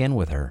move back in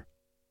with her.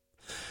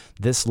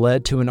 This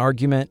led to an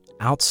argument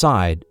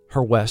outside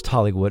her West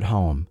Hollywood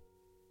home,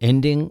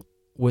 ending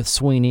with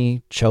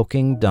Sweeney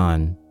choking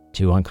Dunn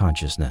to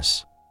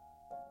unconsciousness.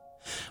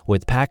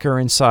 With Packer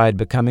inside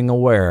becoming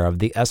aware of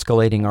the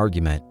escalating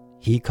argument,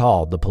 he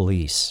called the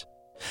police,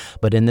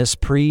 but in this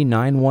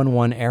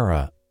pre-911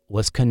 era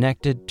was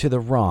connected to the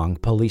wrong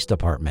police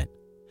department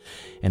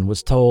and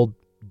was told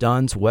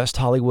Dunn's West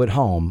Hollywood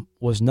home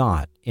was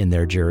not in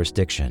their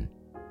jurisdiction.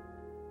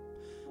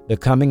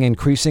 Becoming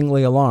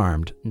increasingly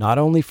alarmed, not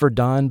only for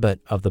Dunn but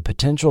of the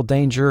potential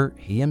danger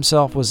he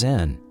himself was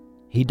in,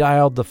 he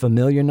dialed the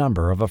familiar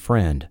number of a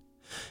friend,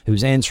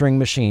 whose answering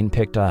machine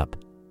picked up,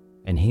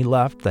 and he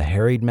left the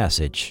harried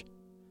message,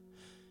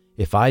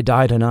 "If I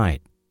die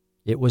tonight,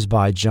 it was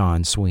by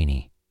John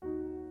Sweeney."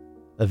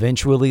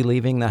 Eventually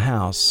leaving the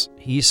house,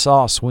 he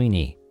saw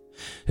Sweeney,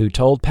 who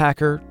told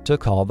Packer to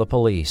call the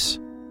police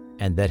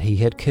and that he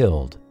had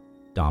killed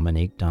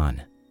Dominique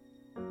Dunn.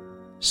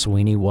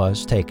 Sweeney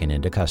was taken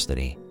into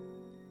custody.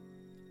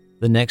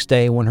 The next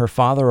day, when her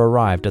father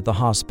arrived at the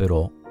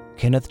hospital,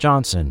 Kenneth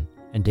Johnson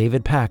and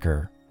David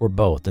Packer were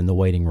both in the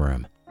waiting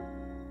room.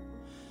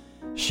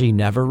 She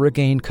never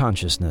regained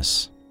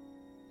consciousness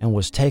and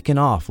was taken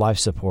off life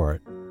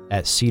support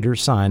at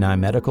Cedars-Sinai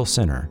Medical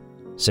Center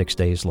 6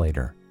 days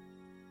later.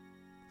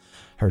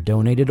 Her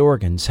donated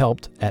organs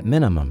helped at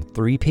minimum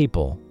 3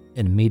 people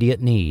in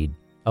immediate need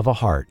of a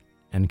heart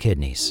and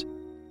kidneys.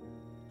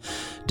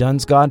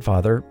 Dunn's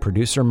godfather,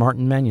 producer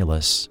Martin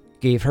Manulis,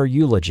 gave her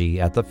eulogy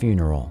at the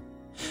funeral,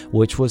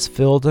 which was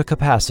filled to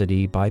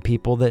capacity by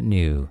people that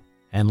knew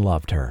and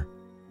loved her.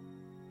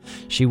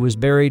 She was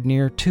buried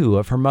near 2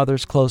 of her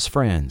mother's close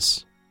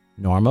friends,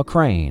 Norma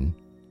Crane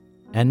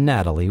and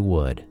Natalie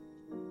Wood.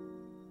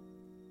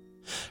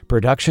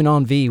 Production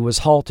on V was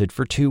halted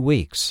for 2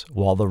 weeks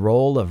while the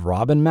role of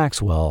Robin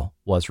Maxwell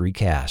was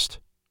recast.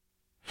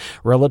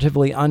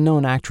 Relatively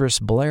unknown actress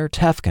Blair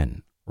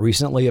Tefkin,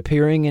 recently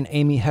appearing in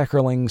Amy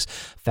Heckerling's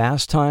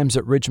Fast Times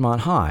at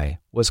Ridgemont High,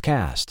 was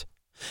cast,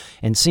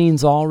 and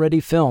scenes already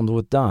filmed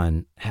with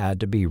Dunn had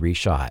to be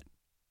reshot.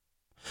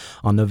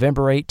 On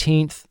November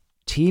 18th,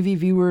 TV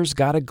viewers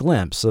got a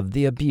glimpse of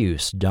the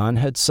abuse Dunn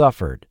had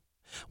suffered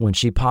when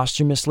she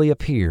posthumously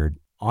appeared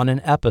on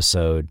an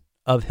episode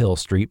of Hill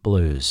Street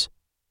Blues.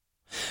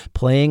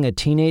 Playing a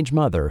teenage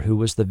mother who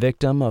was the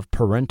victim of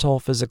parental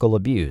physical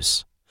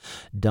abuse,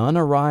 Dunn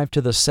arrived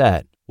to the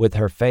set with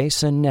her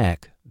face and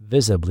neck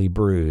visibly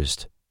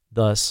bruised.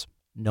 Thus,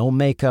 no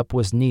makeup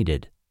was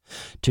needed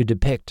to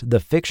depict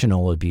the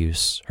fictional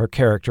abuse her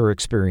character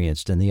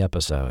experienced in the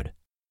episode.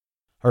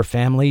 Her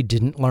family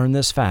didn't learn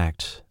this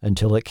fact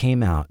until it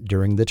came out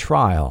during the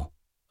trial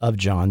of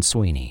John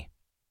Sweeney.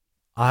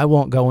 I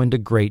won't go into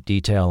great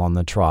detail on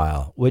the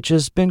trial, which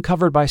has been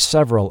covered by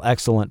several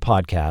excellent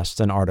podcasts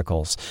and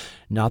articles,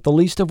 not the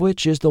least of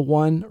which is the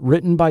one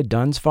written by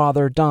Dunn's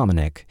father,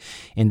 Dominic,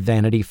 in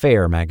Vanity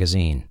Fair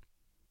magazine.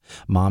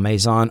 Ma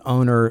Maison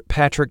owner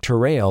Patrick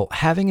Terrell,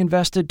 having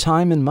invested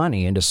time and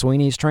money into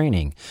Sweeney's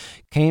training,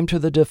 came to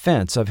the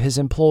defense of his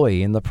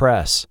employee in the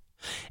press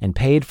and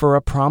paid for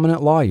a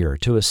prominent lawyer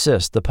to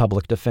assist the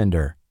public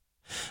defender,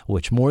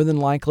 which more than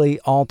likely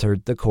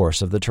altered the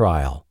course of the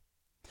trial.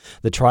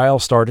 The trial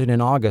started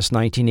in August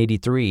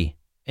 1983,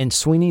 and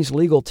Sweeney's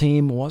legal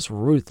team was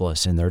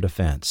ruthless in their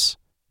defense,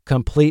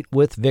 complete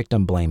with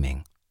victim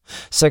blaming,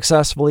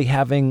 successfully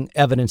having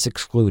evidence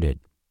excluded,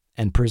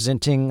 and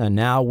presenting a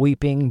now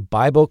weeping,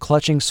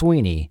 Bible-clutching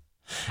Sweeney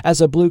as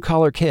a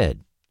blue-collar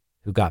kid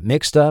who got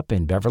mixed up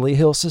in Beverly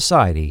Hills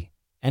society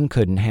and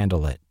couldn't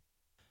handle it,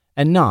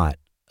 and not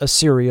a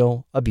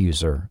serial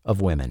abuser of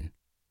women.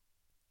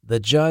 The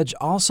judge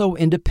also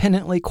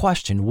independently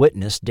questioned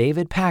witness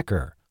David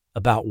Packer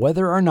about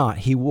whether or not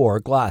he wore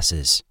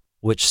glasses,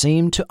 which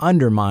seemed to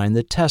undermine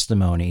the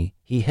testimony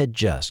he had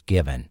just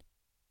given.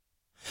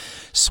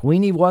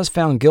 Sweeney was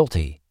found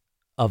guilty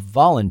of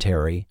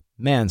voluntary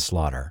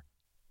manslaughter,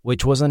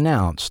 which was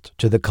announced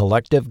to the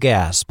collective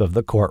gasp of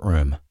the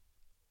courtroom.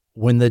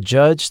 When the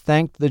judge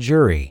thanked the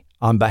jury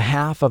on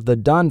behalf of the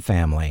Dunn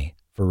family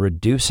for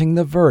reducing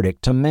the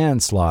verdict to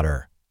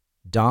manslaughter,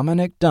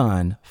 Dominique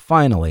Dunn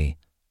finally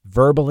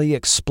verbally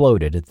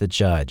exploded at the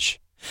judge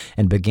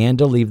and began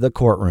to leave the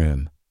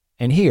courtroom.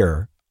 And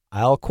here,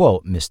 I'll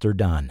quote Mr.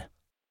 Dunn.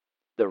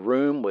 "The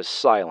room was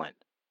silent.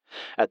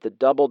 At the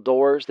double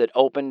doors that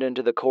opened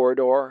into the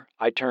corridor,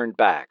 I turned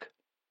back.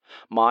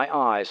 My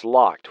eyes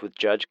locked with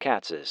Judge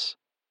Katz's,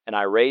 and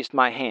I raised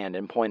my hand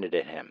and pointed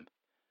at him.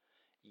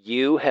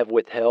 You have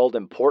withheld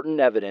important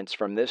evidence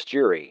from this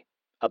jury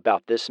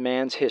about this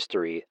man's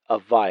history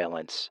of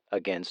violence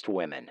against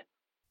women.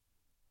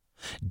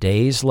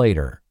 Days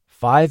later,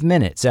 5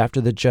 minutes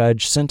after the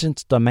judge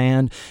sentenced a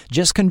man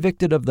just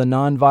convicted of the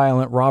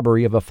nonviolent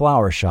robbery of a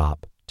flower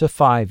shop to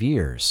 5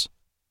 years,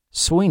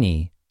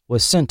 Sweeney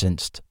was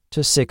sentenced to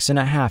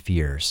 6.5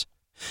 years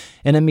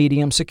in a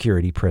medium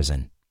security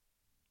prison.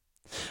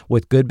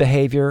 With good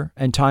behavior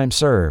and time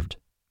served,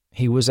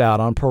 he was out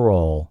on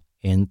parole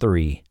in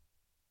 3.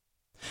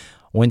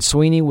 When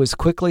Sweeney was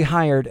quickly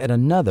hired at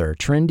another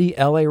trendy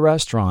LA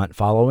restaurant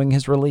following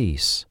his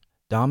release,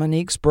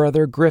 Dominique's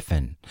brother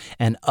Griffin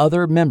and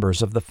other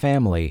members of the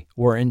family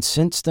were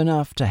incensed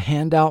enough to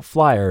hand out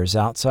flyers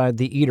outside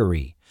the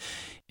eatery,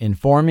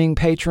 informing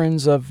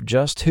patrons of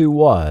just who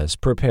was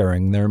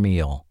preparing their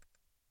meal.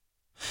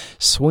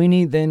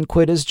 Sweeney then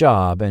quit his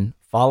job and,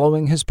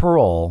 following his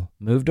parole,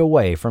 moved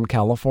away from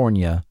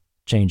California,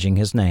 changing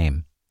his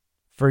name.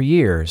 For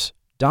years,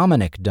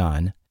 Dominic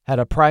Dunn had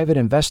a private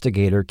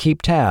investigator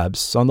keep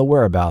tabs on the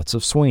whereabouts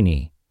of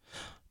Sweeney,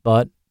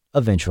 but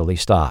eventually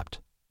stopped.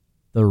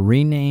 The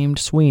renamed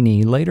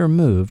Sweeney later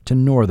moved to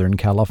Northern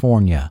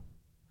California,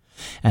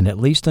 and at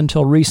least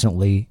until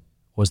recently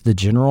was the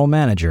general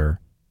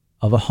manager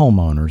of a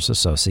homeowners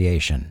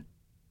association.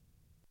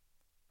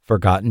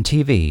 Forgotten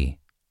TV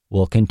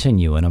will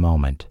continue in a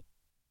moment.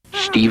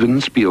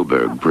 Steven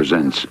Spielberg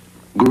presents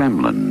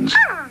Gremlins.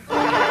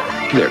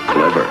 They're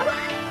clever.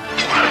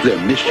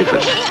 They're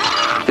mischievous.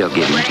 They'll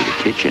get into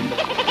the kitchen,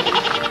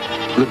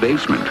 the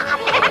basement,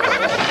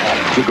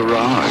 the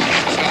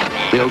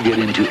garage. They'll get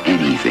into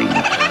anything.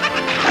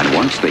 And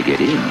once they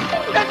get in,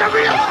 There's a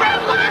real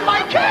gremlin in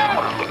my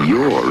car!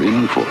 You're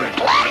in for it.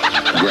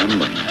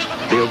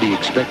 Gremlins. They'll be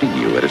expecting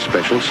you at a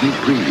special sneak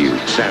preview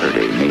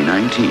Saturday, May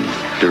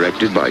 19th.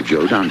 Directed by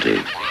Joe Dante.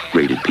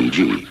 Rated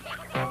PG.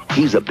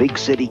 He's a big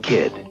city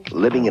kid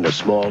living in a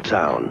small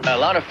town. A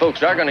lot of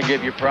folks are going to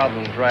give you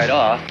problems right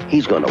off.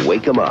 He's going to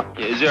wake 'em up,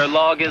 Is there a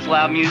law against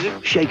loud music?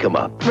 shake 'em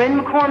up, Ren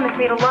McCormick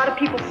made a lot of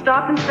people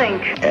stop and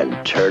think.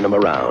 and turn 'em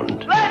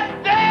around.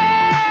 Let's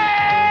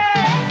dance!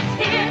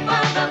 Here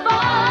for the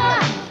boy!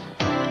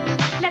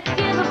 Let's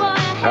give a boy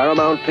a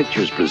Paramount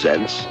Pictures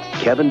presents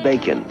Kevin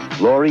Bacon,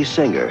 Laurie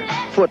Singer,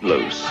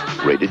 Footloose,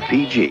 rated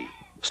PG.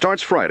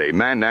 Starts Friday,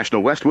 Man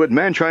National Westwood,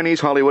 Man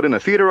Chinese Hollywood in a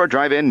theater or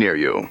drive-in near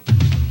you.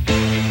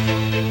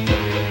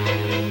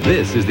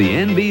 This is the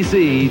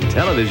NBC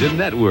Television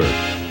Network.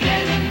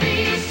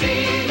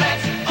 NBC,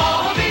 let's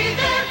all be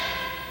there!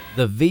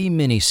 The V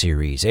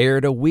miniseries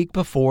aired a week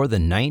before the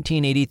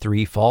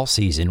 1983 fall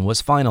season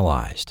was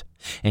finalized,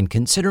 and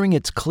considering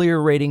its clear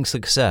rating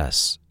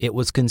success, it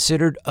was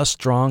considered a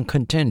strong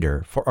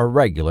contender for a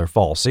regular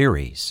fall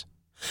series.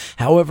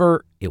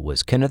 However, it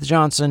was Kenneth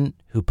Johnson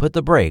who put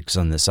the brakes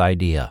on this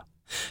idea,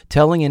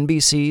 telling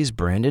NBC's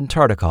Brandon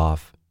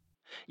Tartikoff,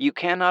 "You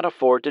cannot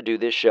afford to do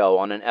this show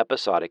on an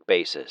episodic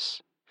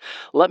basis.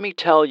 Let me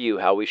tell you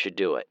how we should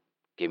do it.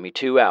 Give me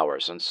 2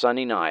 hours on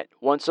Sunday night,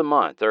 once a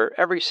month or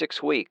every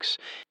 6 weeks,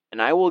 and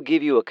I will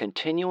give you a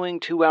continuing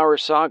 2-hour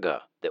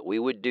saga that we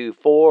would do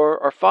 4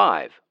 or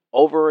 5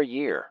 over a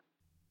year."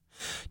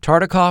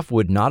 Tartikoff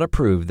would not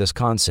approve this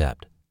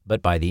concept,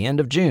 but by the end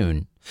of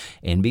June,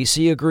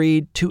 NBC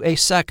agreed to a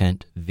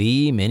second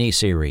V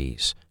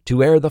miniseries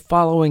to air the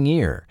following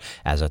year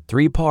as a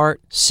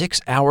 3-part,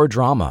 6-hour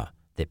drama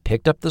that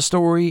picked up the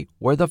story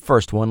where the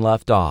first one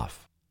left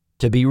off,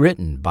 to be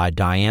written by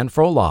Diane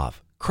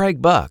Frolov,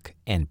 Craig Buck,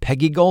 and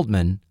Peggy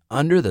Goldman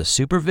under the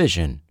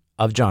supervision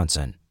of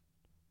Johnson.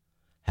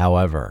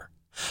 However,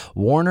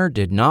 Warner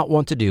did not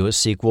want to do a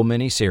sequel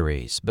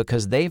miniseries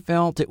because they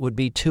felt it would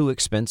be too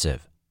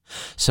expensive.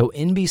 So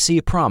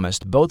NBC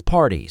promised both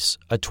parties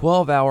a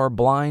 12-hour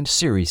blind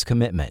series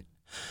commitment,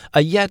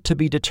 a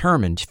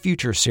yet-to-be-determined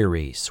future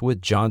series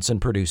with Johnson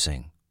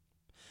producing.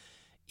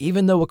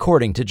 Even though,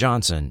 according to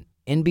Johnson,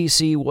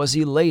 NBC was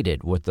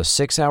elated with the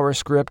 6-hour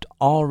script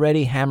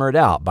already hammered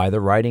out by the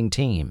writing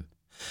team,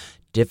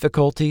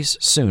 difficulties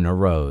soon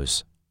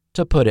arose,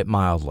 to put it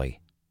mildly.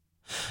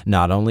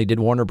 Not only did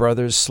Warner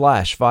Brothers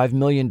slash $5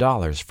 million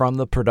from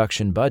the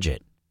production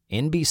budget,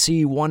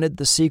 NBC wanted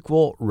the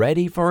sequel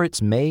ready for its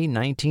May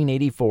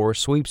 1984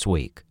 sweeps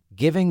week,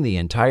 giving the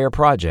entire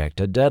project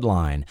a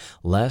deadline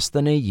less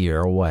than a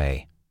year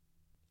away.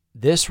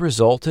 This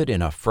resulted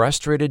in a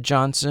frustrated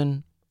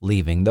Johnson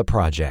leaving the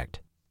project,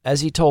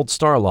 as he told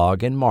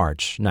Starlog in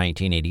March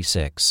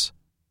 1986.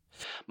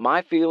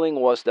 "My feeling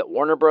was that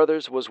Warner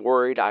Brothers was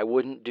worried I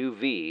wouldn't do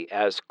V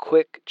as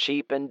quick,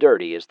 cheap, and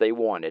dirty as they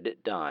wanted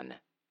it done.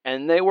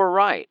 And they were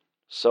right,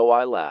 so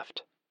I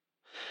left.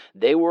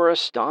 They were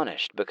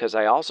astonished because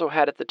I also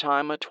had at the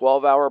time a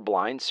 12-hour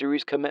blind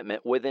series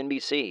commitment with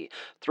NBC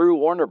through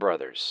Warner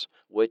Brothers,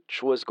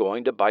 which was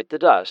going to bite the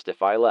dust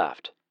if I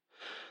left.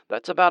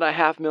 That's about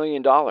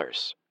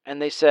 $500,000,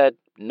 and they said,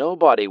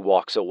 nobody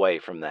walks away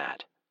from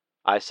that.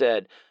 I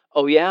said,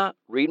 oh yeah,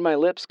 read my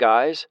lips,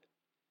 guys.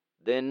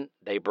 Then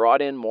they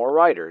brought in more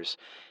writers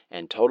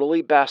and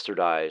totally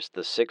bastardized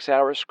the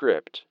 6-hour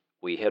script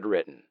we had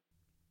written."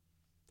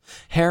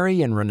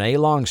 Harry and Renee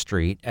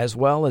Longstreet, as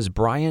well as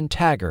Brian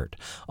Taggart,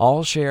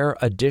 all share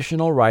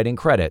additional writing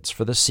credits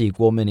for the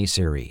sequel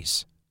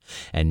miniseries.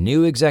 And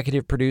new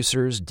executive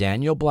producers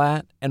Daniel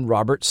Blatt and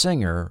Robert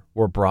Singer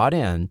were brought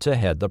in to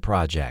head the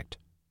project.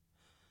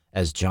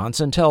 As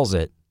Johnson tells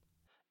it,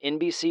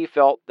 NBC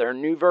felt their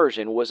new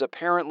version was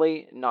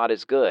apparently not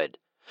as good,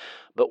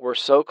 but were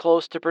so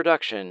close to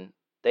production,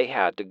 they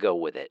had to go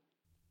with it.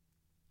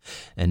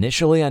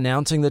 Initially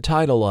announcing the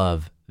title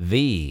of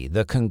V,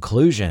 The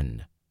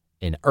Conclusion,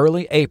 in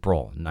early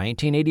April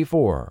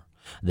 1984,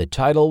 the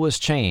title was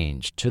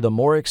changed to the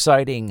more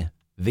exciting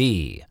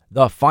V,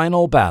 The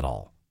Final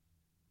Battle.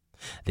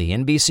 The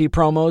NBC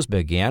promos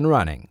began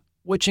running,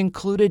 which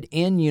included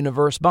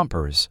in-universe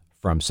bumpers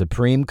from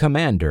Supreme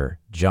Commander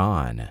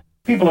John.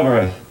 People of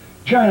Earth,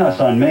 join us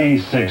on May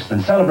 6th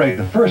and celebrate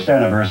the first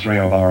anniversary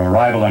of our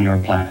arrival on your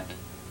planet.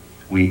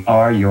 We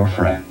are your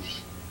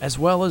friends. As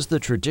well as the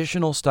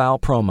traditional style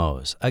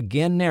promos,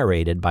 again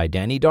narrated by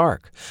Danny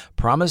Dark,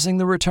 promising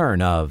the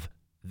return of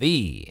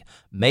V,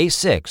 May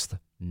 6th,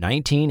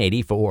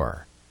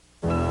 1984.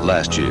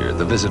 Last year,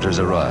 the visitors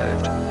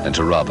arrived, and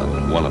to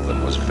Robin, one of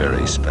them was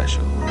very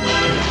special.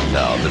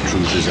 Now the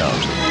truth is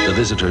out. The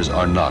visitors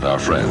are not our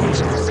friends.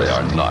 They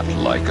are not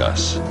like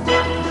us.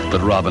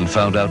 But Robin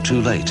found out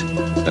too late,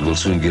 and will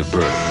soon give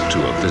birth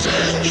to a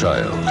visitor's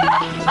child.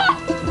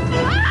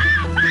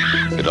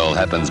 It all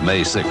happens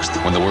May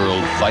 6th, when the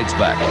world fights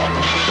back.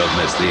 Don't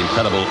miss the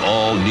incredible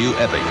all-new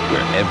epic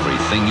where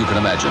everything you can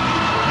imagine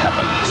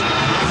happens.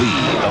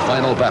 The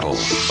Final Battle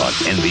on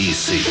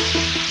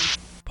NBC.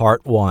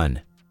 Part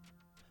 1.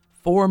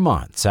 4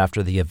 months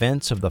after the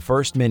events of the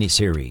first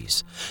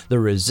miniseries, the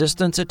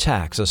Resistance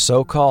attacks a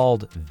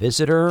so-called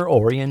Visitor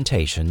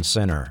Orientation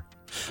Center,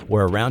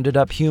 where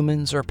rounded-up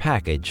humans are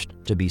packaged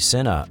to be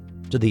sent up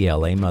to the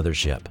LA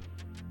mothership.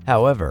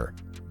 However,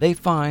 they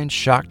find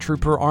shock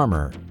trooper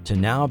armor to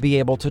now be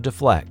able to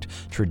deflect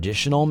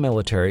traditional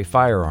military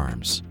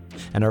firearms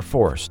and are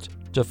forced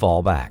to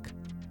fall back.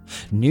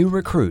 New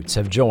recruits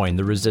have joined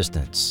the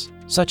Resistance,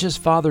 such as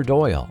Father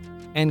Doyle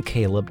and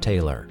Caleb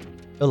Taylor,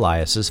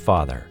 Elias's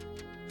father.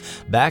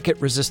 Back at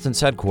Resistance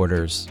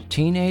headquarters,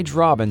 teenage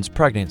Robin's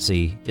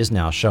pregnancy is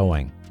now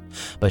showing,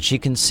 but she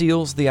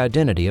conceals the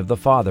identity of the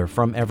father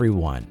from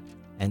everyone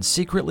and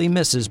secretly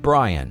misses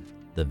Brian,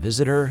 the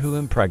visitor who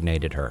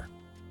impregnated her.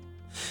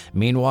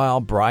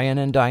 Meanwhile, Brian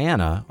and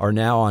Diana are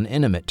now on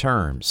intimate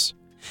terms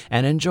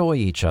and enjoy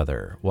each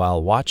other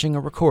while watching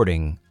a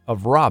recording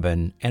of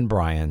Robin and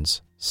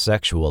Brian's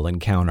sexual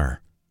encounter.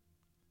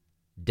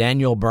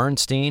 Daniel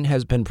Bernstein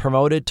has been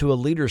promoted to a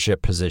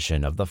leadership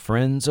position of the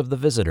Friends of the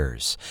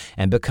Visitors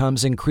and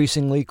becomes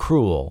increasingly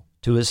cruel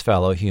to his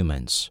fellow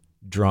humans,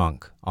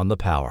 drunk on the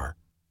power.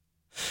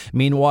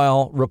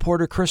 Meanwhile,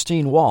 reporter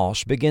Christine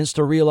Walsh begins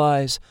to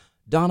realize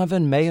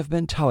Donovan may have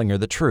been telling her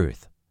the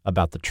truth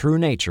about the true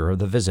nature of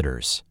the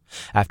Visitors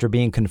after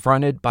being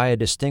confronted by a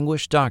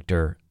distinguished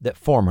doctor that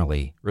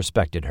formerly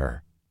respected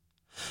her.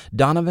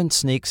 Donovan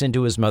sneaks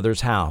into his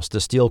mother's house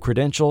to steal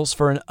credentials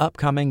for an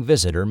upcoming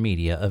visitor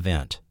media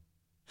event.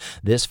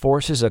 This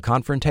forces a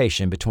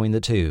confrontation between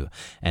the two,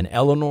 and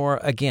Eleanor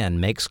again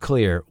makes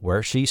clear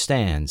where she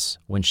stands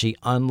when she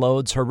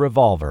unloads her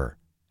revolver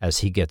as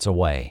he gets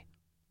away.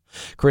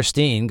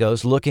 Christine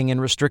goes looking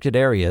in restricted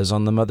areas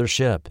on the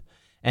mothership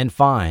and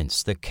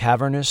finds the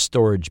cavernous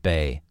storage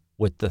bay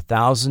with the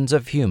thousands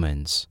of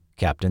humans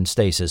kept in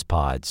stasis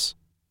pods.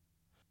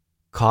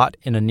 Caught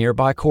in a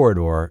nearby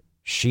corridor,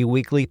 she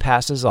weakly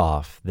passes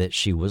off that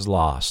she was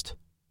lost.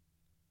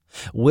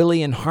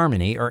 Willie and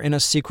Harmony are in a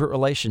secret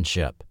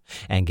relationship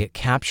and get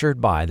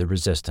captured by the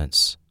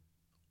Resistance.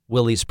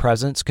 Willie's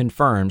presence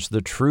confirms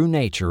the true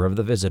nature of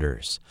the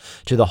Visitors,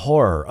 to the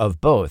horror of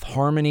both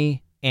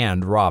Harmony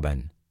and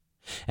Robin.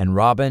 And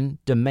Robin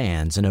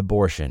demands an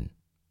abortion,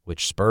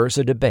 which spurs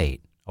a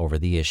debate over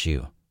the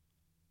issue.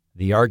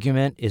 The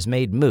argument is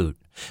made moot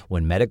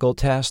when medical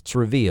tests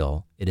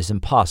reveal it is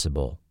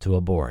impossible to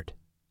abort.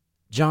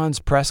 John's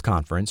press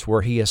conference,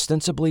 where he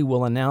ostensibly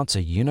will announce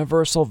a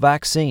universal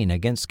vaccine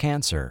against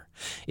cancer,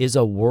 is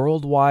a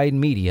worldwide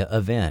media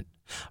event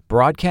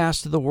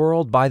broadcast to the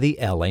world by the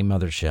LA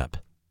mothership.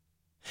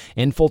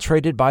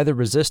 Infiltrated by the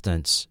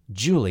Resistance,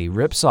 Julie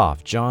rips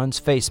off John's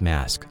face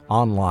mask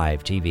on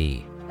live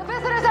TV. The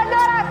visitors are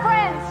not our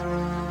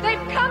friends.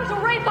 They've come to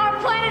rape our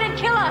planet and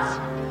kill us.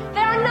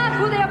 They are not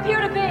who they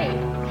appear to be.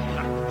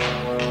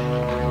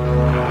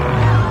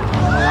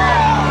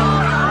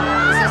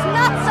 This is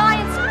not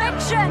science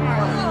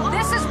fiction.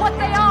 This is what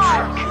they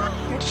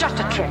are. It's just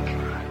a trick.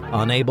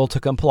 Unable to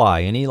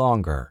comply any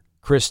longer,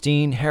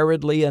 Christine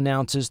hurriedly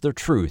announces the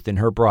truth in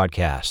her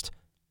broadcast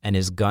and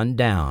is gunned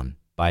down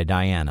by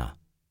Diana.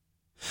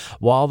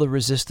 While the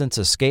Resistance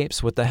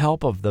escapes with the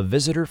help of the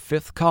Visitor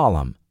Fifth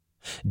Column,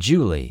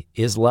 Julie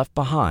is left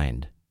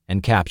behind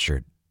and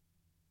captured.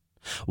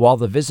 While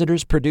the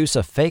Visitors produce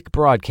a fake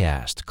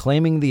broadcast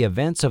claiming the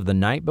events of the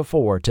night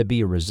before to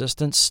be a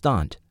Resistance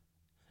stunt,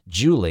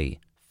 Julie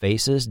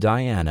faces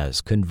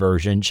Diana's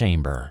conversion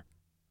chamber.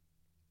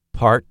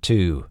 Part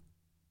 2.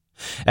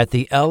 At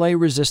the LA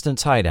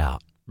Resistance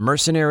hideout,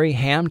 mercenary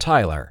Ham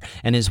Tyler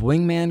and his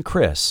wingman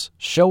Chris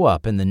show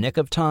up in the nick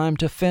of time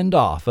to fend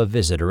off a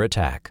visitor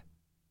attack.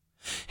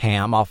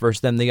 Ham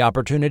offers them the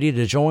opportunity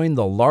to join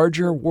the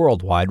larger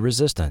worldwide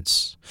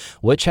resistance,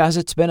 which has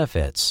its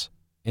benefits,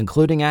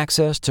 including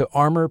access to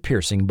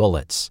armor-piercing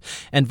bullets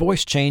and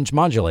voice change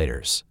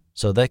modulators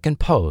so they can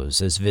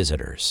pose as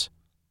visitors.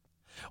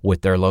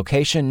 With their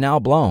location now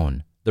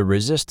blown, the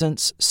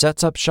resistance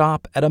sets up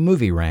shop at a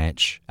movie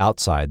ranch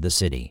outside the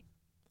city.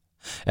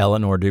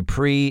 Eleanor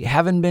Dupree,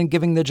 having been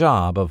given the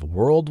job of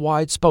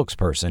worldwide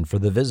spokesperson for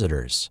the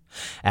visitors,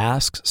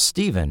 asks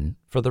Stephen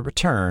for the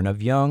return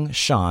of young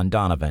Sean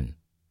Donovan.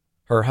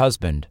 Her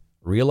husband,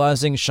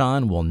 realizing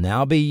Sean will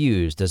now be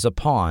used as a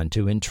pawn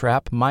to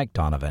entrap Mike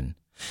Donovan,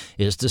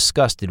 is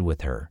disgusted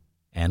with her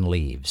and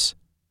leaves.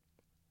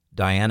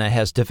 Diana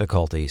has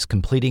difficulties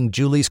completing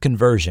Julie's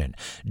conversion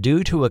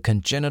due to a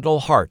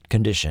congenital heart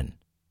condition,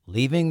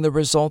 leaving the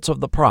results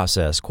of the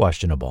process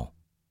questionable.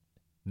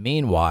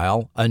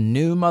 Meanwhile, a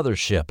new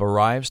mothership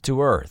arrives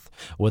to Earth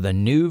with a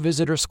new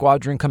visitor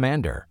squadron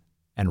commander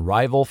and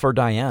rival for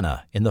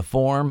Diana in the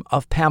form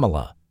of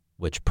Pamela,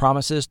 which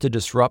promises to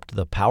disrupt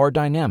the power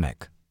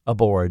dynamic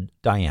aboard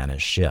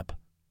Diana's ship.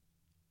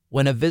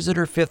 When a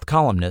visitor fifth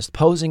columnist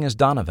posing as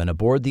Donovan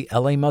aboard the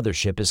LA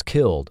mothership is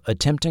killed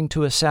attempting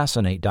to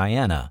assassinate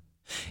Diana,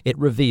 it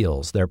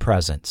reveals their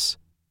presence.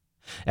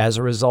 As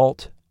a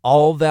result,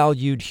 all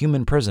valued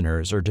human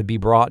prisoners are to be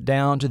brought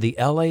down to the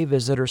LA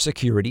Visitor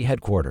Security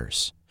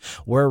Headquarters,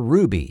 where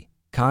Ruby,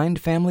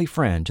 kind family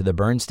friend to the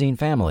Bernstein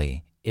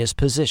family, is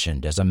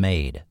positioned as a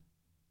maid.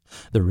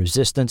 The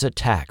resistance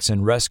attacks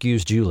and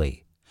rescues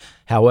Julie.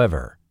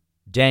 However,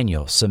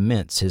 Daniel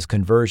cements his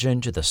conversion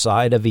to the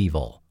side of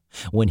evil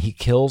when he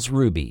kills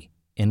Ruby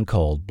in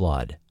cold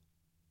blood.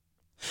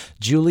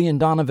 Julie and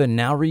Donovan,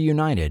 now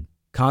reunited,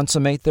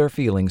 consummate their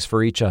feelings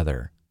for each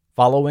other,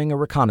 following a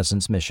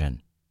reconnaissance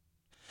mission.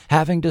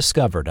 Having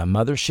discovered a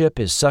mothership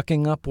is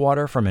sucking up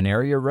water from an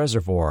area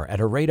reservoir at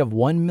a rate of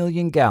 1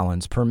 million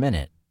gallons per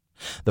minute,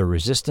 the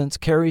resistance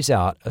carries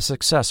out a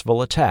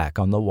successful attack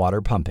on the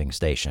water pumping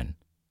station.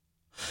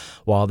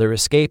 While their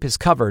escape is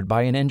covered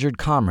by an injured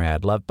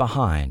comrade left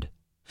behind,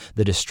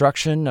 the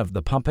destruction of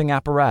the pumping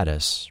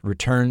apparatus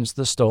returns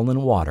the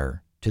stolen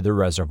water to the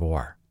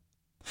reservoir.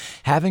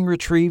 Having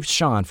retrieved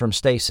Sean from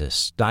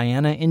stasis,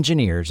 Diana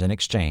engineers an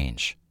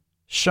exchange.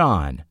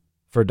 Sean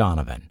for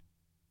Donovan.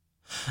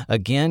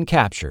 Again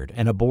captured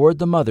and aboard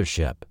the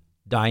mothership,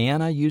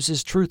 Diana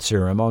uses truth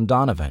serum on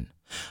Donovan,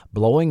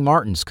 blowing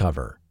Martin's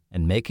cover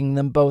and making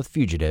them both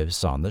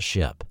fugitives on the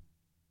ship.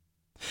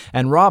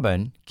 And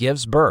Robin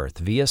gives birth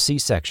via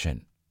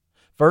C-section,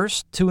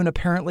 first to an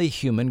apparently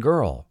human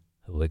girl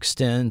who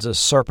extends a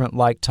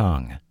serpent-like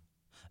tongue,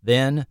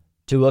 then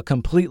to a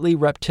completely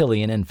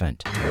reptilian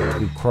infant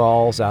who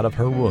crawls out of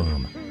her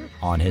womb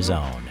on his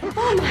own.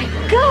 Oh my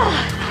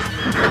God!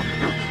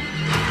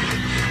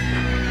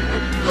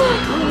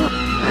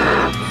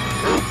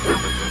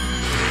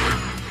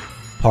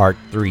 Part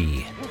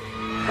 3.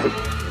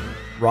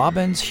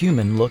 Robin's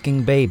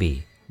human-looking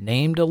baby,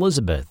 named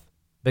Elizabeth,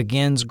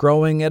 begins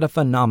growing at a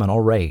phenomenal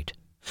rate,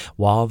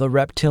 while the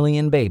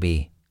reptilian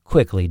baby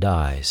quickly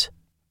dies.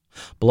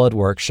 Blood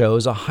work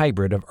shows a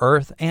hybrid of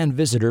Earth and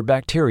visitor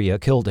bacteria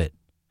killed it,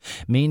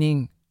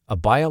 meaning a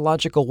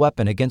biological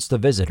weapon against the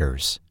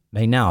visitors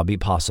may now be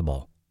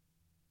possible.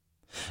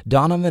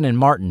 Donovan and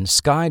Martin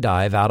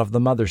skydive out of the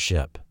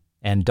mothership,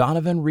 and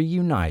Donovan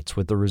reunites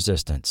with the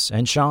resistance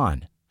and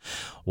Sean,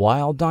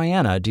 while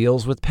Diana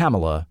deals with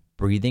Pamela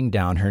breathing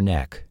down her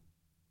neck.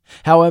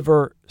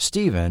 However,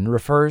 Stephen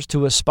refers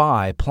to a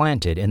spy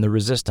planted in the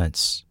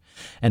resistance,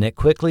 and it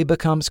quickly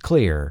becomes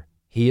clear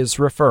he is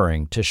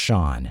referring to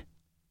Sean.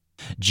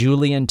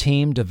 Julie and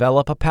team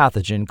develop a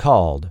pathogen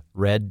called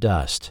red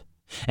dust,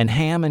 and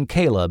Ham and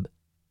Caleb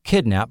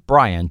kidnap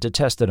Brian to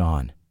test it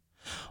on,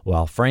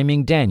 while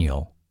framing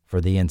Daniel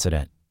for the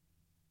incident.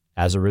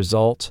 As a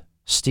result,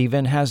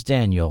 Stephen has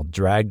Daniel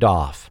dragged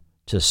off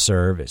to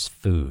serve as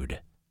food.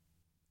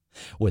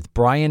 With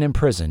Brian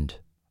imprisoned,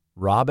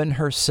 Robin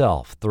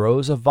herself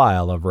throws a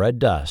vial of red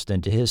dust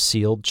into his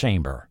sealed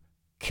chamber,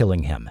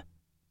 killing him.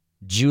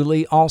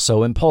 Julie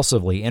also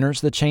impulsively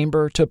enters the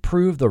chamber to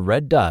prove the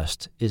red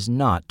dust is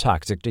not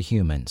toxic to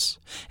humans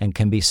and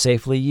can be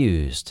safely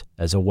used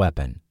as a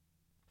weapon.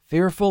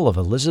 Fearful of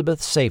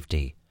Elizabeth's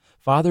safety,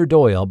 Father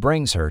Doyle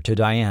brings her to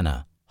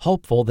Diana,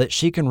 hopeful that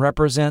she can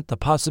represent the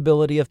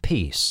possibility of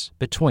peace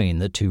between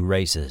the two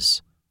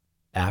races.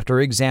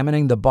 After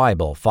examining the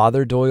Bible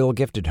Father Doyle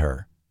gifted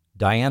her,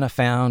 Diana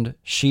found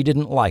she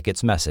didn't like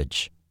its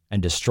message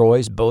and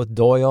destroys both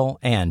Doyle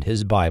and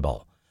his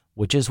Bible,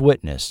 which is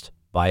witnessed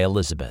by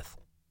Elizabeth.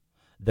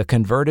 The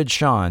converted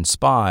Sean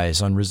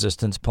spies on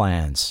resistance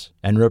plans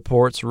and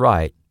reports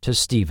right to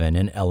Stephen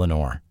and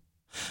Eleanor.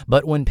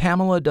 But when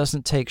Pamela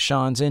doesn't take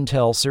Sean's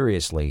intel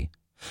seriously,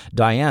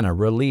 Diana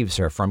relieves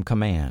her from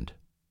command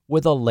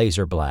with a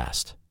laser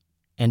blast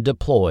and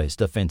deploys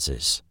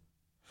defenses.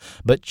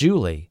 But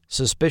Julie,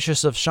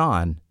 suspicious of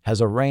Sean,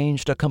 has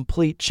arranged a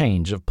complete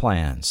change of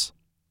plans.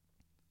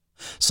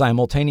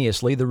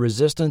 Simultaneously, the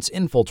Resistance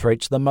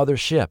infiltrates the mother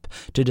ship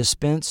to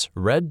dispense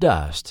red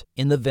dust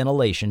in the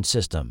ventilation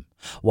system,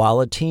 while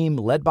a team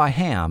led by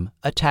Ham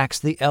attacks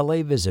the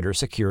LA Visitor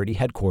Security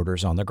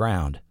Headquarters on the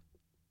ground.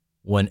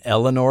 When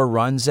Eleanor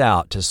runs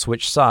out to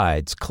switch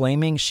sides,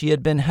 claiming she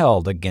had been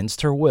held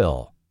against her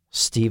will,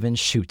 Stephen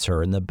shoots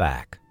her in the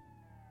back.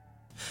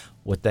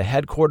 With the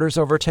headquarters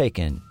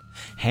overtaken,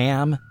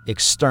 Ham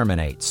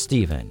exterminates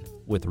Stephen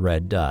with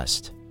red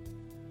dust.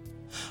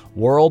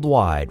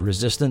 Worldwide,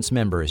 Resistance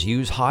members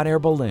use hot air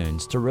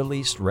balloons to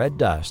release red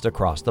dust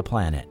across the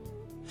planet,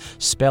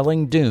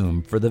 spelling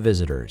doom for the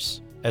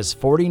visitors, as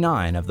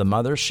 49 of the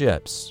mother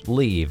ships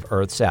leave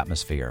Earth's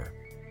atmosphere.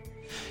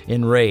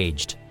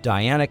 Enraged,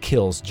 Diana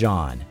kills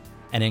John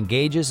and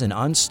engages an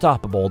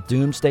unstoppable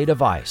doomsday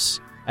device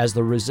as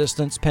the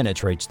Resistance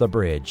penetrates the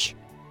bridge.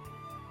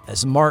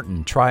 As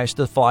Martin tries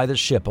to fly the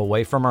ship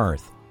away from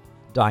Earth,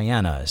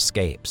 Diana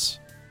escapes.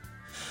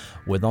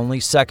 With only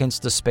seconds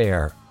to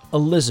spare,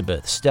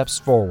 Elizabeth steps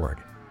forward.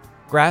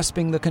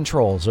 Grasping the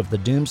controls of the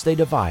doomsday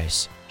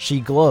device,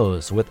 she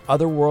glows with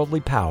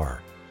otherworldly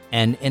power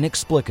and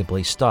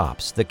inexplicably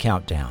stops the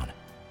countdown.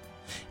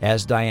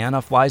 As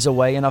Diana flies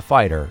away in a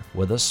fighter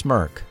with a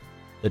smirk,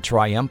 the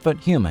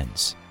triumphant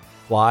humans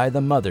fly the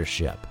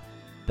mothership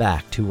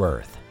back to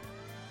Earth.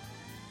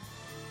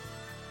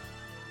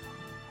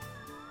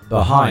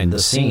 Behind the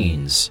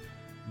scenes.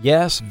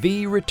 Yes,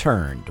 V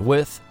returned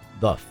with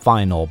The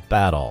Final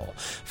Battle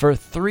for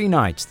 3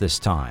 nights this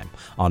time,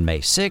 on May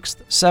 6th,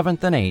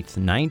 7th, and 8th,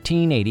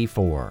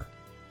 1984.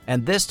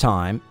 And this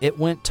time, it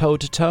went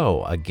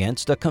toe-to-toe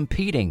against a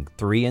competing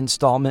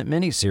 3-installment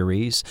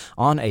miniseries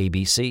on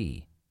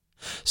ABC.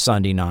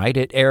 Sunday night,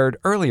 it aired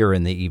earlier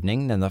in the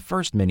evening than the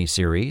first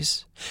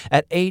miniseries,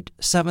 at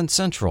 8/7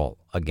 Central,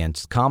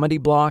 against comedy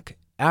block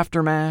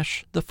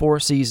Aftermash, The Four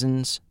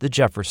Seasons, The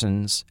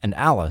Jeffersons, and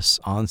Alice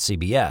on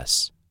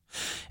CBS,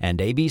 and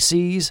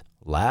ABC's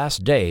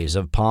Last Days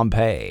of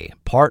Pompeii,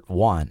 Part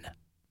 1.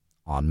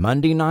 On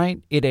Monday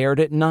night, it aired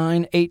at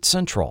 9/8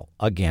 Central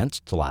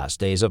against Last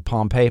Days of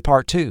Pompeii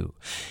Part 2,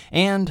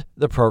 and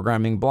the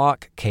programming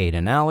block Cade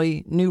and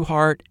Alley,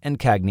 Newhart, and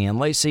Cagney and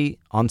Lacey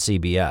on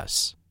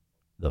CBS.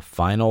 The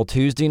final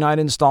Tuesday night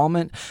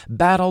installment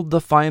battled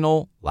the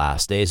final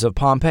Last Days of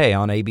Pompeii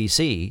on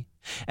ABC,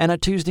 and a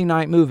Tuesday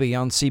night movie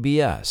on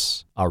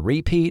CBS, a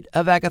repeat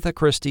of Agatha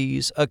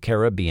Christie's A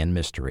Caribbean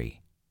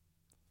Mystery.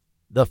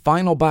 The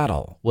Final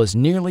Battle was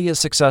nearly as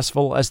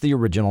successful as the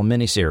original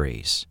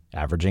miniseries,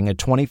 averaging a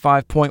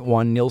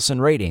 25.1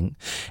 Nielsen rating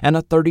and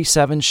a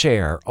 37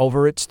 share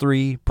over its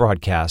 3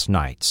 broadcast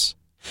nights,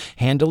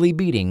 handily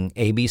beating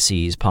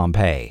ABC's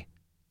Pompeii.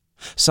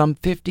 Some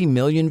 50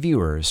 million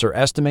viewers are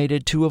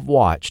estimated to have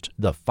watched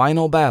The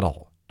Final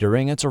Battle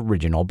during its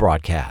original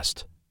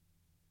broadcast.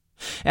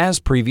 As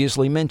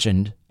previously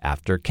mentioned,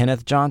 after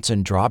Kenneth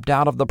Johnson dropped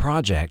out of the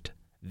project,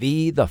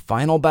 The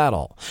Final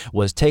Battle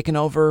was taken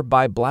over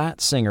by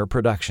Blatt Singer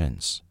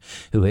Productions,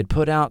 who had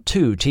put out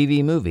 2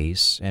 TV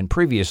movies and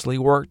previously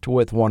worked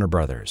with Warner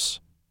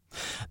Brothers.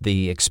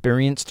 The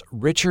experienced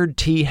Richard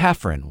T.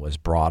 Heffron was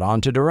brought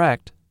on to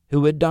direct,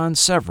 who had done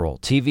several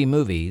TV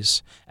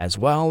movies, as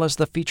well as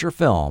the feature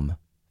film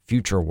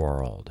Future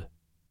World.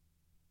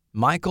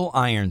 Michael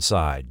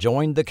Ironside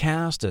joined the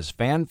cast as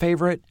fan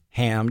favorite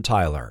Ham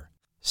Tyler,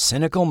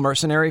 cynical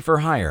mercenary for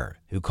hire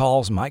who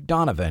calls Mike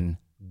Donovan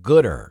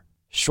Gooder,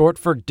 short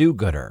for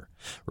do-gooder,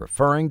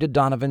 referring to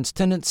Donovan's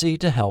tendency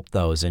to help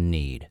those in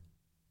need.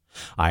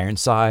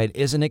 Ironside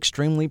is an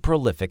extremely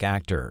prolific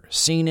actor,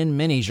 seen in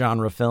many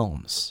genre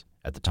films.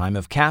 At the time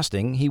of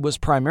casting, he was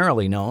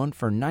primarily known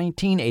for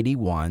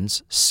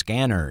 1981's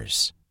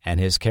Scanners, and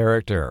his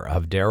character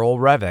of Daryl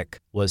Revick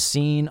was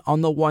seen on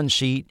the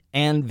one-sheet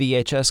and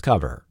VHS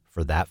cover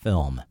for that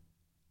film.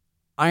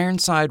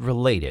 Ironside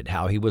related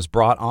how he was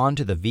brought on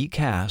to the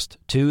V-Cast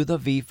to the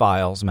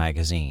V-Files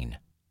magazine.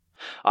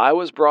 "I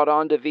was brought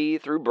on to V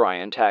through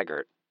Brian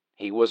Taggart.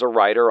 He was a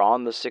writer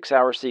on the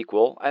 6-hour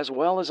sequel, as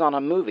well as on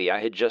a movie I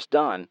had just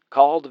done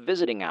called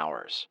Visiting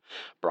Hours.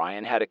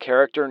 Brian had a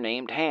character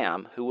named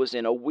Ham who was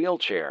in a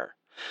wheelchair,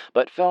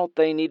 but felt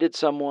they needed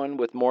someone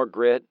with more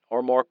grit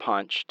or more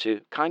punch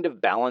to kind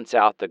of balance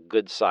out the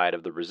good side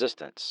of the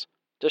Resistance,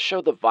 to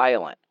show the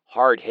violent,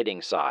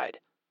 hard-hitting side.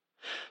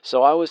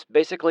 So I was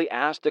basically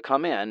asked to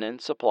come in and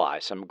supply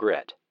some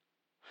grit.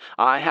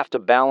 I have to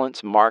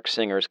balance Mark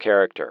Singer's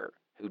character,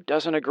 who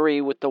doesn't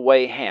agree with the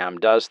way Ham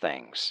does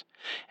things,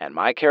 and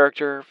my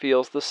character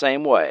feels the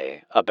same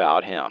way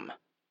about him."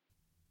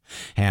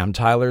 Ham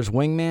Tyler's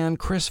wingman,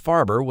 Chris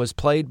Farber, was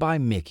played by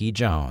Mickey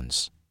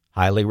Jones.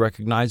 Highly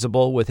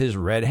recognizable with his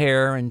red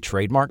hair and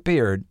trademark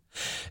beard,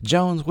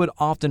 Jones would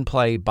often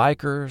play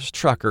bikers,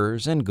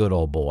 truckers, and good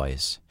old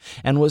boys,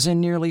 and was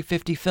in nearly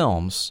 50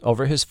 films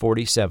over his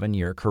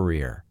 47-year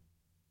career.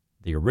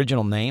 The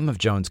original name of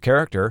Jones'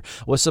 character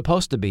was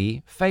supposed to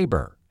be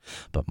Faber,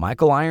 but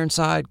Michael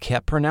Ironside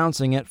kept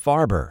pronouncing it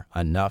Farber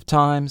enough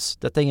times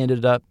that they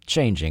ended up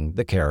changing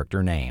the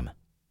character name.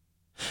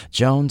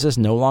 Jones is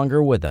no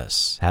longer with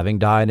us, having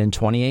died in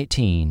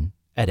 2018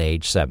 at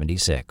age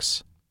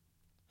 76.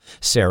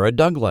 Sarah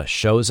Douglas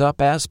shows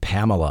up as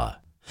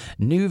Pamela,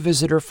 new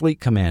visitor fleet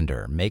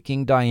commander,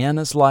 making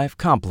Diana's life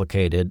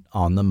complicated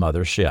on the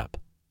mothership.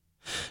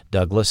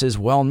 Douglas is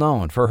well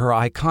known for her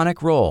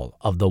iconic role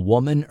of the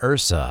woman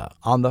Ursa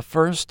on the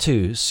first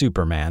 2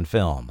 Superman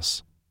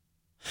films.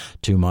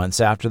 2 months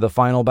after the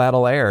final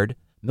battle aired,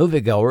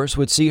 moviegoers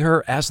would see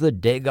her as the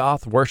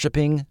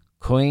Dagoth-worshipping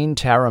Queen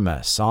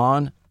Taramis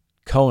on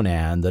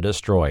Conan the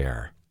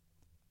Destroyer.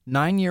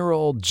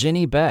 9-year-old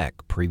Jenny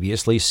Beck,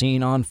 previously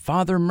seen on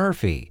Father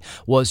Murphy,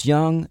 was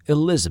young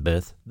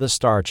Elizabeth the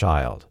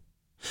Starchild.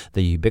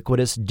 The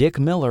ubiquitous Dick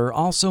Miller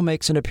also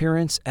makes an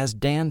appearance as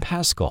Dan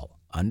Pascal,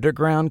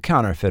 underground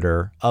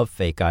counterfeiter of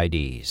fake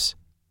IDs.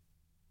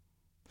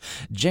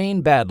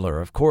 Jane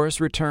Badler, of course,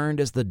 returned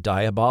as the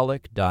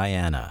diabolic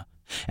Diana,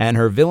 and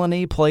her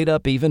villainy played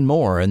up even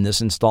more in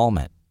this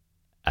installment.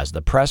 As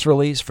the press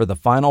release for the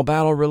final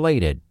battle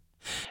related,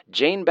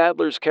 Jane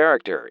Badler's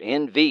character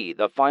in V,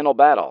 The Final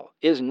Battle,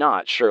 is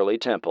not Shirley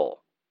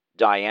Temple.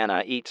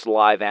 Diana eats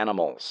live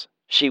animals.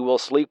 She will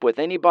sleep with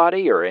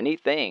anybody or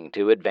anything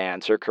to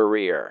advance her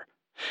career.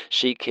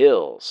 She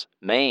kills,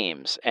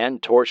 maims,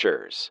 and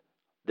tortures.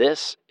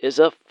 This is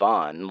a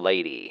fun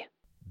lady.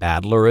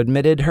 Badler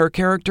admitted her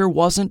character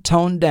wasn't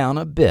toned down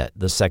a bit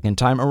the second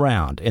time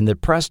around in the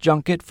press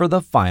junket for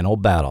The Final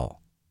Battle.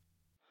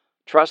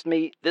 Trust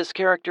me, this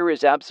character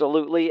is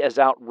absolutely as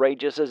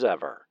outrageous as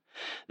ever.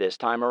 This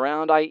time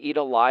around, I eat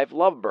a live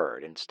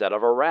lovebird instead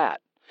of a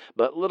rat,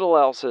 but little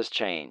else has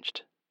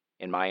changed.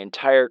 In my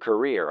entire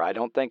career, I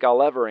don't think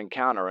I'll ever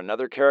encounter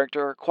another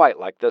character quite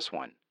like this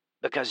one,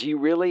 because you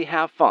really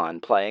have fun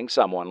playing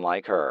someone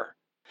like her.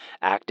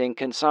 Acting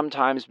can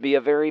sometimes be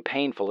a very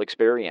painful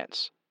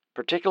experience,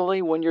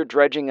 particularly when you're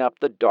dredging up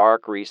the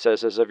dark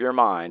recesses of your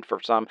mind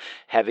for some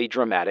heavy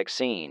dramatic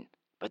scene,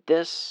 but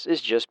this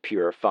is just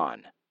pure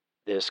fun.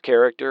 This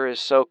character is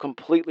so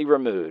completely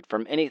removed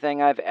from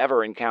anything I've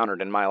ever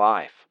encountered in my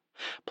life.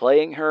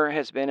 Playing her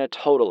has been a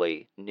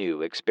totally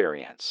new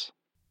experience.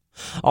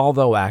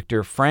 Although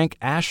actor Frank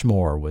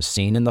Ashmore was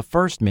seen in the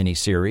first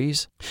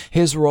miniseries,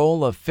 his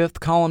role of fifth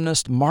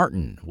columnist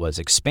Martin was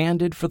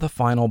expanded for the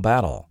final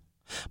battle,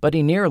 but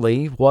he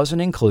nearly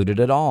wasn't included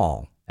at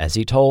all, as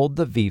he told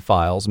the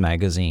V-Files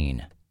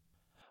magazine.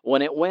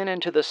 When it went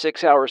into the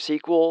 6-hour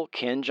sequel,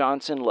 Ken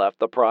Johnson left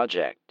the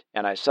project,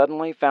 and I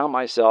suddenly found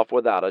myself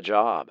without a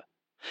job.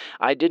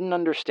 I didn't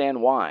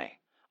understand why.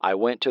 I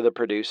went to the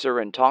producer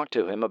and talked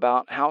to him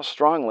about how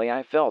strongly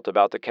I felt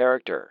about the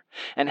character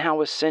and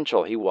how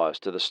essential he was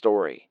to the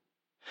story.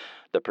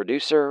 The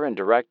producer and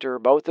director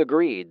both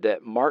agreed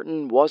that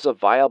Martin was a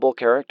viable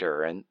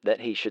character and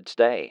that he should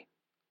stay.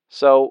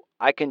 So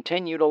I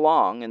continued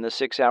along in the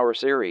 6-hour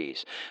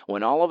series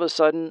when all of a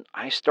sudden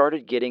I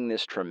started getting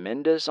this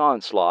tremendous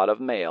onslaught of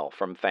mail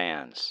from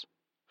fans.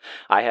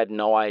 I had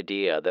no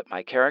idea that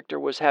my character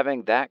was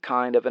having that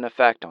kind of an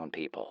effect on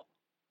people.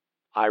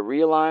 I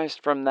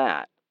realized from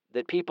that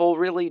people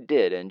really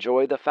did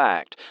enjoy the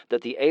fact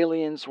that the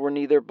aliens were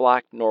neither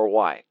black nor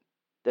white,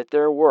 that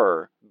there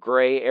were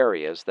gray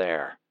areas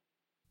there.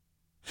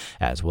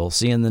 As we'll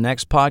see in the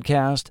next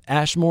podcast,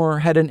 Ashmore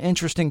had an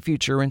interesting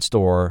future in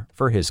store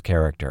for his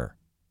character.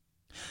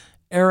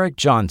 Eric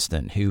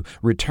Johnston, who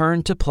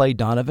returned to play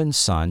Donovan's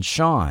son,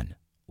 Sean,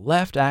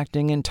 left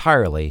acting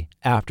entirely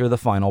after the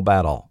final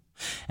battle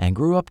and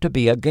grew up to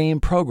be a game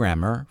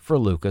programmer for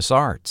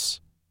LucasArts.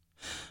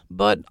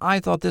 But I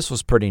thought this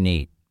was pretty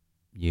neat.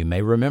 You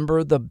may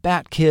remember the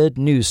Bat Kid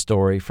news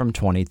story from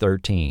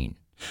 2013,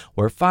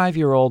 where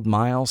 5-year-old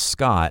Miles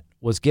Scott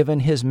was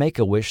given his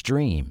Make-A-Wish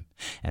dream,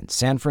 and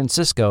San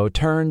Francisco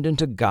turned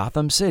into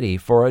Gotham City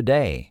for a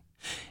day,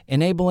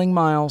 enabling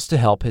Miles to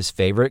help his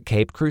favorite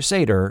Caped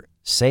Crusader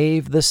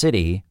save the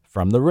city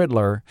from the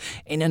Riddler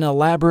in an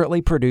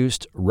elaborately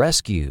produced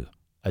rescue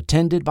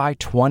attended by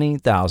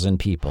 20,000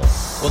 people.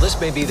 Well,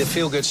 this may be the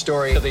feel-good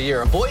story of the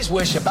year. A boy's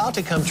wish about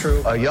to come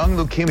true. A young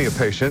leukemia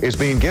patient is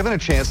being given a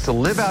chance to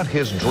live out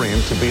his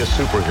dream to be a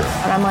superhero.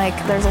 And I'm like,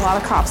 there's a lot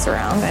of cops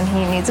around, and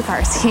he needs a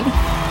car seat.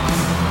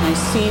 I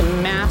see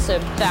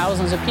massive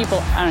thousands of people.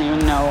 I don't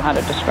even know how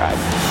to describe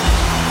it.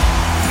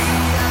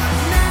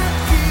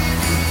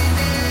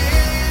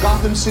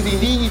 Gotham City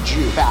needs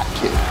you, Bat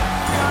Kid.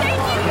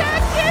 Thank you,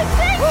 Bat Kid.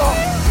 Thank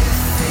you.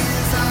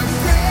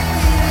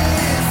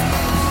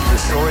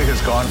 The story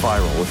has gone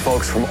viral with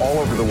folks from all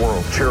over the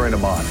world cheering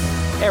him on.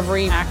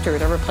 Every actor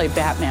that ever played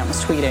Batman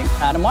was tweeting,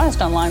 Adam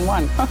West on line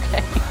 1.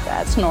 Okay,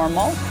 that's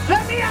normal.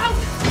 Let me out!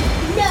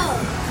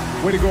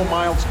 No! Way to go,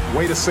 Miles.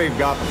 Way to save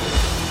Gotham.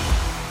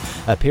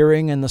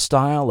 Appearing in the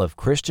style of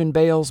Christian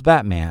Bale's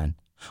Batman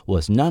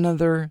was none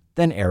other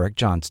than Eric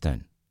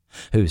Johnston,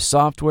 whose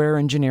software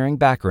engineering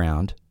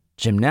background,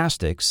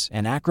 gymnastics,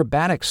 and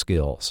acrobatic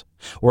skills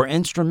were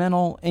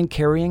instrumental in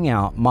carrying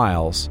out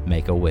Miles'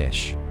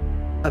 Make-A-Wish.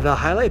 The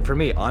highlight for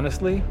me,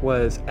 honestly,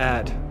 was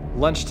at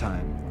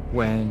lunchtime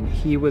when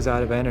he was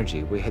out of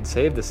energy. We had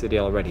saved the city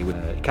already. We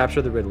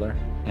captured the Riddler,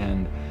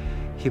 and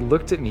he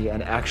looked at me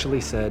and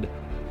actually said,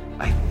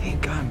 I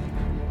think I'm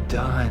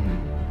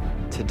done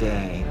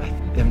today.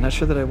 I'm not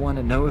sure that I want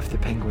to know if the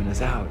Penguin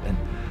is out. And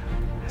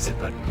I said,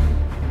 but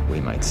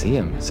we might see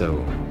him, so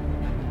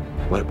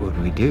what would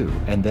we do?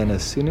 And then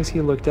as soon as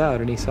he looked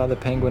out and he saw the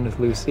penguin with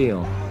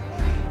Lucille,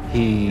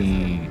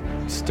 he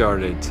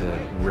started to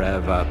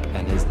rev up,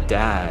 and his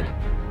dad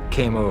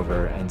came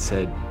over and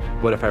said,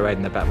 what if I ride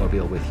in the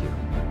Batmobile with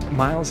you?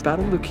 Miles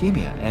battled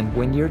leukemia, and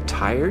when you're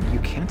tired, you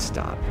can't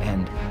stop.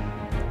 And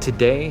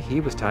today,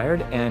 he was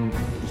tired, and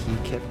he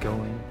kept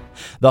going.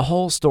 The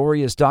whole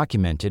story is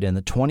documented in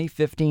the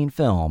 2015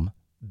 film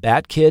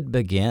Bat Kid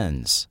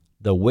Begins: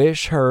 The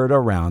Wish Heard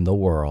Around the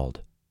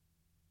World.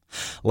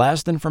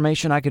 Last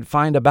information I could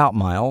find about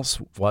Miles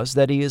was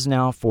that he is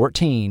now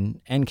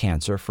 14 and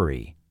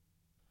cancer-free.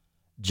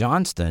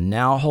 Johnston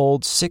now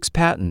holds 6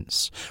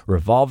 patents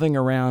revolving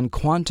around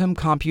quantum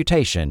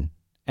computation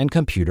and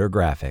computer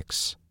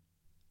graphics.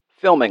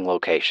 Filming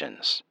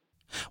locations.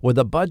 With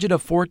a budget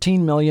of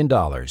 $14 million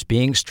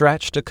being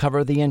stretched to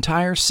cover the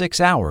entire 6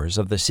 hours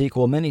of the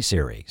sequel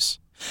miniseries,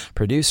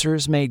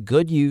 producers made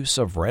good use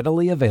of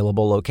readily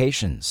available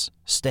locations,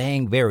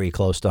 staying very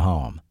close to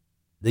home.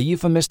 The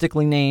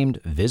euphemistically named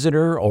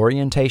Visitor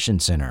Orientation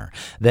Center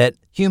that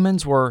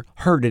humans were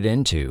herded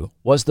into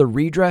was the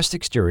redressed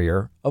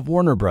exterior of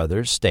Warner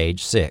Brothers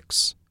Stage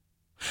 6.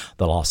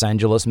 The Los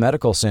Angeles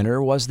Medical Center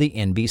was the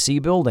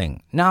NBC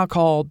building, now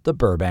called the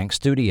Burbank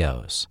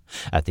Studios,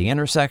 at the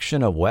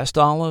intersection of West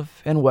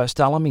Olive and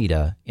West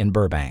Alameda in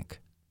Burbank.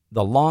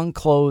 The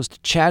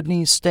long-closed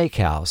Chadney's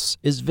Steakhouse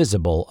is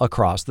visible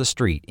across the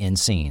street in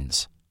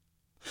scenes.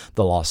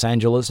 The Los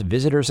Angeles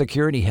Visitor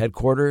Security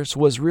Headquarters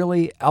was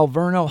really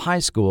Alverno High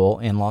School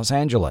in Los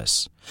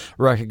Angeles,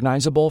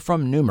 recognizable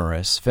from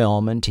numerous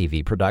film and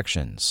TV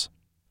productions.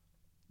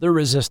 The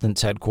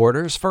Resistance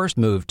headquarters first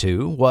moved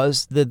to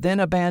was the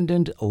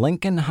then-abandoned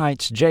Lincoln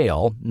Heights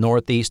Jail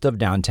northeast of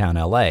downtown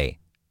L.A.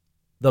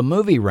 The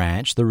movie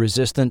ranch the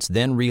Resistance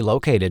then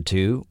relocated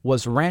to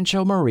was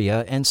Rancho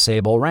Maria and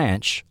Sable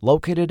Ranch,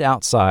 located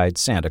outside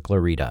Santa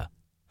Clarita.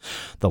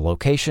 The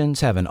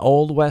locations have an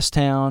old West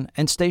Town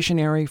and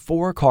stationary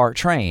 4-car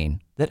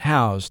train that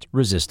housed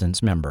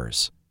Resistance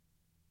members.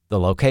 The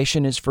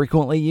location is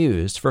frequently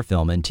used for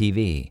film and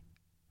TV.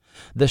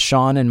 The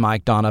Sean and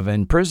Mike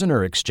Donovan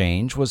prisoner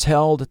exchange was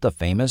held at the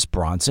famous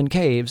Bronson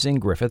Caves in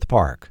Griffith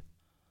Park.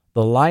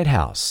 The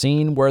lighthouse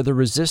scene where the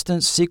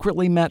Resistance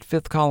secretly met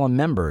Fifth Column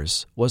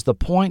members was the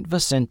Point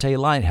Vicente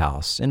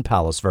Lighthouse in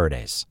Palos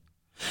Verdes.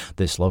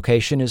 This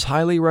location is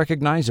highly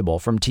recognizable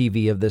from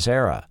TV of this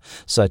era,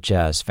 such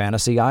as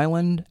Fantasy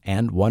Island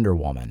and Wonder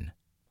Woman.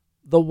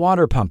 The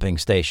water pumping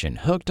station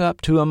hooked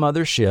up to a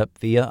mothership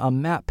via a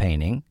map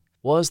painting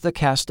was the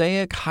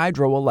Castaic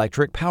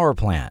Hydroelectric Power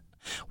Plant,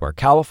 where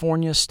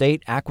California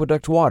State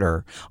Aqueduct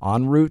water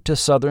en route to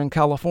Southern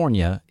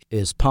California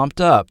is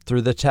pumped up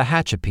through the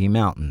Tehachapi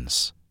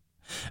Mountains.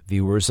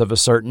 Viewers of a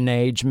certain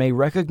age may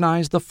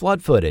recognize the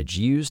flood footage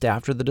used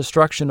after the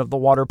destruction of the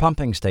water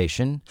pumping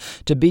station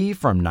to be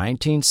from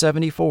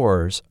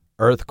 1974's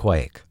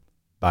Earthquake.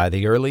 By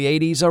the early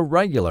 80s, a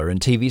regular in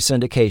TV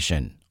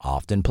syndication,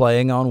 often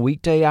playing on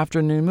weekday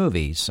afternoon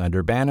movies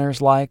under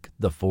banners like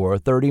The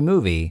 4:30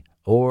 Movie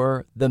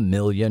or The $1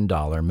 Million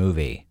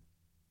Movie.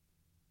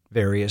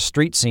 Various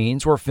street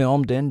scenes were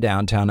filmed in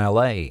downtown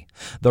L.A.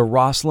 The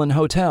Rosslyn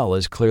Hotel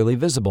is clearly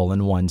visible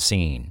in one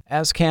scene,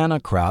 as can a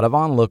crowd of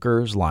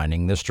onlookers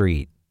lining the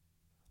street.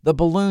 The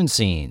balloon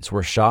scenes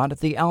were shot at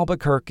the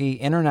Albuquerque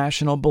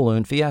International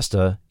Balloon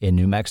Fiesta in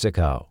New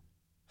Mexico.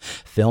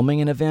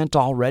 Filming an event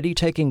already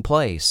taking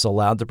place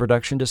allowed the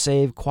production to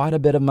save quite a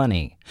bit of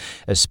money,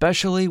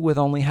 especially with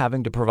only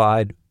having to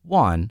provide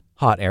one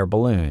hot air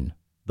balloon,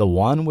 the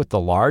one with the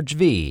large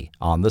V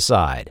on the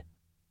side.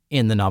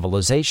 In the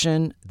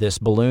novelization, this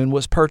balloon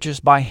was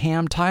purchased by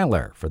Ham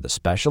Tyler for the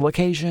special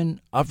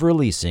occasion of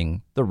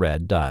releasing The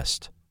Red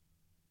Dust.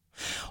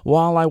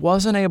 While I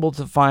wasn't able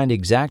to find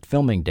exact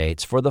filming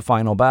dates for the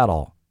final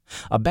battle,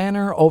 a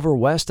banner over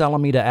West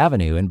Alameda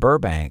Avenue in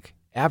Burbank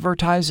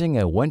advertising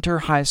a Winter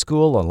High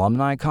School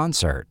alumni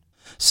concert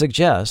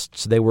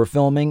suggests they were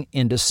filming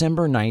in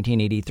December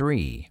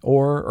 1983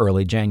 or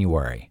early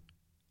January.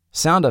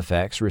 Sound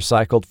effects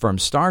recycled from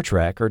Star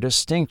Trek are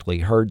distinctly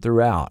heard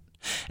throughout,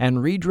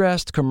 and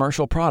redressed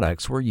commercial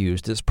products were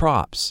used as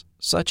props,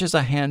 such as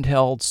a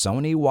handheld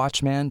Sony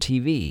Watchman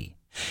TV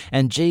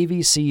and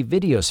JVC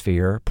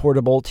Videosphere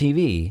portable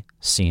TV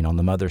seen on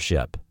the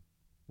mothership.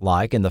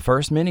 Like in the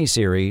first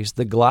miniseries,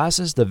 the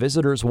glasses the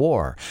visitors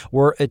wore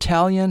were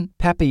Italian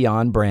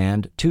Papillon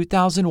brand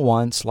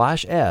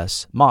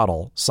 2001/S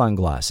model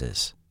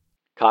sunglasses.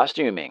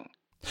 Costuming.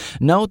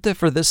 Note that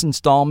for this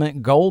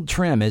installment, gold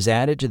trim is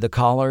added to the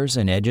collars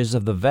and edges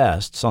of the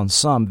vests on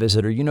some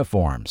visitor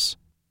uniforms.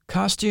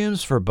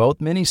 Costumes for both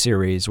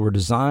miniseries were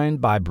designed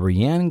by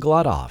Brienne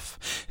Glodoff,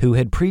 who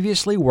had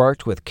previously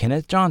worked with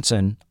Kenneth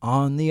Johnson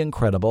on The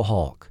Incredible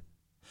Hulk.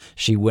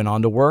 She went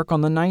on to work on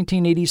the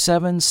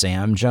 1987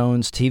 Sam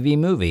Jones TV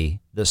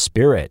movie, The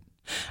Spirit,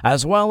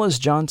 as well as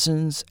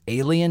Johnson's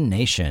Alien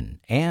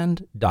Nation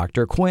and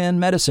Dr. Quinn,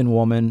 Medicine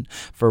Woman,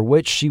 for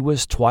which she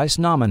was twice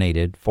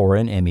nominated for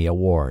an Emmy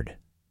Award.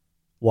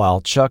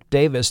 While Chuck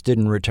Davis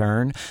didn't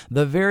return,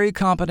 the very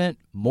competent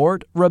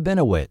Mort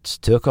Rabinowitz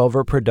took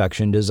over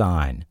production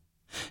design.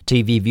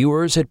 TV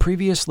viewers had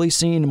previously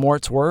seen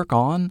Mort's work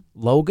on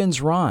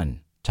Logan's Run,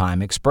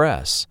 Time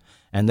Express,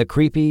 and the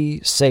creepy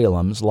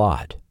Salem's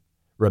Lot.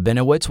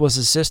 Rabinowitz was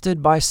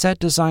assisted by set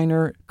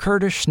designer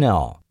Curtis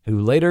Schnell, who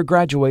later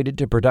graduated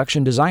to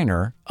production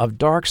designer of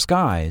Dark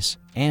Skies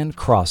and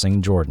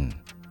Crossing Jordan.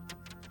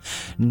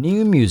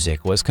 New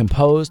music was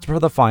composed for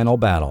the final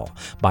battle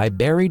by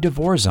Barry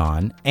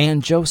Dvorak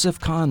and Joseph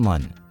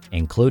Conlon,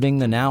 including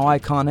the now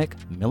iconic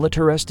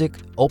militaristic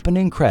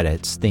opening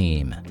credits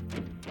theme.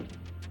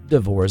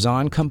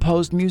 Dvorak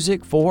composed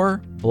music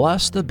for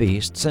Bless the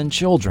Beasts and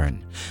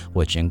Children,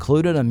 which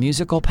included a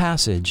musical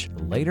passage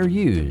later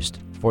used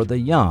for The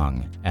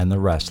Young and the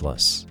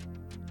Restless.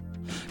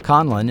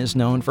 Conlon is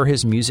known for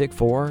his music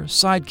for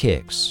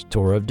Sidekicks,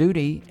 Tour of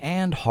Duty,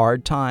 and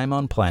Hard Time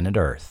on Planet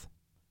Earth.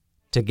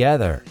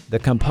 Together, the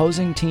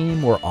composing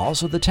team were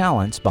also the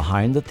talents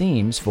behind the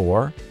themes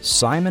for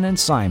Simon &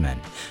 Simon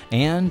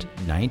and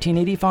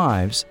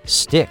 1985's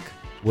Stick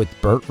with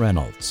Burt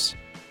Reynolds.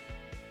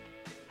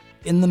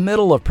 In the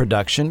middle of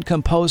production,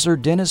 composer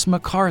Dennis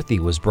McCarthy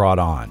was brought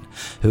on,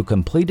 who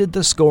completed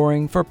the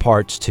scoring for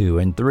parts 2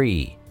 and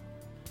 3.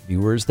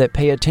 Viewers that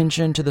pay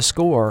attention to the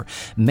score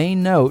may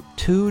note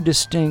two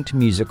distinct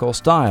musical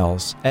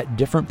styles at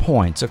different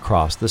points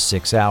across the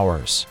 6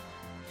 hours.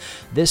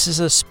 This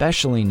is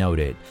especially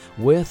noted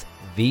with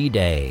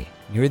V-Day,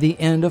 near the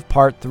end of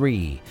Part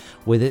 3,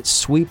 with its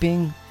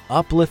sweeping,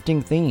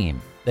 uplifting theme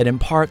that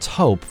imparts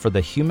hope for the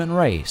human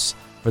race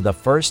for the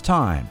first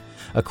time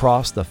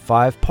across the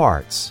 5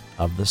 parts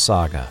of the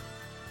saga.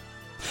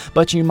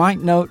 But you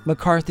might note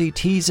McCarthy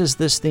teases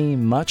this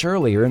theme much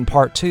earlier in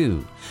Part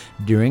 2,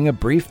 during a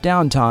brief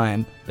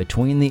downtime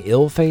between the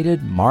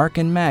ill-fated Mark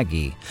and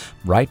Maggie,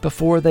 right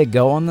before they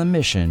go on the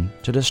mission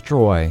to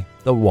destroy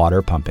the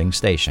water pumping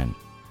station.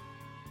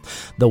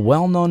 The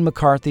well-known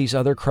McCarthy's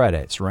other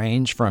credits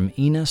range from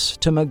Enos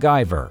to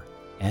MacGyver,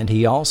 and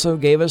he also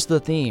gave us the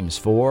themes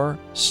for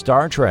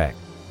Star Trek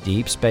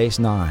Deep Space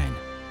Nine.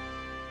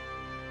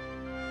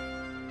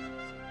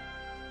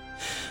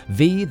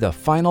 V, The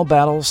Final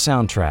Battle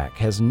soundtrack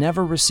has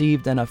never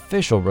received an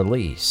official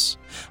release,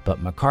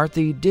 but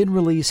McCarthy did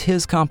release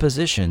his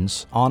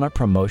compositions on a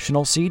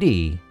promotional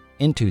CD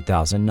in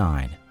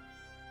 2009.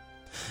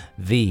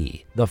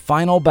 V, The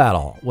Final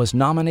Battle was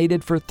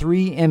nominated for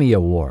 3 Emmy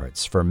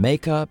Awards for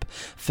makeup,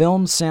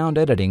 film sound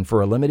editing for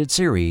a limited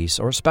series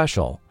or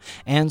special,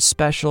 and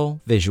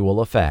special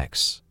visual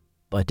effects,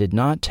 but did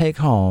not take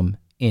home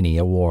any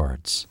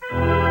awards.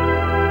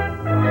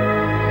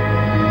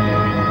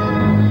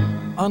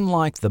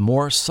 Unlike the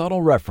more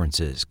subtle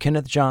references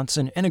Kenneth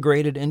Johnson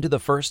integrated into the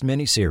first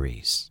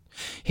miniseries,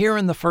 here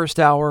in the first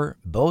hour,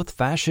 both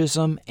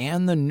fascism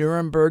and the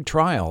Nuremberg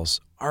trials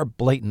are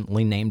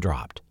blatantly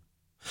name-dropped.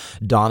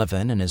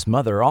 Donovan and his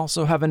mother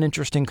also have an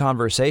interesting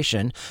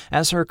conversation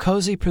as her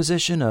cozy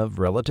position of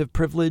relative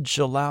privilege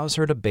allows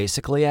her to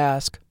basically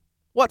ask,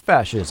 "What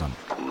fascism?"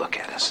 Look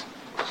at us.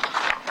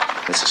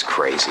 This is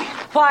crazy.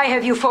 Why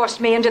have you forced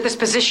me into this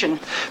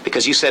position?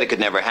 Because you said it could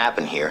never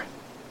happen here.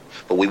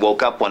 But we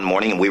woke up one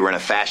morning and we were in a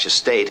fascist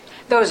state.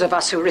 Those of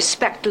us who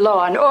respect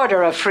law and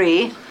order are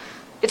free.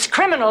 It's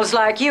criminals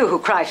like you who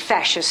cry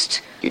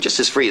fascist. You're just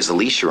as free as the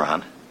leash you're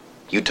on.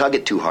 You tug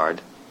it too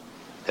hard,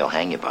 they'll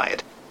hang you by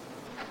it.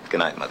 Good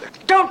night, Mother.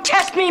 Don't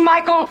test me,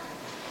 Michael!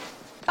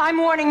 I'm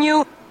warning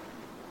you.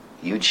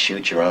 You'd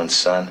shoot your own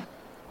son?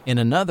 In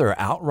another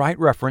outright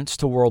reference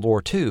to World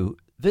War II,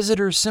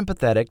 visitors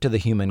sympathetic to the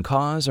human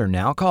cause are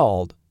now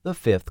called the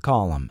Fifth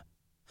Column.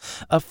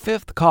 A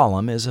fifth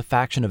column is a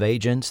faction of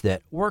agents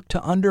that work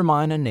to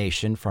undermine a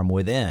nation from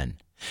within,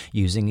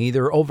 using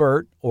either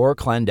overt or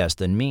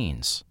clandestine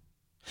means.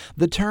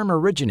 The term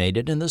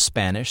originated in the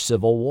Spanish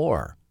Civil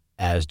War,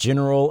 as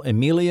General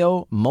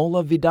Emilio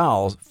Mola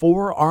Vidal's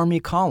 4 army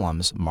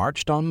columns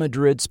marched on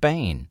Madrid,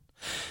 Spain.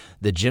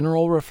 The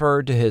general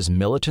referred to his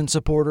militant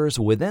supporters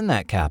within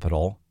that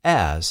capital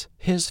as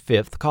his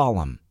Fifth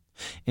Column,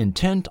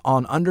 intent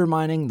on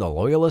undermining the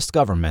loyalist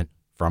government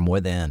from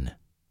within.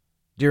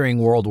 During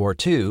World War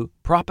II,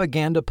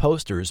 propaganda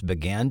posters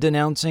began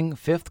denouncing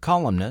Fifth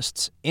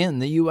Columnists in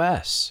the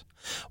U.S.,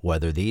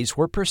 whether these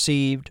were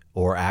perceived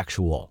or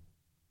actual.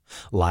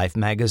 Life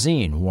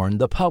magazine warned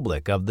the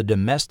public of the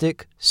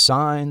domestic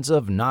signs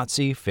of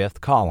Nazi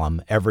Fifth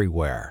Column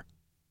everywhere.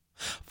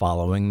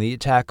 Following the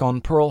attack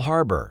on Pearl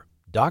Harbor,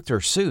 Dr.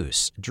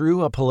 Seuss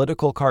drew a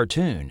political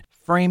cartoon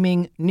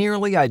framing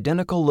nearly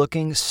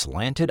identical-looking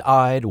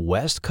slanted-eyed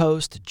West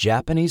Coast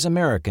Japanese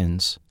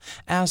Americans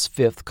as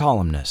Fifth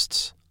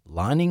Columnists,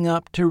 lining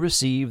up to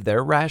receive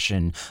their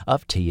ration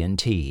of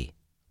TNT,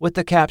 with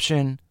the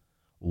caption,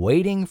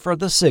 "Waiting for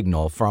the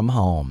signal from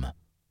home."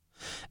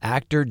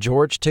 Actor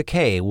George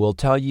Takei will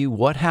tell you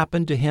what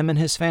happened to him and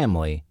his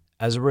family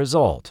as a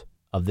result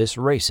of this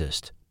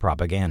racist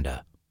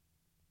propaganda.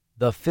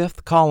 The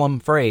Fifth Column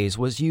phrase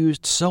was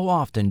used so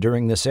often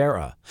during this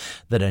era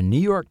that a New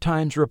York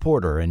Times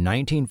reporter in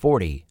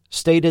 1940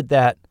 stated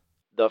that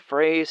the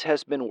phrase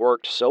has been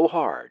worked so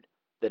hard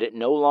that it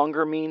no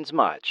longer means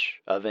much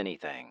of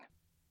anything.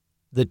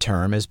 The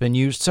term has been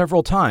used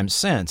several times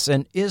since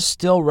and is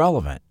still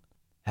relevant,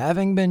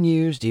 having been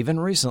used even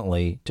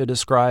recently to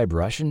describe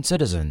Russian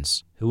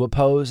citizens who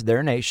oppose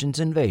their nation's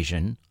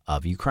invasion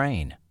of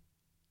Ukraine.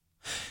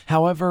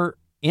 However,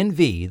 in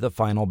V, The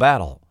Final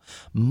Battle,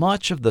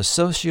 much of the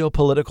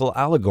socio-political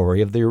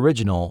allegory of the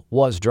original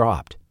was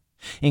dropped,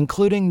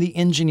 including the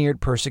engineered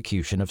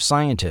persecution of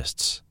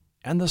scientists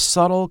and the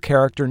subtle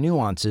character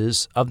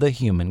nuances of the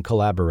human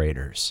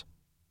collaborators.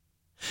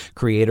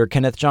 Creator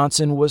Kenneth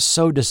Johnson was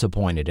so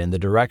disappointed in the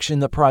direction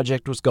the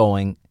project was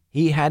going,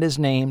 he had his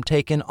name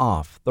taken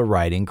off the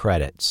writing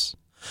credits,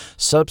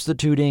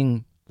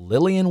 substituting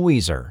Lillian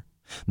Weezer,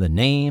 the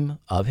name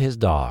of his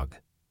dog.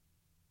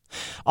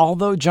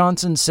 Although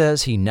Johnson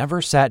says he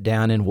never sat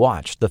down and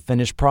watched the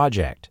finished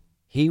project,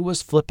 he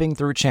was flipping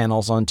through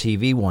channels on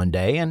TV one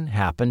day and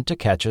happened to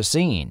catch a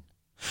scene,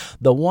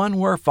 the one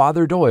where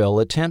Father Doyle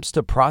attempts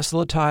to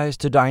proselytize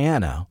to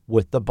Diana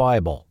with the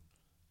Bible,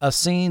 a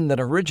scene that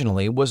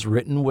originally was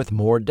written with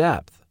more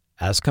depth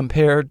as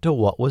compared to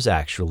what was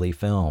actually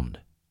filmed.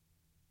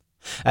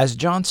 As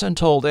Johnson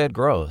told Ed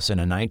Gross in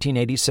a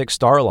 1986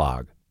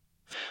 Starlog,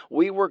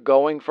 "We were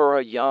going for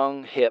a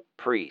young, hip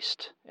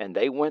priest, and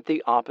they went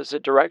the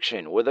opposite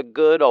direction with a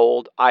good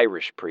old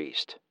Irish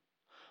priest.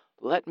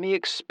 Let me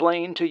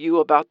explain to you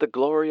about the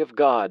glory of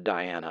God,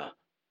 Diana."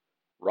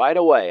 Right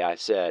away I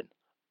said,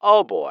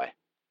 "Oh boy,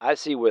 I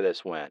see where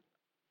this went."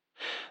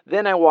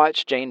 Then I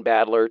watched Jane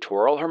Badler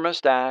twirl her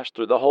mustache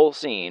through the whole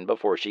scene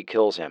before she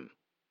kills him.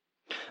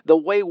 The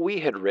way we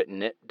had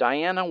written it,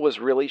 Diana was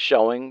really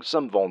showing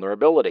some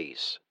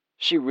vulnerabilities.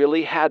 She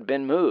really had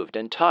been moved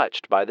and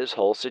touched by this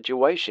whole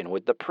situation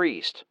with the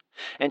priest,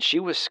 and she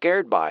was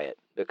scared by it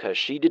because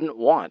she didn't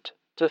want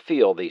to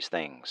feel these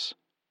things.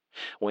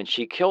 When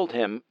she killed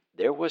him,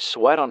 there was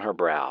sweat on her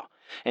brow,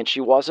 and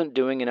she wasn't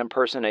doing an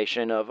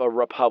impersonation of a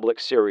Republic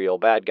serial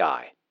bad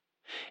guy.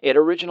 It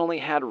originally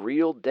had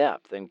real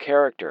depth and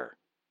character,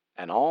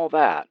 and all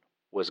that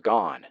was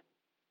gone.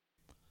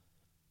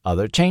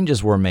 Other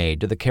changes were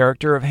made to the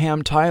character of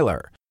Ham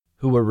Tyler,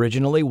 who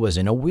originally was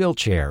in a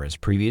wheelchair, as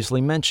previously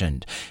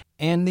mentioned,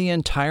 and the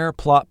entire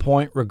plot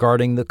point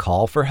regarding the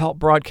call for help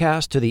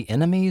broadcast to the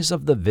enemies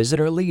of the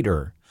visitor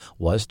leader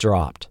was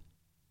dropped.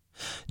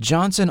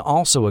 Johnson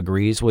also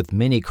agrees with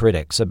many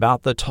critics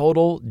about the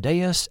total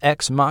Deus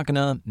Ex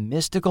Machina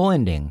mystical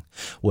ending,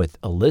 with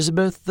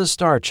Elizabeth the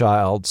Star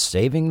Child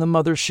saving the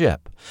mother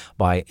ship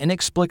by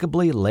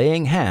inexplicably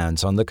laying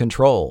hands on the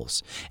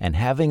controls and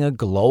having a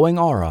glowing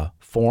aura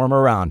form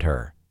around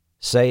her,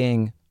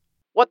 saying,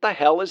 "What the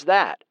hell is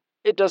that?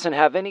 It doesn't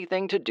have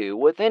anything to do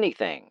with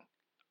anything.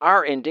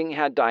 Our ending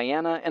had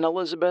Diana and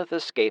Elizabeth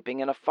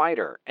escaping in a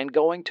fighter and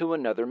going to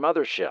another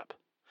mothership.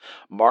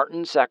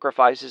 Martin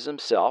sacrifices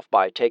himself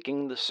by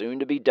taking the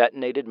soon-to-be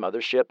detonated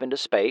mothership into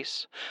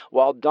space,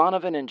 while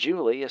Donovan and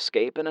Julie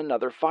escape in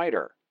another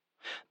fighter.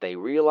 They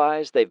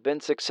realize they've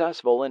been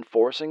successful in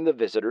forcing the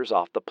visitors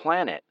off the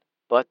planet,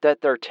 but that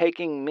they're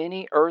taking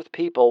many Earth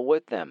people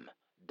with them.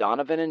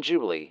 Donovan and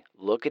Julie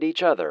look at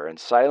each other and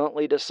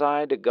silently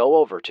decide to go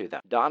over to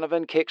them.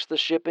 Donovan kicks the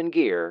ship in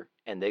gear,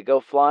 and they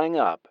go flying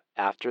up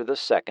after the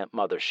second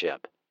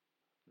mothership.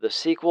 The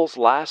sequel's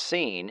last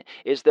scene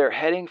is they're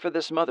heading for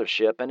this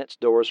mothership and its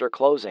doors are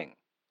closing.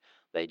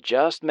 They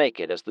just make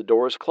it as the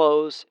doors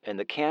close and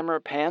the camera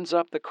pans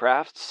up the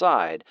craft's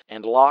side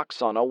and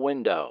locks on a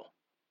window.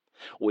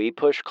 We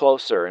push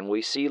closer and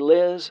we see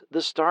Liz,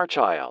 the Star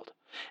Child,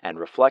 and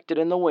reflected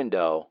in the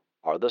window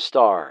are the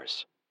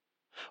stars.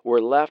 We're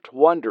left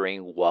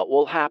wondering what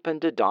will happen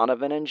to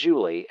Donovan and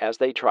Julie as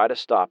they try to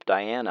stop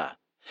Diana.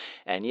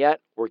 And yet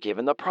we're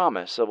given the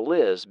promise of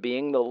Liz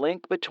being the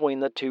link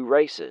between the two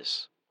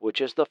races, which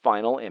is the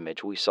final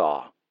image we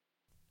saw.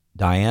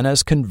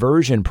 Diana's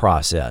conversion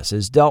process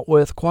is dealt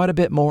with quite a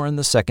bit more in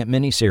the second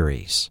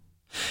miniseries.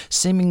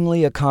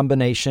 Seemingly a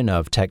combination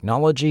of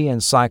technology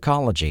and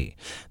psychology,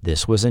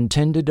 this was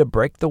intended to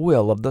break the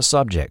will of the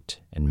subject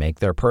and make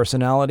their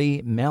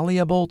personality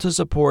malleable to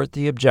support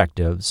the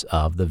objectives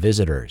of the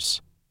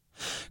visitors.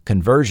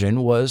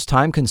 Conversion was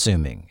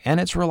time-consuming and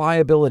its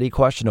reliability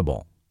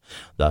questionable.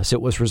 Thus,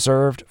 it was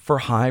reserved for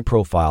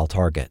high-profile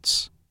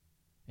targets.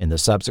 In the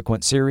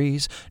subsequent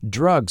series,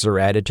 drugs are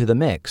added to the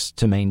mix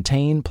to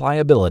maintain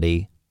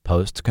pliability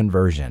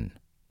post-conversion.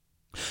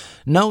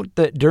 Note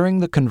that during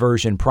the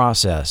conversion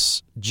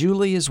process,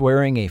 Julie is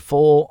wearing a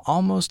full,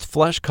 almost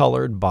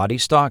flesh-colored body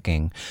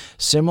stocking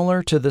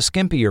similar to the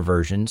skimpier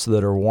versions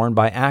that are worn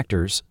by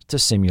actors to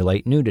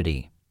simulate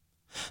nudity.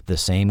 The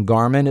same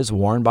garment is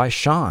worn by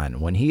Sean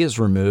when he is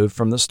removed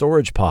from the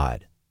storage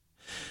pod.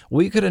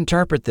 We could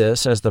interpret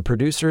this as the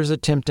producers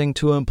attempting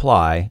to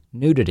imply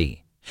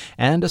nudity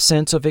and a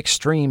sense of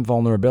extreme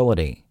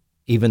vulnerability,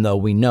 even though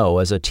we know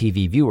as a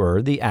TV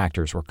viewer the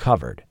actors were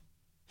covered.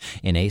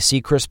 In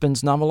A.C.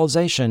 Crispin's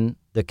novelization,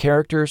 the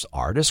characters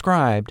are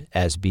described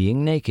as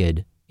being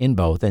naked in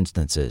both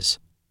instances.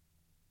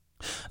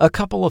 A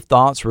couple of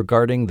thoughts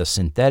regarding the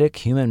synthetic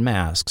human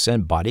masks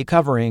and body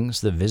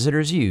coverings the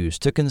visitors use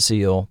to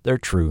conceal their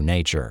true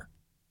nature.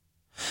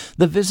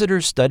 The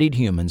visitors studied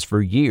humans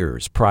for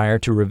years prior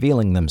to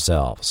revealing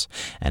themselves,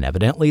 and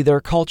evidently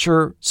their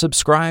culture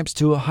subscribes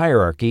to a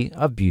hierarchy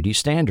of beauty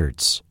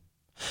standards.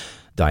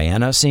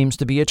 Diana seems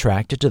to be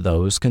attracted to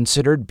those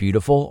considered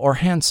beautiful or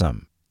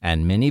handsome,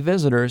 and many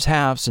visitors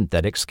have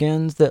synthetic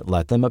skins that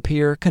let them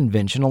appear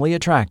conventionally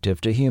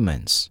attractive to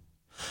humans.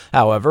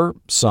 However,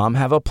 some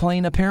have a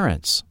plain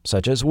appearance,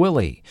 such as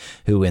Willie,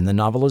 who in the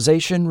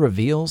novelization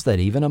reveals that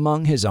even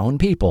among his own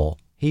people,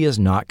 he is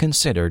not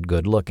considered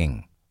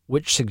good-looking,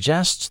 which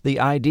suggests the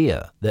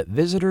idea that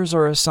visitors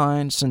are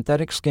assigned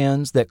synthetic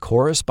skins that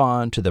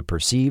correspond to the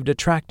perceived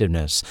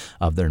attractiveness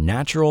of their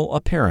natural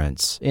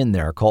appearance in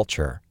their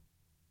culture.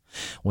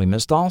 We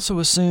must also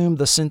assume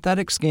the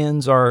synthetic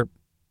skins are,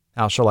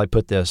 how shall I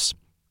put this,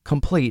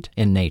 complete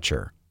in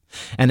nature,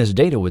 and as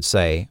Data would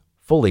say,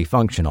 fully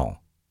functional,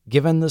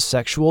 given the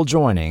sexual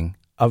joining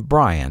of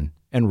Brian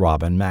and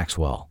Robin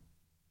Maxwell.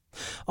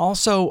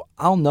 Also,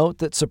 I'll note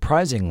that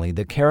surprisingly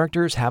the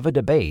characters have a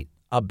debate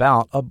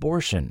about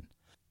abortion,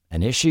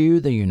 an issue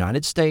the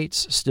United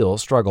States still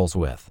struggles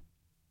with.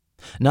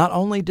 Not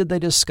only did they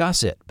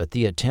discuss it, but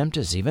the attempt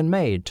is even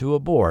made to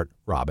abort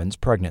Robin's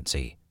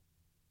pregnancy.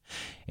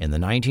 In the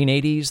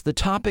 1980s, the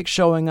topic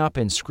showing up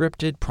in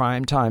scripted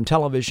primetime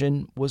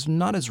television was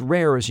not as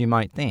rare as you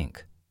might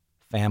think.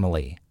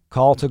 Family,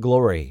 Call to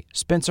Glory,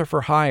 Spencer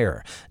for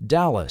Hire,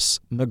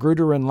 Dallas,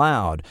 Magruder and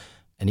Loud,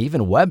 and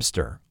even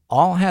Webster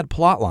all had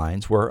plot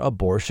lines where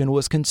abortion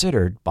was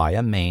considered by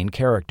a main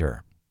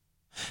character.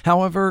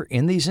 However,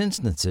 in these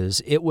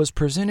instances, it was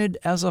presented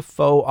as a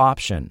faux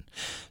option,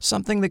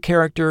 something the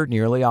character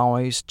nearly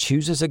always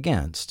chooses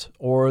against,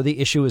 or the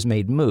issue is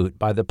made moot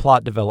by the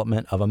plot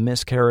development of a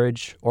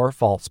miscarriage or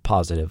false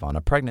positive on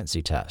a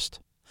pregnancy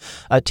test.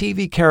 A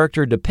TV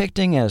character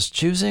depicting as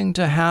choosing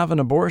to have an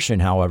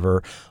abortion,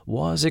 however,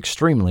 was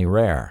extremely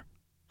rare.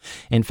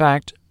 In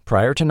fact,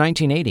 prior to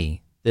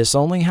 1980, this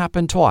only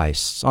happened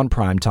twice on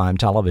primetime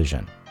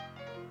television.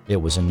 It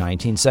was in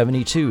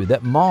 1972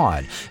 that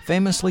Maude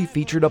famously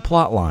featured a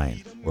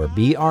plotline where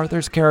Bea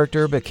Arthur's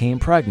character became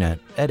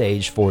pregnant at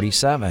age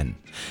 47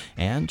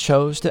 and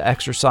chose to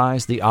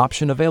exercise the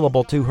option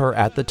available to her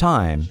at the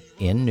time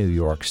in New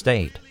York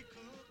State.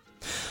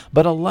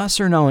 But a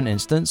lesser-known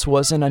instance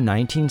was in a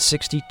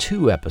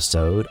 1962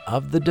 episode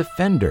of The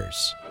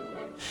Defenders.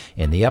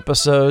 In the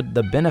episode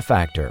The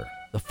Benefactor,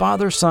 the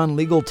father-son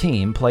legal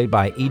team played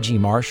by E.G.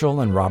 Marshall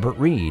and Robert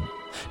Reed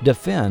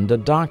defend a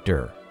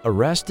doctor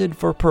arrested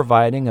for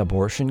providing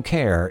abortion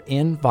care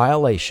in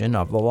violation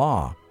of the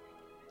law.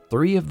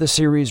 3 of the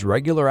series'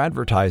 regular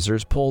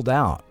advertisers pulled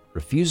out,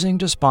 refusing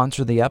to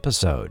sponsor the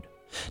episode,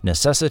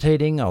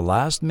 necessitating a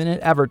last-minute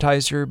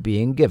advertiser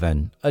being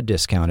given a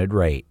discounted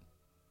rate.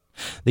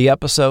 The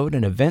episode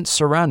and events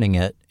surrounding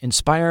it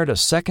inspired a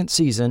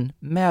second-season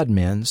Mad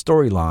Men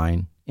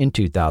storyline in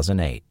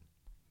 2008.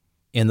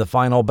 In the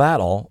final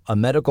battle, a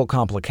medical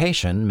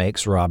complication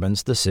makes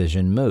Robin's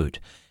decision moot,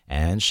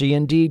 and she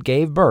indeed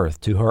gave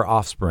birth to her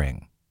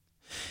offspring.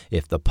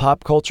 If the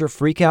pop culture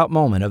freak-out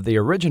moment of the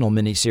original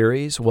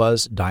miniseries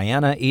was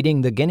Diana eating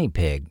the guinea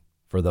pig,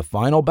 for the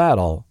final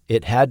battle,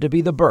 it had to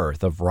be the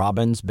birth of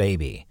Robin's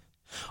baby.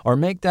 Or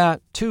make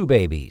that 2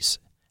 babies,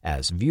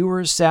 as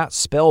viewers sat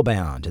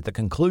spellbound at the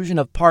conclusion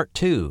of Part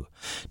 2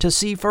 to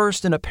see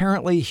first an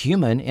apparently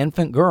human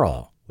infant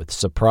girl with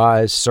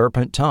surprise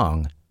serpent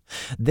tongue,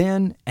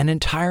 then an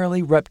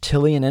entirely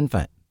reptilian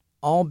infant,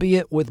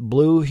 albeit with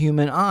blue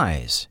human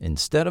eyes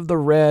instead of the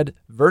red,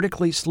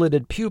 vertically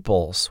slitted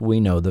pupils we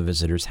know the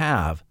visitors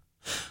have,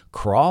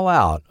 crawl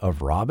out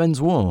of Robin's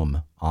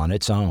womb on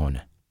its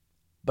own.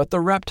 But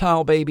the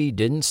reptile baby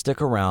didn't stick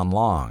around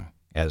long,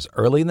 as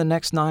early the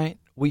next night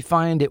we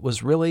find it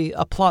was really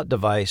a plot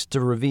device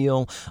to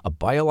reveal a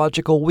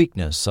biological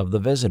weakness of the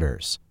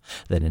visitors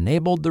that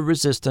enabled the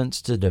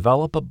resistance to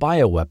develop a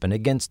bioweapon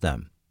against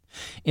them,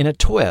 in a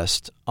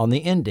twist on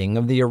the ending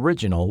of the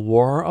original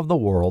War of the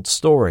Worlds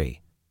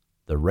story,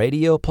 the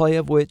radio play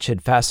of which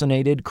had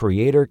fascinated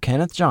creator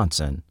Kenneth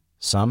Johnson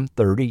some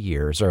 30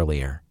 years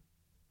earlier.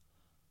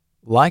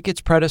 Like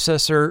its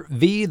predecessor,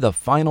 V: The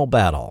Final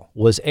Battle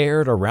was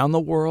aired around the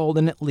world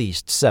in at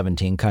least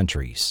 17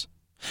 countries.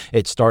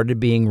 It started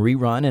being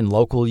rerun in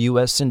local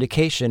U.S.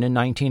 syndication in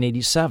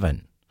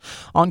 1987,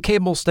 on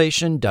cable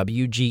station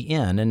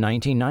WGN in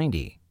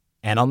 1990,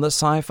 and on the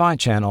Sci-Fi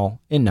Channel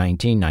in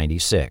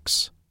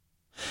 1996.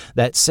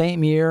 That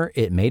same year,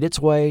 it made its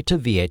way to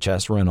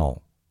VHS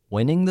rental,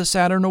 winning the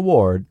Saturn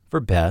Award for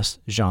Best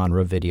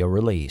Genre Video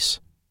Release.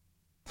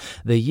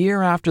 The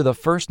year after the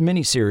first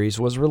miniseries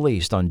was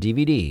released on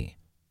DVD,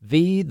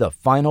 V: The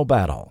Final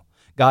Battle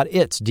got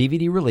its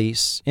DVD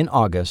release in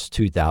August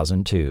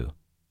 2002.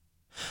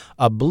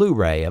 A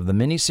Blu-ray of the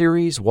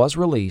miniseries was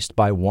released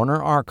by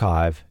Warner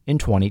Archive in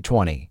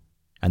 2020,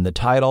 and the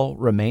title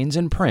remains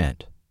in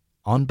print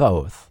on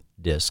both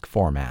disc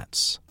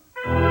formats.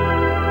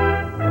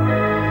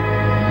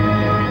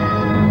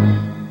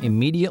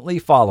 Immediately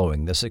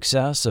following the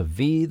success of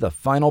V: The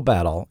Final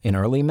Battle in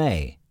early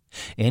May,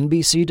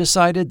 NBC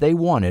decided they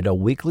wanted a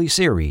weekly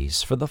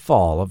series for the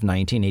fall of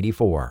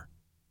 1984.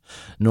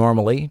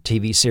 Normally,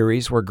 TV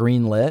series were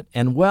greenlit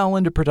and well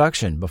into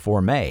production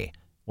before May,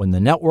 when the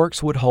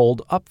networks would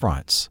hold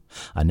upfronts,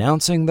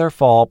 announcing their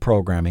fall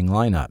programming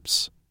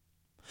lineups.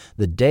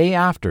 The day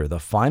after the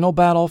final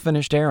battle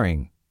finished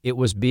airing, it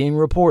was being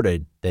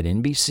reported that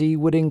NBC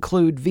would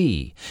include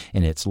V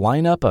in its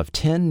lineup of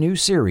 10 new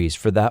series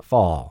for that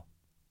fall,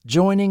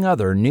 joining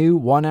other new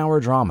one-hour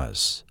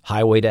dramas,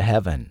 Highway to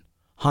Heaven,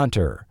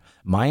 Hunter,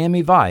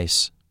 Miami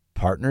Vice,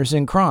 Partners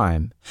in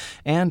Crime,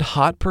 and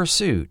Hot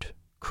Pursuit,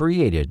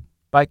 created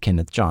by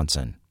Kenneth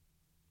Johnson.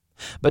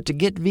 But to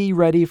get V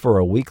ready for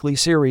a weekly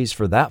series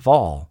for that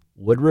fall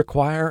would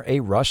require a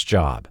rush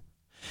job,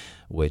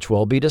 which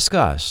will be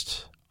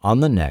discussed on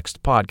the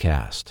next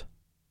podcast.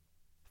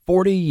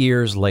 40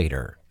 years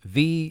later,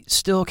 V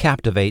still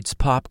captivates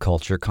pop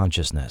culture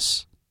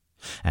consciousness.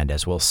 And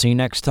as we'll see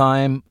next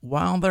time,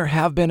 while there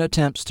have been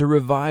attempts to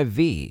revive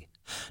V,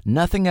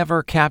 nothing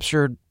ever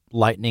captured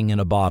lightning in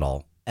a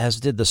bottle, as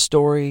did the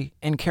story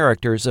and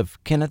characters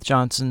of Kenneth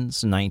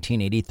Johnson's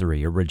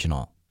 1983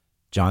 original.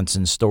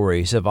 Johnson's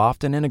stories have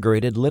often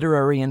integrated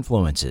literary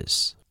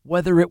influences,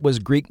 whether it was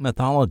Greek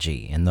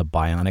mythology in The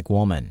Bionic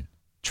Woman,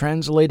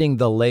 translating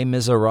the Les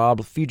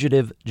Miserables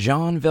fugitive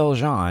Jean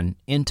Valjean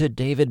into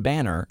David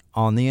Banner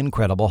on The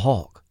Incredible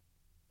Hulk,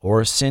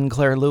 or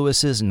Sinclair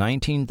Lewis's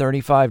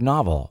 1935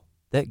 novel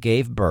that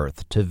gave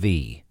birth to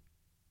V.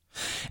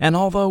 And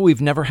although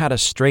we've never had a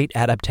straight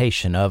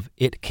adaptation of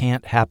It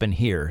Can't Happen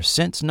Here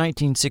since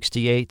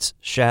 1968's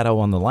Shadow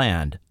on the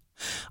Land,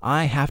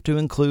 I have to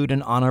include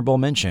an honorable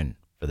mention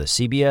for the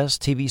CBS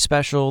TV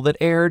special that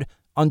aired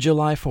on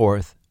July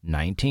 4th,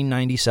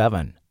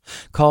 1997,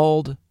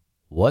 called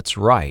What's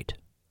Right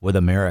with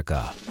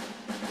America.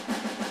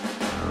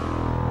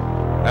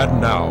 And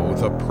now,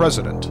 the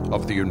President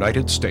of the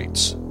United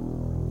States.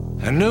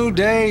 A new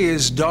day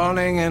is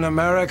dawning in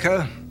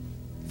America.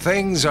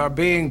 Things are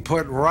being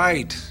put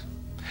right.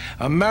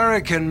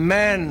 American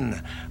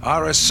men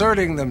are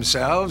asserting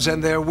themselves,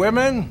 and their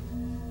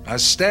women are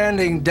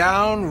standing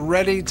down,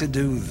 ready to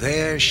do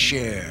their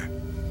share.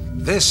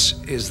 This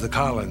is the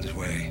Collins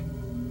way.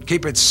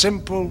 Keep it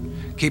simple,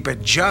 keep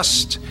it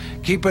just,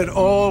 keep it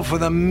all for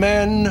the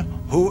men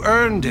who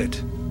earned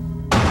it.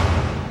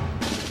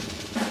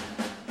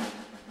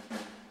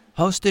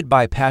 Hosted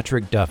by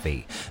Patrick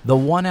Duffy, the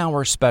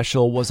one-hour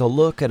special was a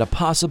look at a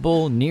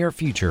possible near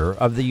future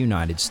of the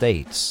United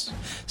States,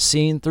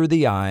 seen through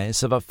the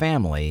eyes of a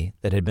family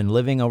that had been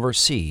living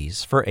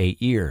overseas for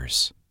 8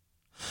 years.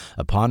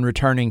 Upon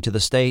returning to the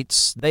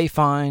States, they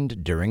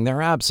find, during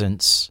their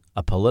absence,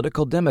 a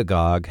political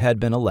demagogue had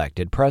been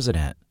elected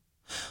president.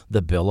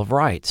 The Bill of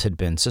Rights had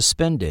been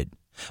suspended.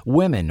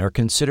 Women are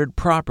considered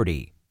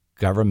property.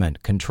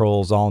 Government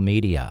controls all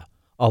media.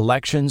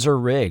 Elections are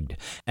rigged,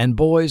 and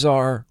boys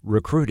are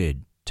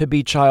recruited to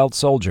be child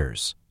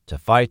soldiers to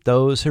fight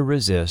those who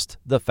resist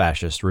the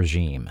fascist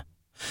regime,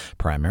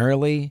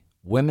 primarily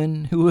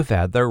women who have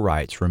had their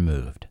rights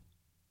removed.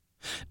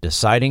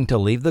 Deciding to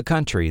leave the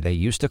country they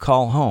used to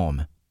call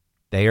home,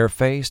 they are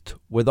faced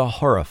with a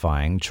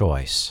horrifying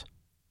choice.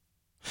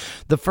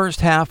 The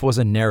first half was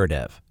a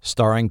narrative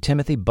starring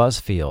Timothy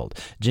Busfield,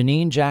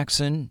 Janine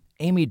Jackson,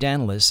 Amy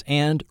Danlis,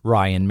 and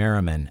Ryan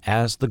Merriman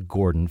as the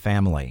Gordon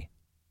family.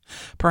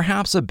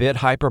 Perhaps a bit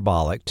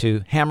hyperbolic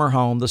to hammer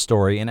home the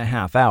story in a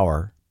half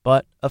hour,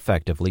 but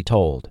effectively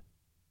told.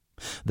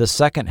 The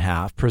second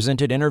half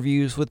presented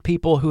interviews with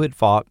people who had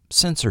fought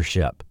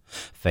censorship,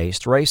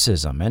 faced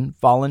racism, and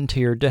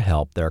volunteered to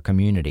help their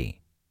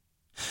community.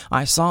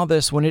 I saw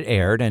this when it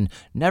aired and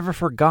never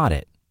forgot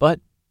it, but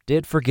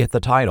did forget the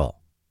title.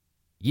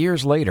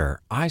 Years later,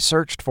 I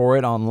searched for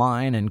it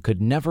online and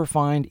could never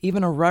find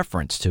even a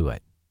reference to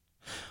it.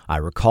 I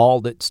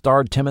recalled it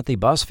starred Timothy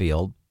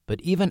Busfield,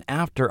 but even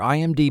after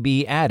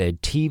IMDb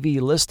added TV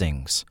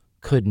listings,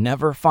 could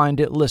never find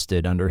it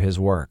listed under his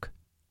work.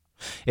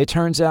 It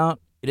turns out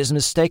it is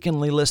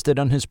mistakenly listed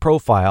on his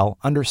profile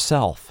under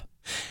Self,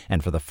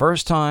 and for the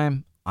first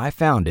time, I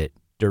found it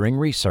during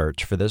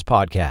research for this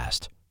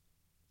podcast.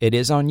 It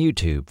is on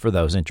YouTube for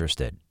those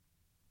interested.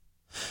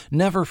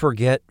 Never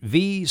forget,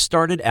 V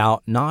started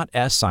out not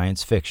as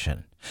science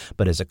fiction,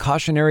 but as a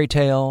cautionary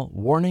tale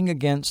warning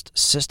against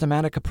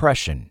systematic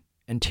oppression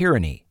and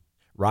tyranny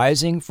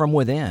rising from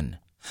within,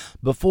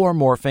 before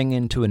morphing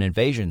into an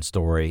invasion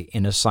story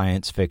in a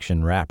science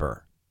fiction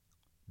wrapper.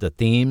 The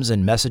themes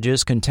and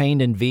messages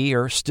contained in V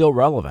are still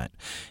relevant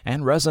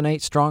and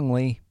resonate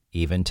strongly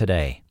even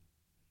today.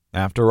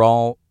 After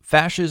all,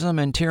 fascism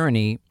and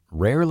tyranny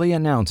rarely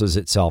announces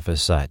itself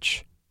as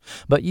such,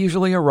 but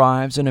usually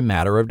arrives in a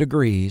matter of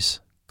degrees,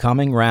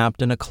 coming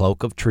wrapped in a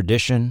cloak of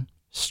tradition,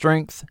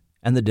 strength,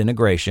 and the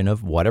denigration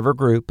of whatever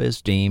group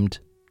is deemed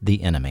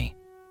the enemy.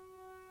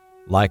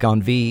 Like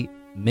on V,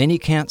 many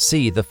can't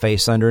see the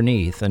face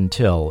underneath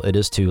until it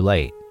is too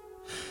late,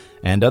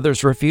 and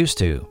others refuse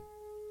to,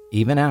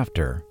 even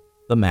after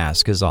the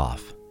mask is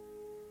off.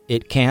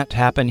 It can't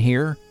happen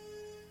here?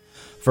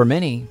 For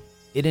many,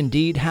 it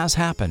indeed has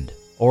happened,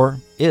 or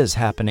is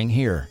happening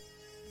here.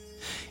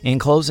 In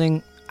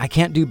closing, I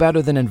can't do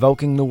better than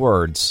invoking the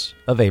words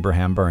of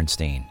Abraham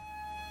Bernstein.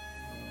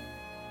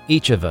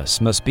 Each of us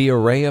must be a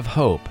ray of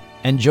hope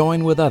and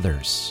join with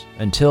others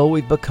until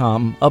we've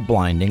become a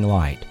blinding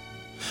light,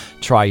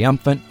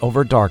 triumphant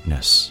over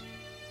darkness.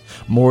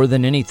 More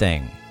than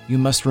anything, you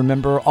must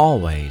remember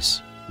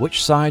always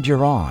which side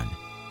you're on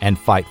and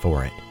fight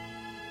for it.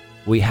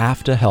 We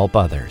have to help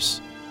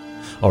others,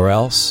 or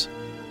else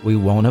we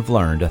won't have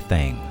learned a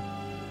thing.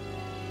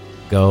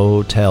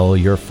 Go tell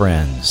your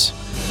friends.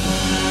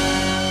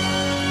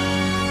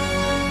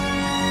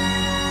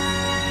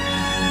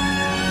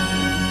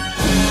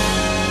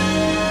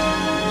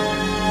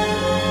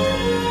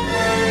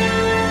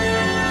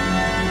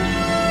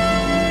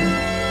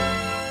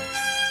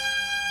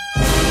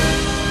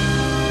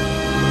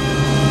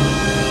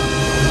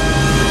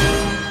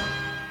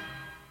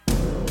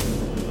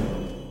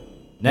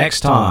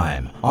 Next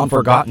time on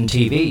Forgotten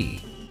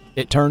TV,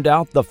 it turned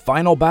out the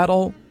final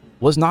battle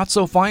was not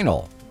so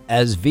final,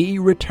 as V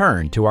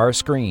returned to our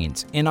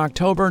screens in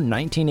October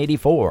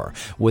 1984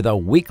 with a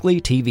weekly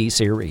TV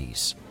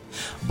series.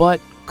 But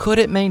could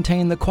it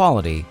maintain the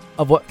quality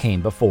of what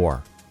came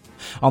before?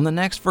 On the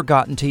next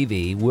Forgotten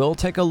TV, we'll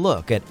take a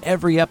look at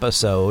every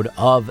episode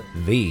of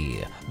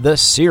V, the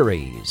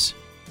series.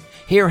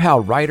 Hear how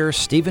writer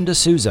Stephen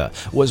D'Souza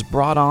was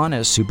brought on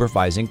as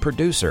supervising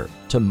producer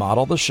to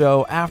model the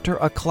show after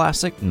a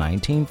classic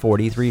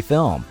 1943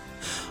 film,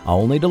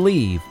 only to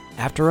leave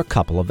after a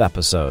couple of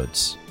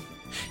episodes.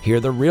 Hear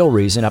the real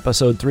reason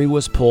Episode 3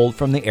 was pulled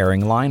from the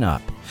airing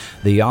lineup,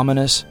 the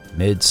ominous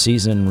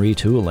mid-season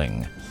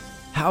retooling.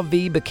 How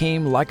V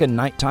became like a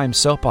nighttime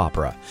soap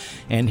opera,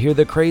 and hear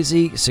the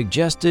crazy,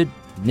 suggested,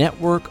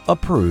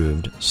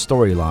 network-approved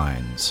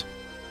storylines.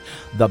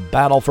 The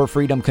battle for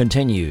freedom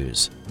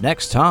continues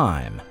next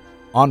time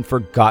on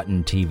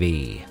Forgotten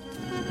TV.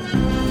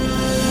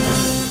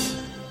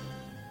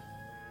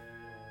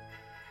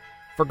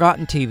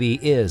 Forgotten TV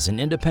is an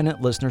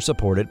independent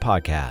listener-supported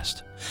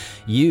podcast.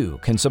 You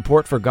can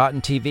support Forgotten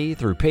TV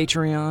through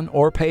Patreon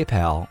or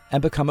PayPal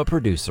and become a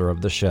producer of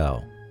the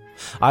show.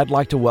 I'd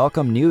like to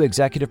welcome new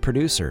executive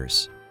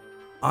producers,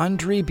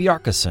 Andre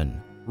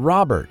Bjarkason,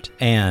 Robert,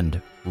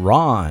 and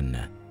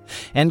Ron,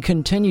 and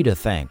continue to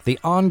thank the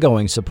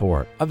ongoing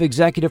support of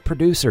executive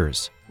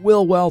producers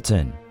Will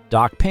Welton,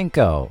 Doc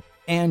Pinko,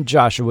 and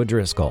Joshua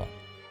Driscoll.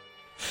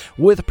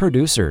 With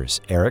producers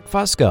Eric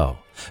Fusco,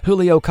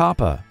 Julio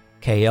Capa,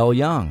 K.L.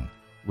 Young,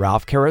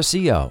 Ralph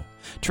Carasillo,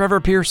 Trevor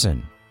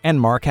Pearson, and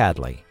Mark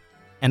Hadley.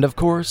 And of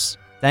course,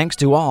 thanks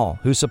to all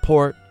who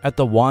support at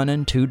the $1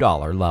 and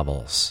 $2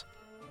 levels.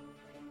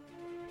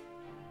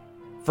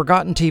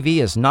 Forgotten TV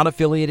is not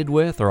affiliated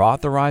with or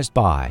authorized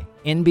by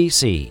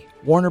NBC,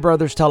 Warner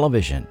Brothers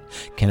Television,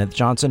 Kenneth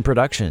Johnson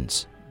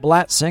Productions,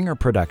 Blatt Singer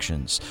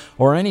Productions,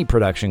 or any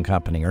production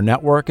company or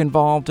network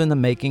involved in the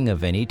making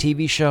of any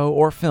TV show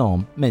or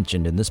film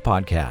mentioned in this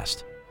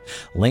podcast.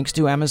 Links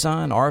to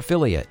Amazon are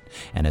affiliate,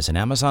 and as an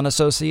Amazon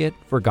associate,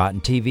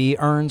 Forgotten TV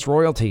earns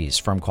royalties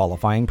from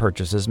qualifying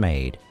purchases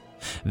made.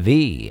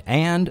 V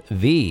and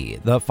V,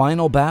 The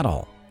Final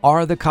Battle,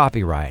 are the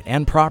copyright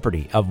and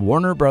property of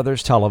Warner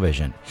Brothers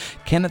Television,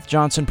 Kenneth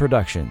Johnson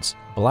Productions,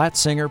 Blatt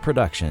Singer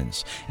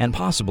Productions, and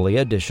possibly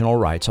additional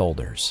rights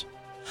holders.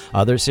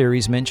 Other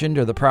series mentioned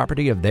are the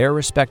property of their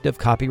respective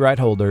copyright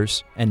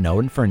holders, and no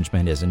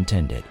infringement is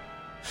intended.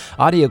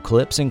 Audio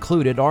clips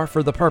included are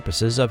for the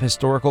purposes of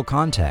historical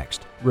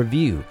context,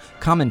 review,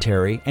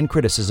 commentary, and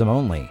criticism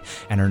only,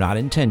 and are not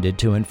intended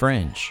to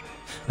infringe.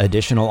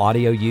 Additional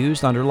audio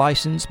used under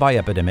license by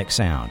Epidemic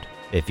Sound.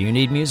 If you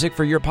need music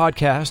for your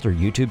podcast or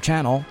YouTube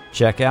channel,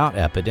 check out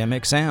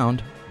Epidemic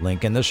Sound,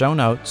 link in the show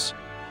notes.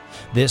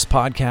 This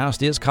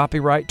podcast is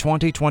copyright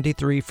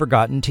 2023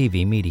 Forgotten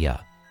TV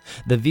Media.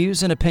 The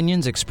views and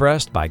opinions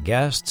expressed by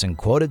guests and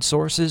quoted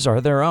sources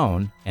are their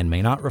own and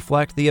may not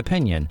reflect the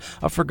opinion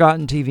of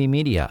Forgotten TV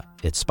Media,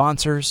 its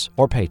sponsors,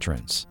 or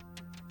patrons.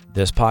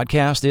 This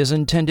podcast is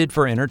intended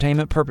for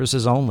entertainment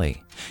purposes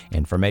only.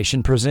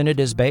 Information presented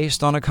is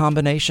based on a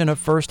combination of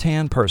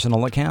first-hand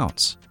personal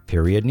accounts,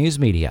 period news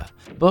media,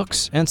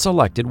 books, and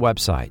selected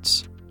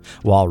websites.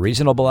 While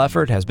reasonable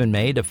effort has been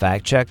made to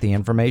fact-check the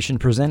information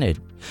presented,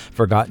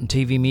 Forgotten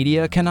TV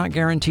Media cannot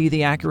guarantee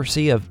the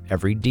accuracy of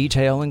every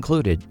detail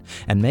included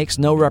and makes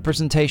no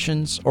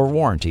representations or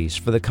warranties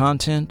for the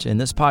content in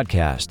this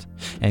podcast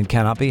and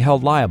cannot be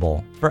held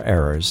liable for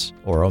errors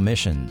or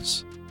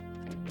omissions.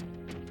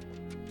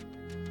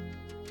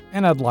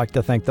 And I'd like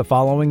to thank the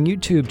following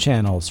YouTube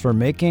channels for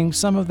making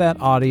some of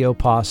that audio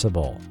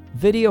possible.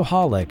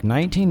 Videoholic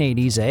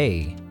 1980s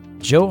A,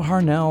 Joe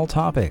Harnell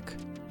Topic,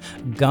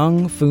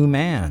 Gung Fu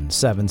Man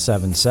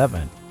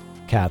 777,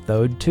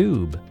 Cathode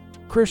Tube,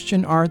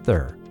 Christian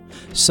Arthur,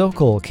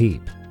 Sokol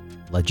Keep,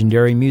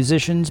 Legendary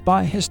Musicians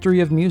by History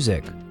of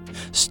Music,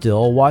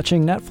 Still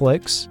Watching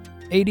Netflix,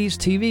 80s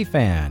TV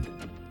Fan,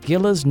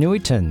 Gillis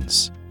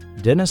Newtons,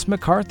 Dennis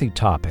McCarthy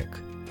Topic,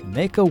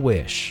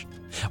 Make-A-Wish,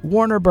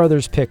 Warner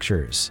Brothers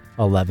Pictures,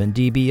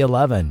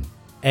 11DB11,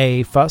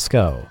 A.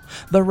 Fusco,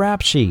 The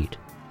Rap Sheet,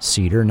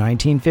 Cedar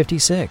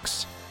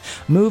 1956,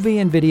 Movie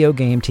and Video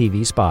Game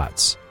TV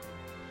Spots,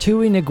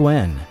 Tui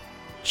Nguyen,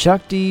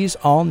 Chuck D's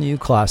all-new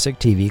classic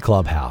TV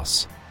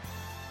Clubhouse.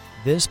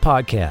 This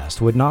podcast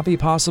would not be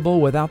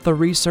possible without the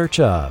research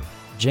of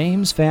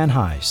James Van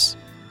Hise,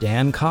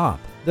 Dan Kopp,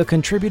 the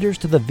contributors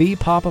to the V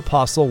Pop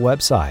Apostle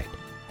website,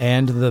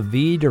 and the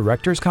V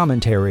Director's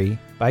Commentary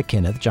by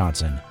Kenneth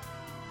Johnson.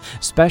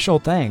 Special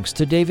thanks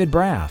to David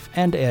Braff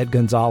and Ed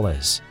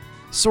Gonzalez.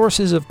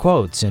 Sources of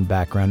quotes and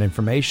background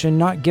information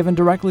not given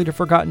directly to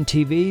Forgotten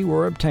TV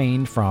were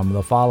obtained from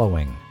the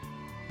following.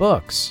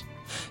 Books: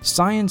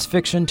 Science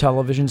Fiction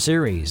Television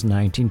Series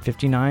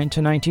 1959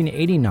 to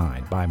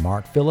 1989 by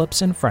Mark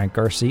Phillips and Frank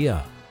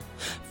Garcia.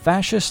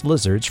 Fascist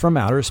Lizards from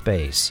Outer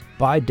Space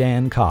by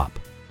Dan Kopp.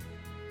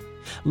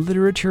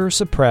 Literature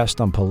Suppressed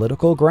on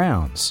Political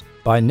Grounds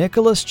by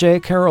Nicholas J.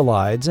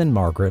 Karolides and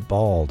Margaret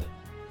Bald.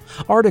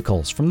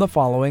 Articles from the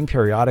following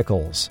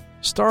periodicals: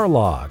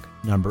 Starlog,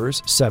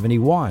 numbers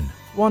 71,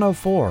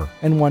 104,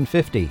 and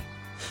 150.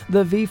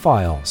 The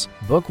V-Files,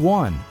 Book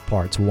 1,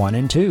 Parts 1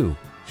 and 2.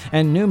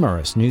 And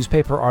numerous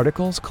newspaper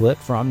articles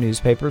clipped from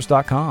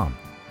newspapers.com.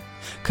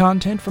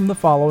 Content from the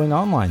following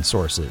online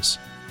sources: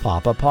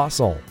 Pop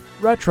Apostle,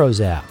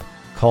 RetroZap,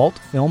 Cult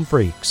Film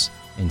Freaks,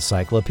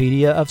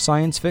 Encyclopedia of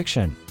Science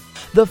Fiction,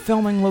 The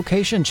Filming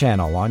Location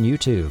Channel on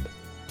YouTube,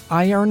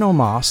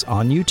 Iernomos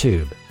on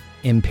YouTube,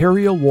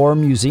 Imperial War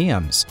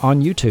Museums on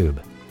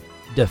YouTube,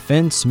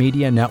 Defense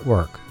Media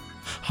Network,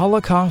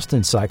 Holocaust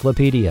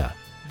Encyclopedia,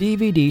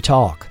 DVD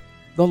Talk,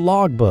 The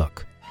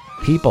Logbook,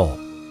 People,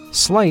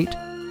 Slate,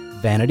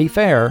 Vanity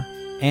Fair,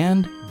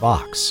 and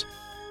Vox.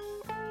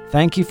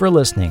 Thank you for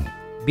listening.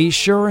 Be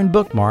sure and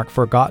bookmark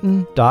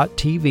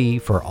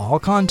Forgotten.tv for all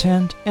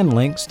content and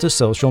links to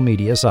social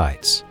media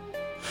sites.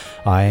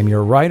 I am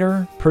your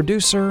writer,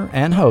 producer,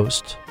 and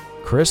host,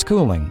 Chris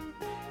Cooling,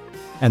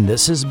 and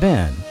this has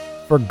been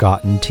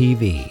Forgotten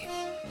TV.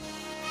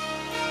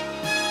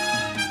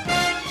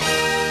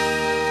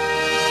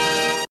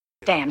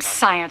 Damn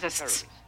scientists.